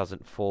event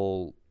doesn't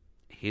fall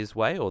his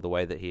way or the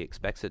way that he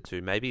expects it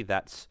to, maybe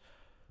that's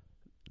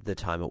the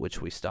time at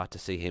which we start to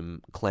see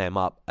him clam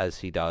up as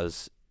he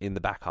does in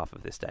the back half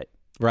of this date.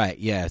 Right,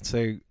 yeah.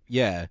 So,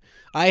 yeah.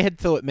 I had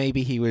thought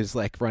maybe he was,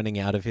 like, running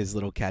out of his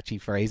little catchy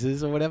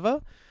phrases or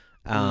whatever.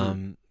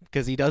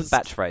 Because he does...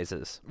 Batch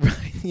phrases.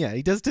 Right, yeah.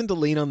 He does tend to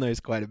lean on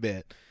those quite a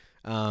bit.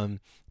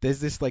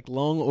 There's this, like,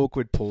 long,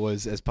 awkward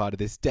pause as part of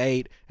this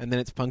date, and then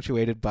it's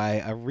punctuated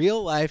by a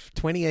real-life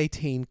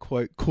 2018,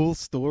 quote, cool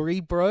story,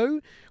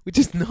 bro, which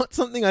is not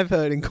something I've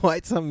heard in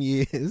quite some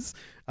years.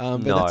 But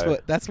no.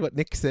 that's what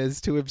Nick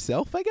says to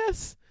himself, I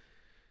guess.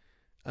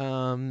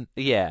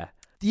 Yeah.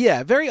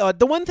 Yeah, very odd.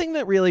 The one thing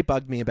that really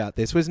bugged me about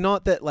this was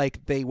not that,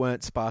 like, they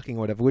weren't sparking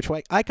or whatever, which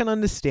I can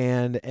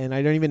understand, and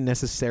I don't even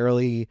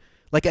necessarily...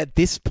 Like, at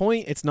this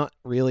point, it's not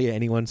really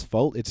anyone's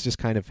fault. It's just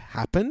kind of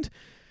happened.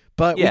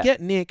 But we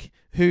get Nick,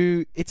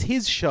 who... It's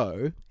his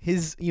show.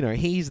 He's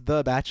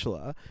the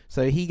Bachelor,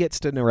 so he gets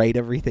to narrate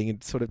everything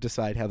and sort of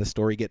decide how the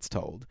story gets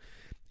told.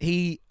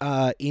 He,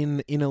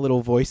 in a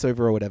little voiceover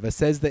or whatever,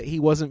 says that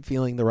he wasn't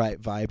feeling the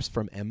right vibes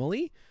from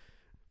Emily,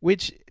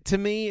 which to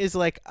me is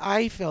like,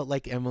 I felt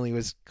like Emily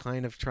was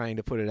kind of trying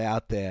to put it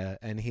out there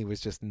and he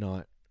was just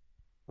not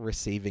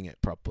receiving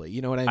it properly.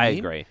 You know what I mean? I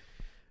agree.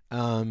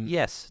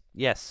 Yes.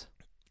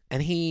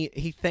 And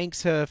he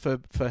thanks her for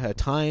her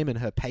time and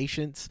her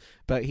patience,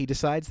 but he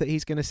decides that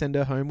he's going to send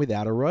her home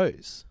without a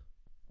rose.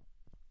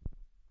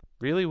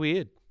 Really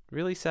weird.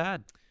 Really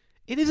sad.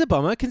 It is a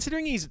bummer,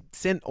 considering he's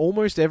sent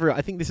almost every...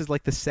 I think this is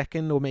like the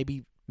second or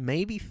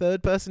maybe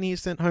third person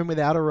he's sent home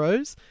without a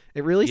rose.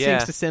 It really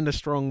seems to send a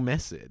strong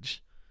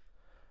message.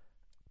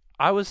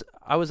 I was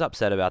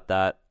upset about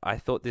that. I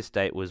thought this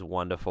date was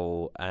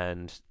wonderful,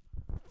 and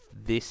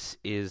this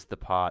is the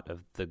part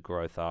of the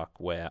growth arc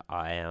where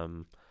I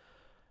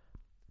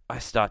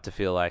start to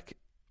feel like,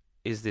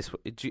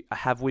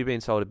 have we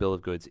been sold a bill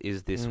of goods?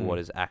 Is this what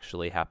is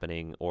actually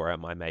happening, or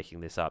am I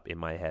making this up in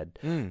my head?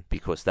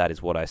 Because that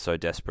is what I so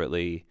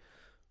desperately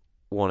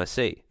want to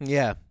see.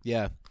 Yeah.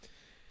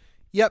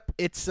 Yep,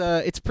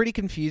 it's pretty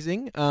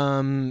confusing.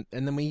 And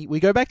then we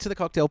go back to the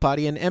cocktail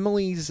party, and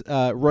Emily's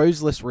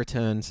roseless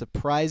return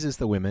surprises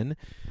the women,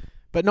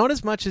 but not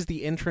as much as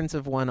the entrance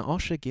of one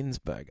Osher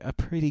Ginsburg, a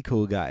pretty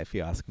cool guy, if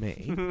you ask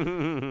me,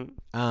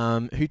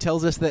 who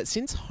tells us that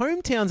since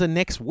hometowns are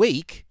next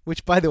week,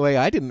 which, by the way,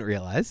 I didn't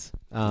realize.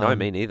 No,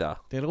 me neither.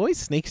 It always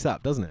sneaks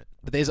up, doesn't it?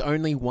 But there's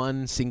only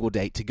one single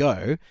date to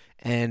go,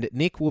 and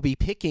Nick will be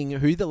picking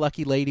who the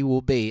lucky lady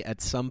will be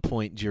at some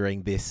point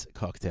during this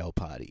cocktail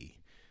party.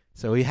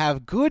 So we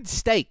have good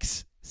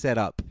stakes set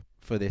up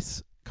for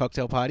this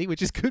cocktail party,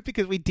 which is good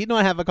because we did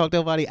not have a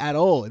cocktail party at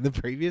all in the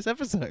previous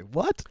episode.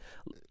 What?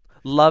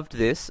 Loved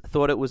this.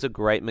 Thought it was a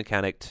great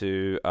mechanic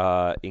to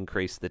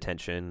increase the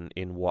tension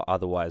in what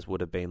otherwise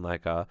would have been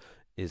like a,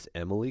 is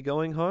Emily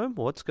going home?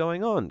 What's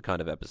going on?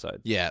 Kind of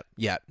episode. Yeah,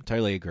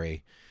 totally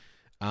agree.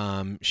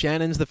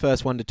 Shannon's the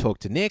first one to talk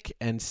to Nick,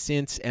 and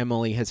since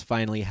Emily has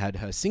finally had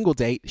her single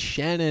date,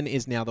 Shannon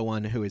is now the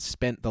one who has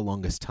spent the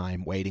longest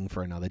time waiting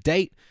for another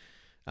date,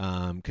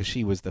 because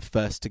she was the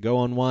first to go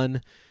on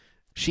one.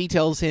 She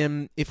tells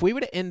him, if we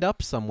were to end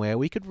up somewhere,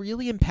 we could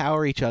really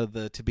empower each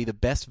other to be the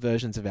best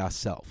versions of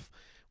ourselves,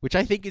 which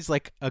I think is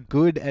like a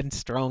good and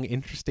strong,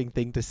 interesting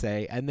thing to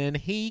say. And then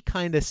he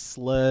kind of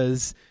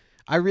slurs.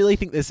 I really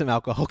think there's some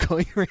alcohol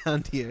going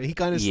around here. He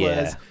kind of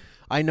slurs.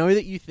 I know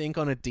that you think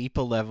on a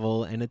deeper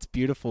level, and it's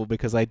beautiful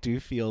because I do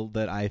feel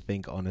that I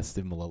think on a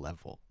similar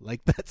level.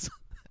 Like, that's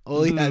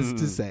all he has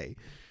to say.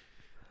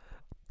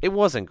 It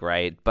wasn't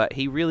great, but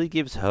he really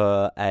gives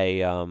her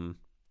a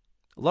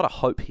lot of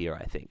hope here,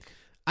 I think.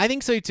 I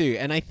think so too,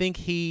 and I think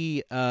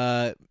he...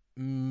 I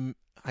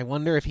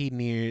wonder if he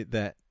knew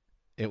that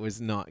it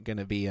was not going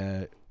to be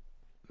a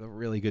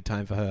really good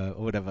time for her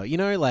or whatever. You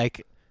know,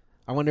 like,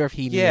 I wonder if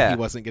he knew he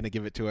wasn't going to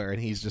give it to her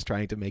and he's just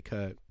trying to make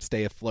her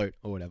stay afloat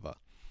or whatever.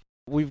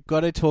 We've got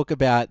to talk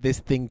about this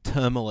thing,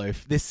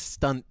 Termaloaf, this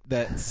stunt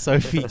that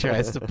Sophie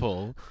tries to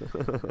pull.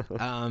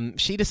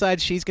 She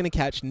decides she's going to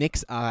catch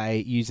Nick's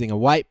eye using a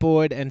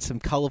whiteboard and some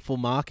colourful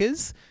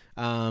markers,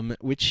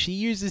 which she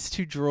uses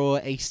to draw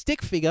a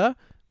stick figure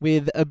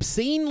with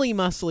obscenely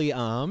muscly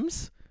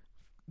arms.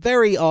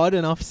 Very odd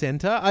and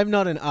off-center. I'm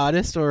not an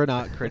artist or an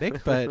art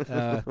critic, but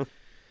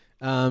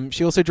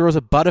she also draws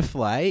a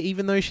butterfly.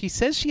 Even though she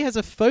says she has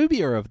a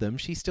phobia of them,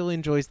 she still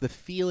enjoys the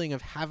feeling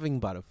of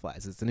having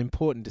butterflies. It's an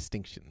important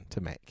distinction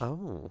to make.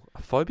 Oh,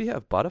 a phobia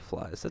of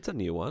butterflies. That's a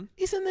new one.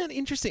 Isn't that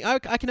interesting? I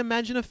can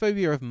imagine a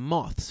phobia of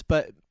moths,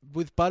 but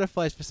with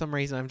butterflies, for some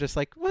reason, I'm just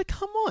like, well,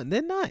 come on.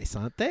 They're nice,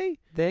 aren't they?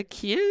 They're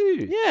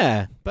cute.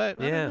 Yeah,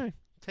 but I don't know.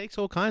 Takes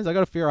all kinds. I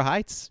got a fear of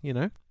heights, you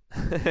know.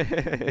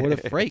 What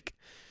a freak.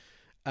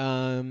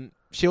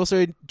 She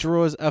also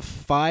draws a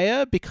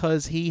fire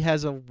because he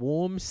has a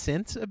warm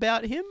scent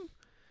about him.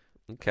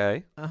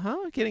 Okay.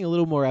 Getting a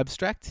little more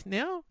abstract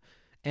now.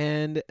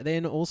 And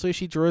then also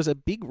she draws a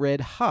big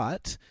red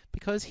heart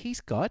because he's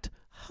got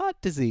heart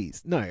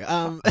disease.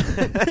 No,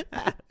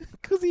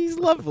 because he's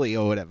lovely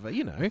or whatever,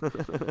 you know.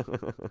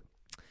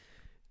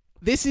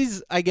 This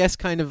is, I guess,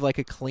 kind of like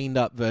a cleaned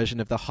up version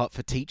of the Hot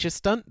for Teacher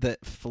stunt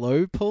that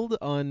Flo pulled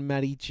on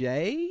Maddie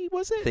J,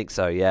 was it? I think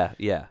so, yeah.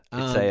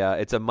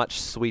 It's a much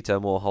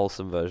sweeter, more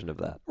wholesome version of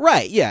that.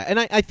 Right, yeah.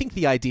 And I think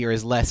the idea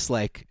is less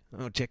like,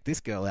 oh, check this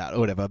girl out or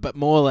whatever, but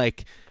more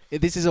like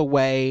this is a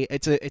way,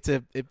 it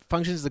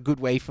functions as a good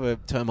way for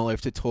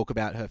Termaloaf to talk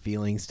about her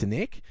feelings to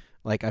Nick.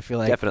 Like, I feel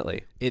like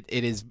definitely it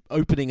is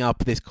opening up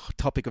this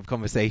topic of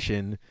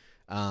conversation,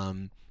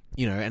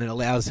 you know, and it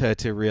allows her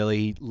to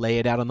really lay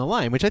it out on the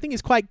line, which I think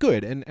is quite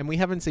good. And we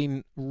haven't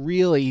seen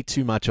really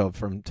too much of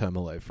from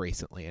Termaloaf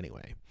recently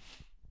anyway.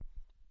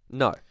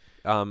 No.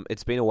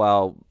 It's been a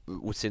while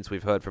since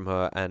we've heard from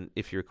her. And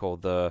if you recall,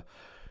 the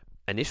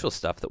initial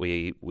stuff that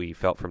we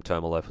felt from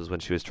Termaloaf was when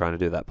she was trying to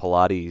do that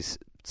Pilates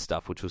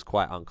stuff, which was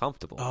quite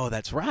uncomfortable. Oh,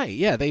 that's right.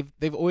 Yeah,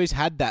 they've always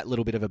had that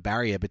little bit of a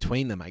barrier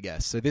between them, I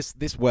guess. So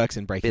this works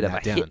in breaking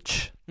that down. Bit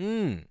of a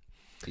hitch.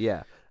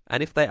 Yeah.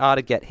 And if they are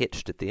to get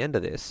hitched at the end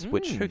of this,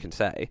 which who can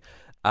say,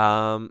 you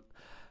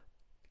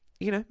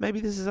know, maybe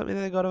this is something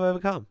they've got to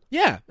overcome.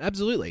 Yeah,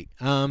 absolutely.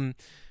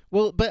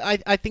 Well, but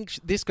I think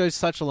this goes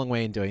such a long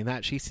way in doing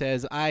that. She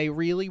says, I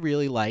really,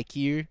 really like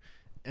you,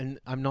 and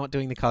I'm not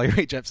doing the Carly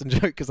Rae Jepsen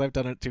joke because I've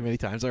done it too many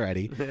times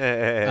already.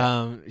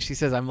 She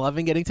says, I'm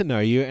loving getting to know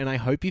you, and I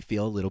hope you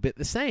feel a little bit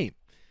the same.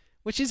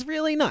 Which is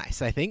really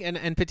nice, I think,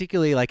 and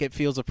particularly like it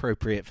feels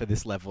appropriate for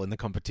this level in the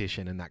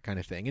competition and that kind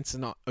of thing. It's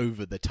not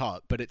over the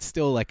top, but it's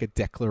still like a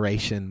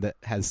declaration that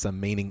has some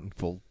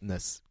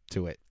meaningfulness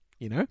to it,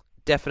 you know?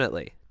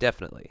 Definitely.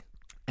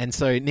 And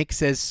so Nick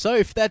says,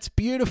 Soph, that's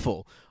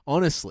beautiful.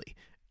 Honestly,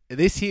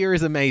 this here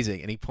is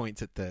amazing. And he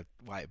points at the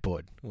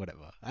whiteboard,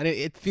 whatever.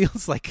 It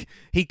feels like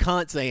he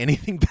can't say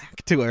anything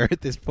back to her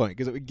at this point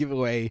because it would give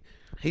away.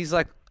 He's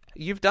like,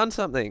 you've done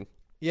something.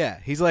 Yeah,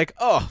 he's like,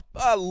 oh,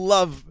 I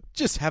love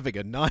just having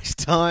a nice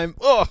time.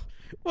 Oh,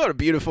 what a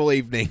beautiful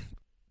evening.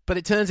 But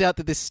it turns out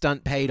that this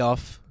stunt paid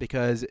off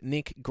because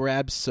Nick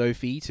grabs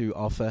Sophie to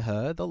offer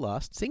her the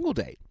last single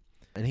date.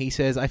 And he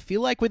says, I feel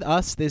like with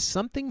us, there's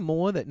something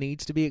more that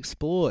needs to be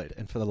explored.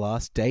 And for the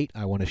last date,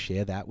 I want to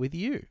share that with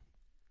you.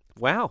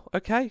 Wow.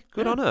 Okay.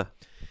 Good on her.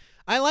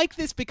 I like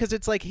this because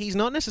it's like he's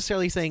not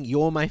necessarily saying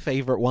you're my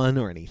favorite one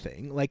or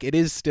anything. Like it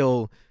is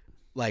still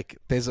like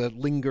there's a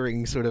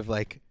lingering sort of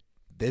like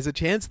there's a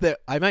chance that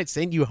I might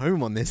send you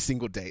home on this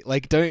single date.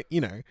 Like don't,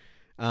 you know.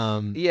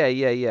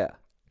 Yeah.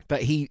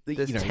 But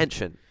there's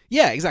tension.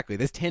 Yeah, exactly.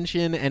 There's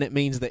tension and it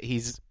means that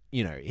he's,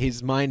 you know,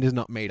 his mind is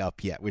not made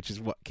up yet, which is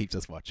what keeps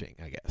us watching,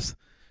 I guess.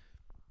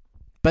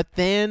 But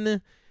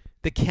then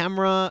the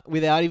camera,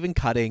 without even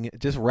cutting,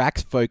 just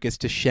racks focus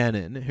to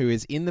Shannon, who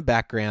is in the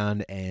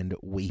background and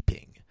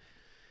weeping.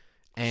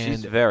 And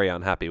she's very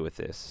unhappy with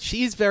this.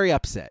 She's very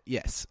upset,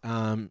 yes.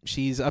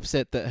 She's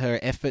upset that her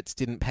efforts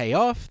didn't pay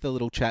off. The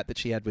little chat that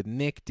she had with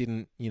Nick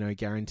didn't, you know,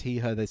 guarantee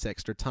her this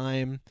extra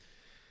time.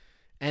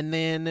 And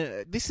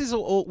then this is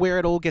all where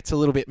it all gets a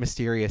little bit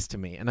mysterious to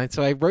me. And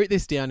so I wrote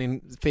this down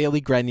in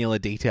fairly granular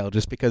detail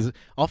just because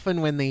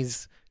often when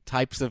these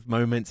types of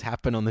moments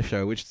happen on the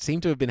show, which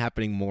seem to have been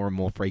happening more and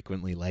more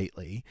frequently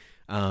lately,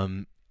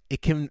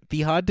 it can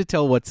be hard to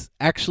tell what's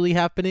actually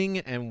happening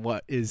and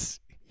what is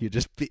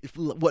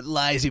what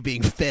lies you're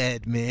being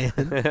fed,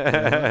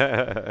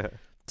 man.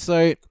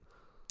 So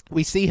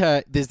we see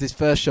her, there's this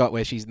first shot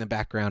where she's in the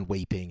background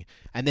weeping,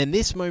 and then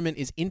this moment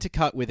is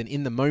intercut with an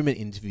in-the-moment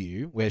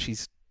interview where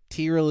she's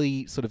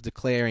tearily sort of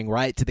declaring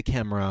right to the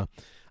camera,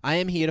 I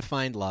am here to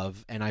find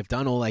love, and I've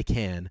done all I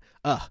can.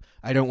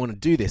 I don't want to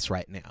do this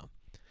right now.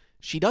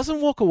 She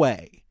doesn't walk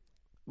away.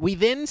 We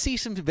then see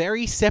some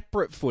very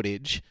separate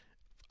footage,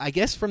 I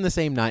guess from the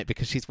same night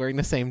because she's wearing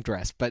the same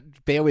dress,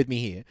 but bear with me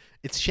here.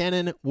 It's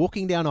Shannon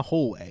walking down a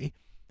hallway,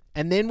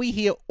 and then we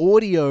hear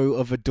audio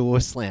of a door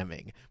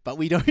slamming, but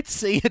we don't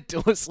see a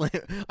door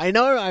slam. I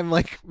know I'm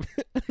like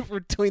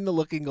between the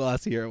looking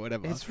glass here or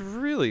whatever. It's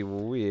really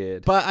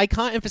weird. But I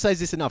can't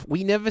emphasize this enough.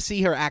 We never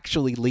see her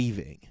actually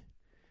leaving.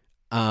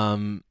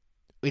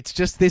 It's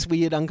just this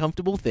weird,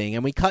 uncomfortable thing,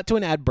 and we cut to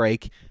an ad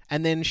break,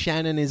 and then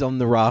Shannon is on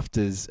the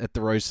rafters at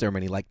the rose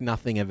ceremony like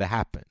nothing ever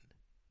happened.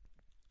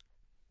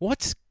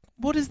 What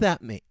does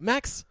that mean?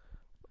 Max,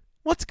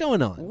 what's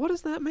going on? What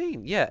does that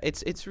mean? Yeah,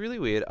 it's really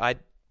weird. I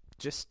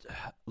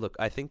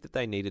think that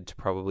they needed to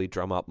probably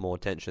drum up more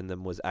tension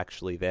than was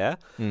actually there,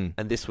 and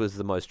this was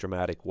the most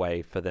dramatic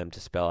way for them to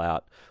spell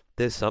out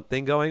there's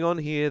something going on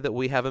here that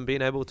we haven't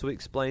been able to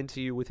explain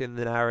to you within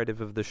the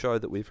narrative of the show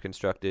that we've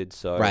constructed.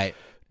 So right.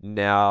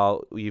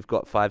 Now you've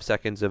got 5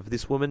 seconds of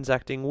this woman's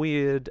acting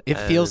weird. It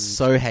feels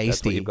so hasty.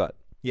 That's what you've got.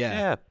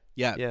 Yeah.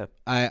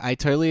 I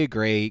totally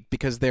agree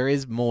because there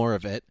is more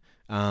of it.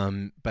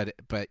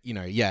 But you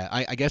know, yeah,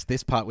 I guess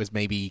this part was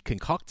maybe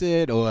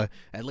concocted or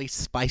at least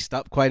spiced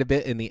up quite a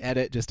bit in the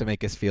edit just to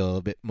make us feel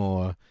a bit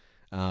more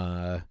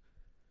on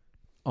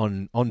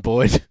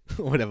board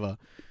or whatever.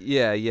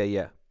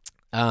 Yeah.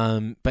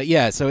 But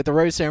yeah, so at the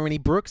rose ceremony,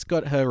 Brooks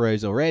got her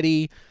rose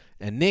already,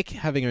 and Nick,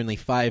 having only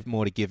 5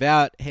 more to give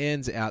out,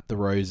 hands out the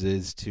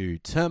roses to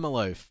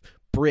Termaloaf,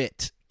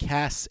 Britt,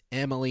 Cass,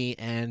 Emily,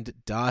 and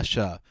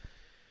Dasha.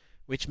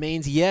 Which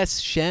means, yes,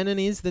 Shannon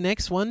is the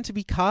next one to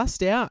be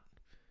cast out.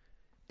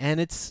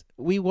 And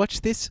we watch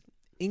this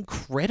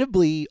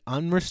incredibly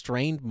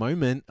unrestrained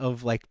moment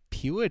of like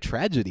pure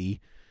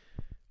tragedy.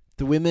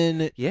 The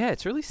women... Yeah,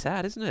 it's really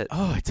sad, isn't it?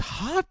 Oh, it's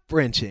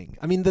heart-wrenching.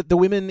 I mean, the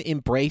women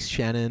embrace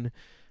Shannon.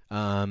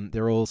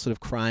 They're all sort of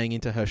crying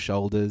into her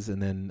shoulders.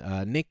 And then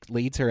Nick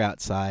leads her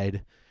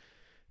outside.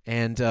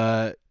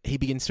 And he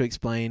begins to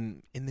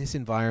explain, in this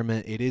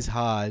environment, it is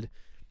hard.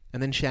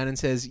 And then Shannon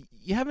says,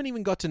 you haven't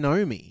even got to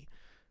know me.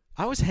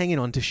 I was hanging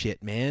on to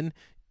shit, man.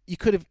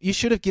 You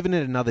should have given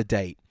it another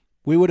date.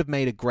 We would have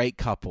made a great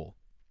couple.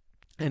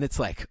 And it's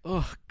like,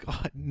 oh,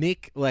 God,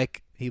 Nick,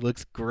 like, he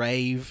looks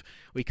grave.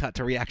 We cut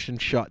to reaction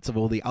shots of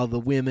all the other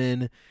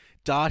women.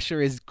 Dasha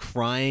is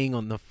crying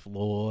on the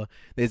floor.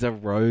 There's a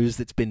rose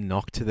that's been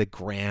knocked to the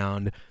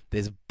ground.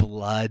 There's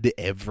blood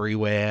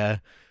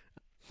everywhere.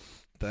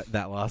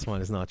 That last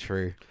one is not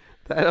true.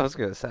 I was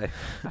going to say,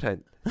 I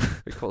don't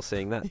recall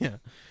seeing that.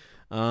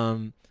 Yeah.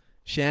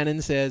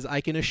 Shannon says, I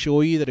can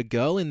assure you that a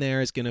girl in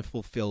there is going to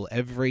fulfill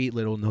every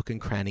little nook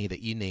and cranny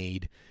that you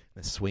need.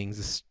 The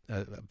strings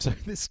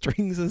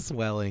are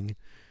swelling.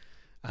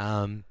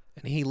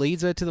 And he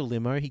leads her to the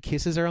limo. He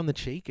kisses her on the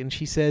cheek, and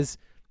she says,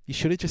 "You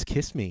should have just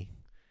kissed me."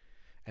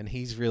 And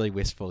he's really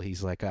wistful.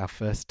 He's like, "Our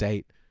first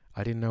date,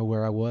 I didn't know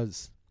where I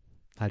was.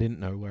 I didn't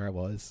know where I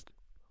was."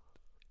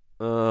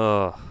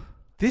 Ugh.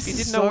 This If you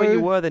is didn't know where you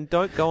so- were, then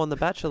don't go on The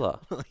Bachelor.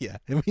 Yeah,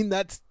 I mean,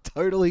 that's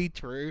totally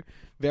true.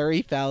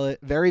 Very valid,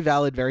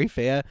 very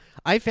fair.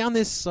 I found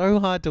this so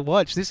hard to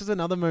watch. This is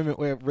another moment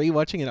where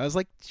rewatching it, I was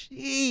like,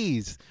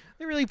 "Jeez,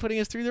 they're really putting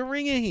us through the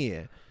ringer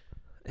here."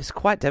 It's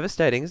quite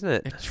devastating, isn't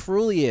it? It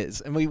truly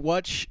is. And we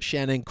watch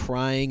Shannon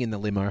crying in the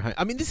limo home.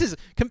 I mean,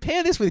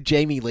 compare this with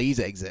Jamie Lee's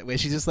exit, where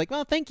she's just like,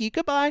 "Well, thank you,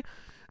 goodbye."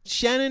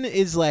 Shannon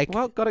is like,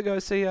 Well, gotta go,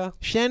 see ya.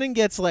 Shannon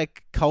gets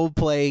like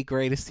Coldplay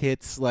greatest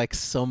hits, like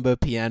somber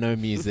piano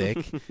music.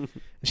 And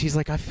she's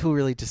like, "I feel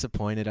really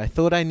disappointed. I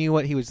thought I knew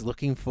what he was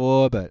looking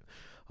for, but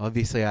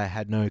obviously I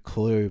had no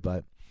clue.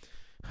 But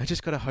I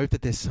just got to hope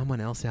that there's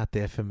someone else out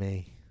there for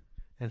me."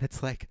 And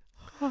it's like,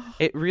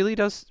 It really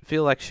does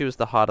feel like she was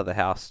the heart of the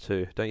house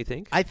too, don't you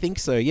think? I think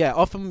so, yeah.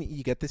 Often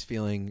you get this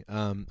feeling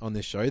on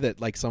this show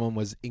that like someone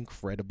was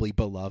incredibly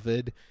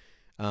beloved.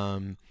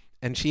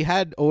 And she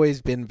had always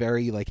been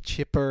very like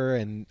chipper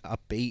and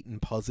upbeat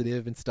and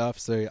positive and stuff.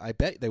 So I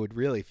bet they would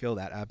really feel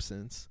that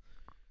absence.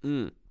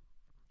 Mm.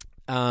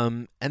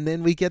 And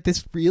then we get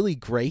this really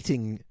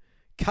grating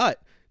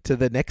cut to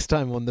the next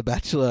time on The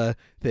Bachelor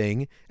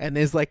thing. And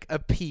there's like a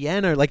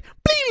piano, like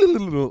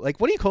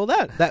what do you call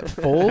that? That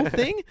fall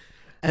thing?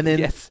 And then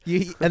Yes. you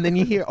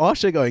hear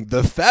Osher going,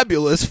 "The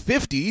fabulous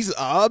 50s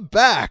are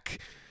back."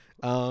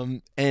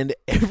 And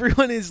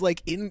everyone is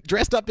like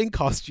dressed up in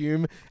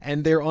costume,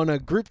 and they're on a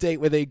group date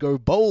where they go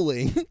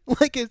bowling.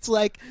 Like it's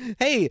like,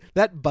 hey,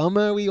 that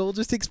bummer we all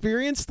just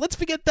experienced, let's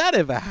forget that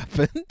ever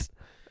happened.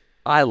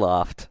 I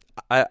laughed.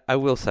 I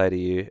will say to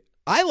you,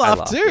 I laughed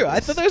laughed too. at I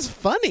this. thought that was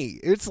funny.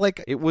 It's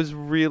like, it was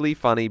really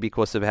funny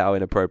because of how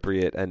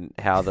inappropriate and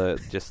how the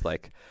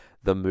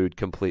mood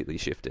completely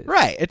shifted.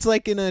 right. It's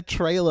like in a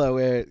trailer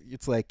where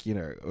it's like, you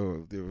know,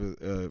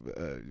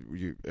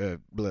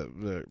 blah,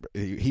 blah,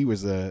 he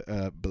was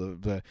a blah,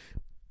 blah,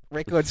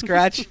 record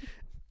scratch.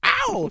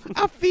 Ow!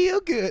 I feel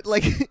good.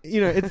 Like,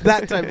 you know, it's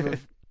that type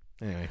of.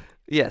 Anyway.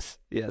 Yes.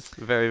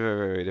 Very, very,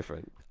 very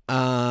different.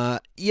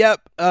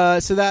 Yep.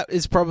 So that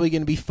is probably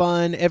going to be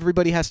fun.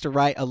 Everybody has to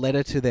write a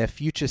letter to their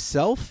future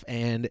self,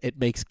 and it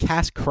makes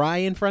Cass cry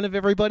in front of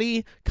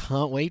everybody.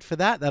 Can't wait for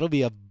that. That'll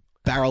be a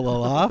barrel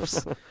of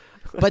laughs.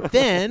 But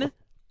then,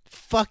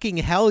 fucking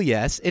hell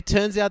yes, it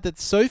turns out that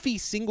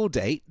Sophie's single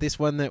date, this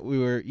one that we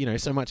were, you know,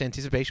 so much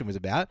anticipation was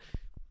about,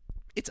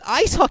 it's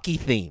ice hockey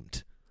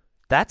themed.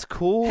 That's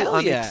cool. Hell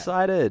I'm yeah.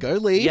 excited. Go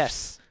Leafs.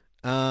 Yes.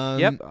 Yep.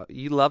 Yep.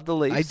 You love the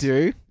Leafs. I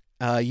do.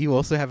 You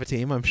also have a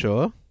team, I'm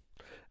sure.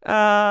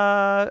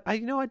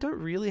 I don't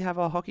really have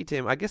a hockey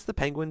team. I guess the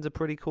Penguins are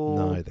pretty cool.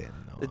 No, they're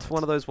not. It's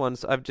one of those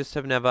ones I've just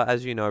have never,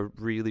 as you know,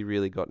 really,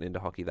 really gotten into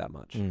hockey that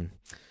much.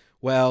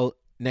 Well,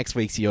 next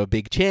week's your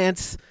big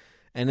chance.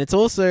 And it's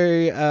also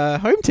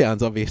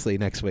hometowns, obviously,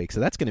 next week. So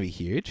that's going to be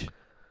huge.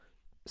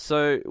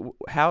 So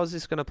how is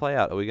this going to play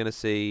out? Are we going to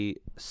see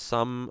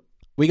some...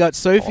 We got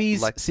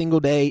Sophie's like- single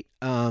date,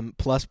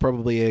 plus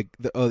probably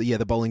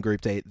the bowling group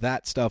date.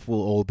 That stuff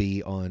will all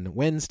be on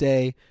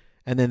Wednesday.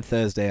 And then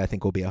Thursday, I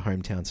think, will be a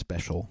hometown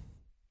special.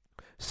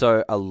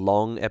 So a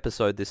long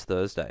episode this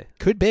Thursday?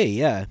 Could be,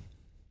 yeah.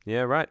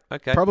 Yeah, right.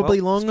 Okay.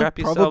 Probably well, long, strap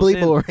yourselves probably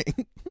in.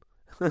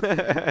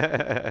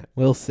 boring.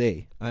 We'll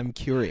see. I'm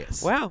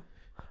curious. Wow.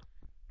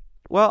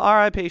 Well,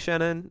 R.I.P.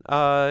 Shannon.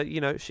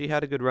 She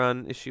had a good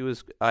run.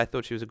 I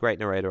thought she was a great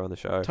narrator on the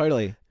show.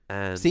 Totally.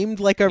 And Seemed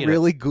like a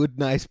really good,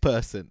 nice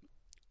person.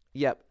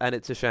 Yep. And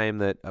it's a shame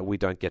that we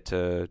don't get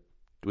to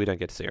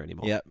see her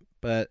anymore. Yep.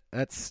 But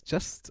that's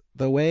just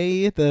the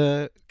way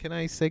Can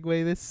I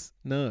segue this?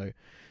 No.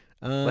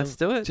 Let's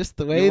do it. Just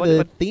the way What- the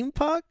what- theme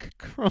park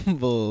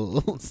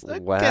crumbles. Okay.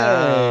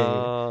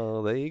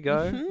 Wow. There you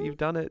go. Mhm. You've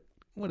done it.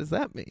 What does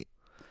that mean?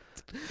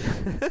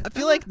 I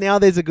feel like now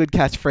there's a good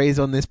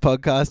catchphrase on this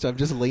podcast. I'm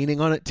just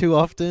leaning on it too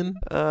often.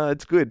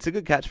 It's good. It's a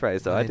good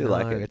catchphrase, though. I do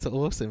like know, it. It's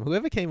awesome.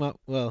 Whoever came up,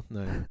 well,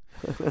 no.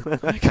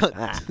 I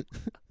can't.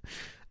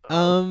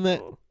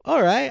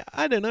 All right.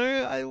 I don't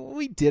know.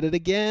 We did it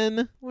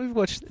again. We've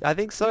watched. I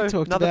think so. We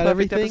talked Another about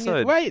perfect everything.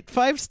 episode. Right,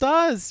 5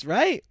 stars.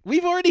 Right.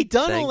 We've already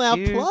done all our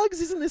Thank you.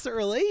 plugs. Isn't this a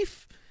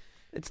relief?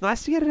 It's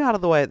nice to get it out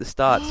of the way at the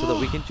start so that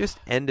we can just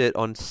end it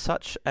on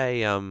such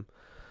an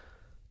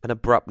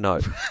abrupt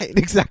note. Right.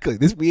 Exactly.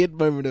 This weird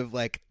moment of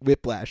like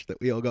whiplash that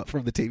we all got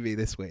from the TV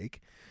this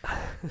week.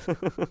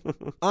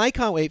 I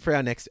can't wait for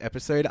our next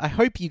episode. I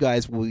hope you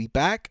guys will be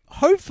back.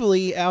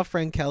 Hopefully, our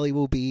friend Kelly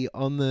will be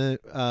on the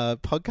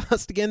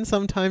podcast again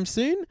sometime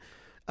soon.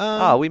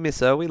 We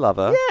miss her. We love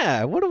her.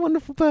 Yeah, what a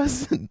wonderful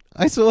person.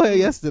 I saw her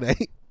yesterday.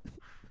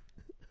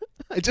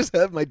 I just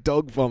heard my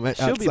dog vomit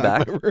She'll be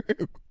outside back. my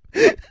room.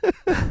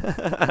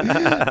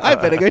 I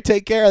better go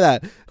take care of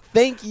that.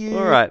 Thank you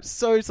All right.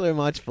 so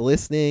much for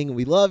listening.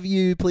 We love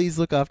you. Please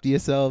look after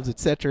yourselves,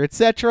 etc.,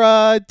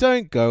 etc.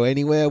 Don't go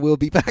anywhere. We'll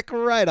be back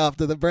right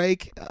after the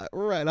break,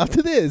 right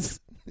after this.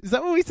 Is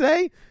that what we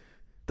say?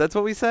 That's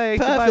what we say.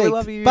 Perfect. Goodbye, we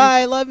love you.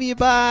 Bye, love you,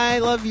 bye,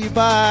 love you,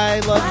 bye,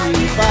 love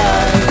you,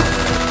 bye.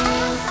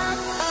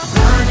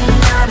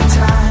 Running out of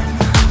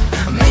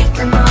time, make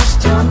the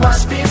most of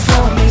what's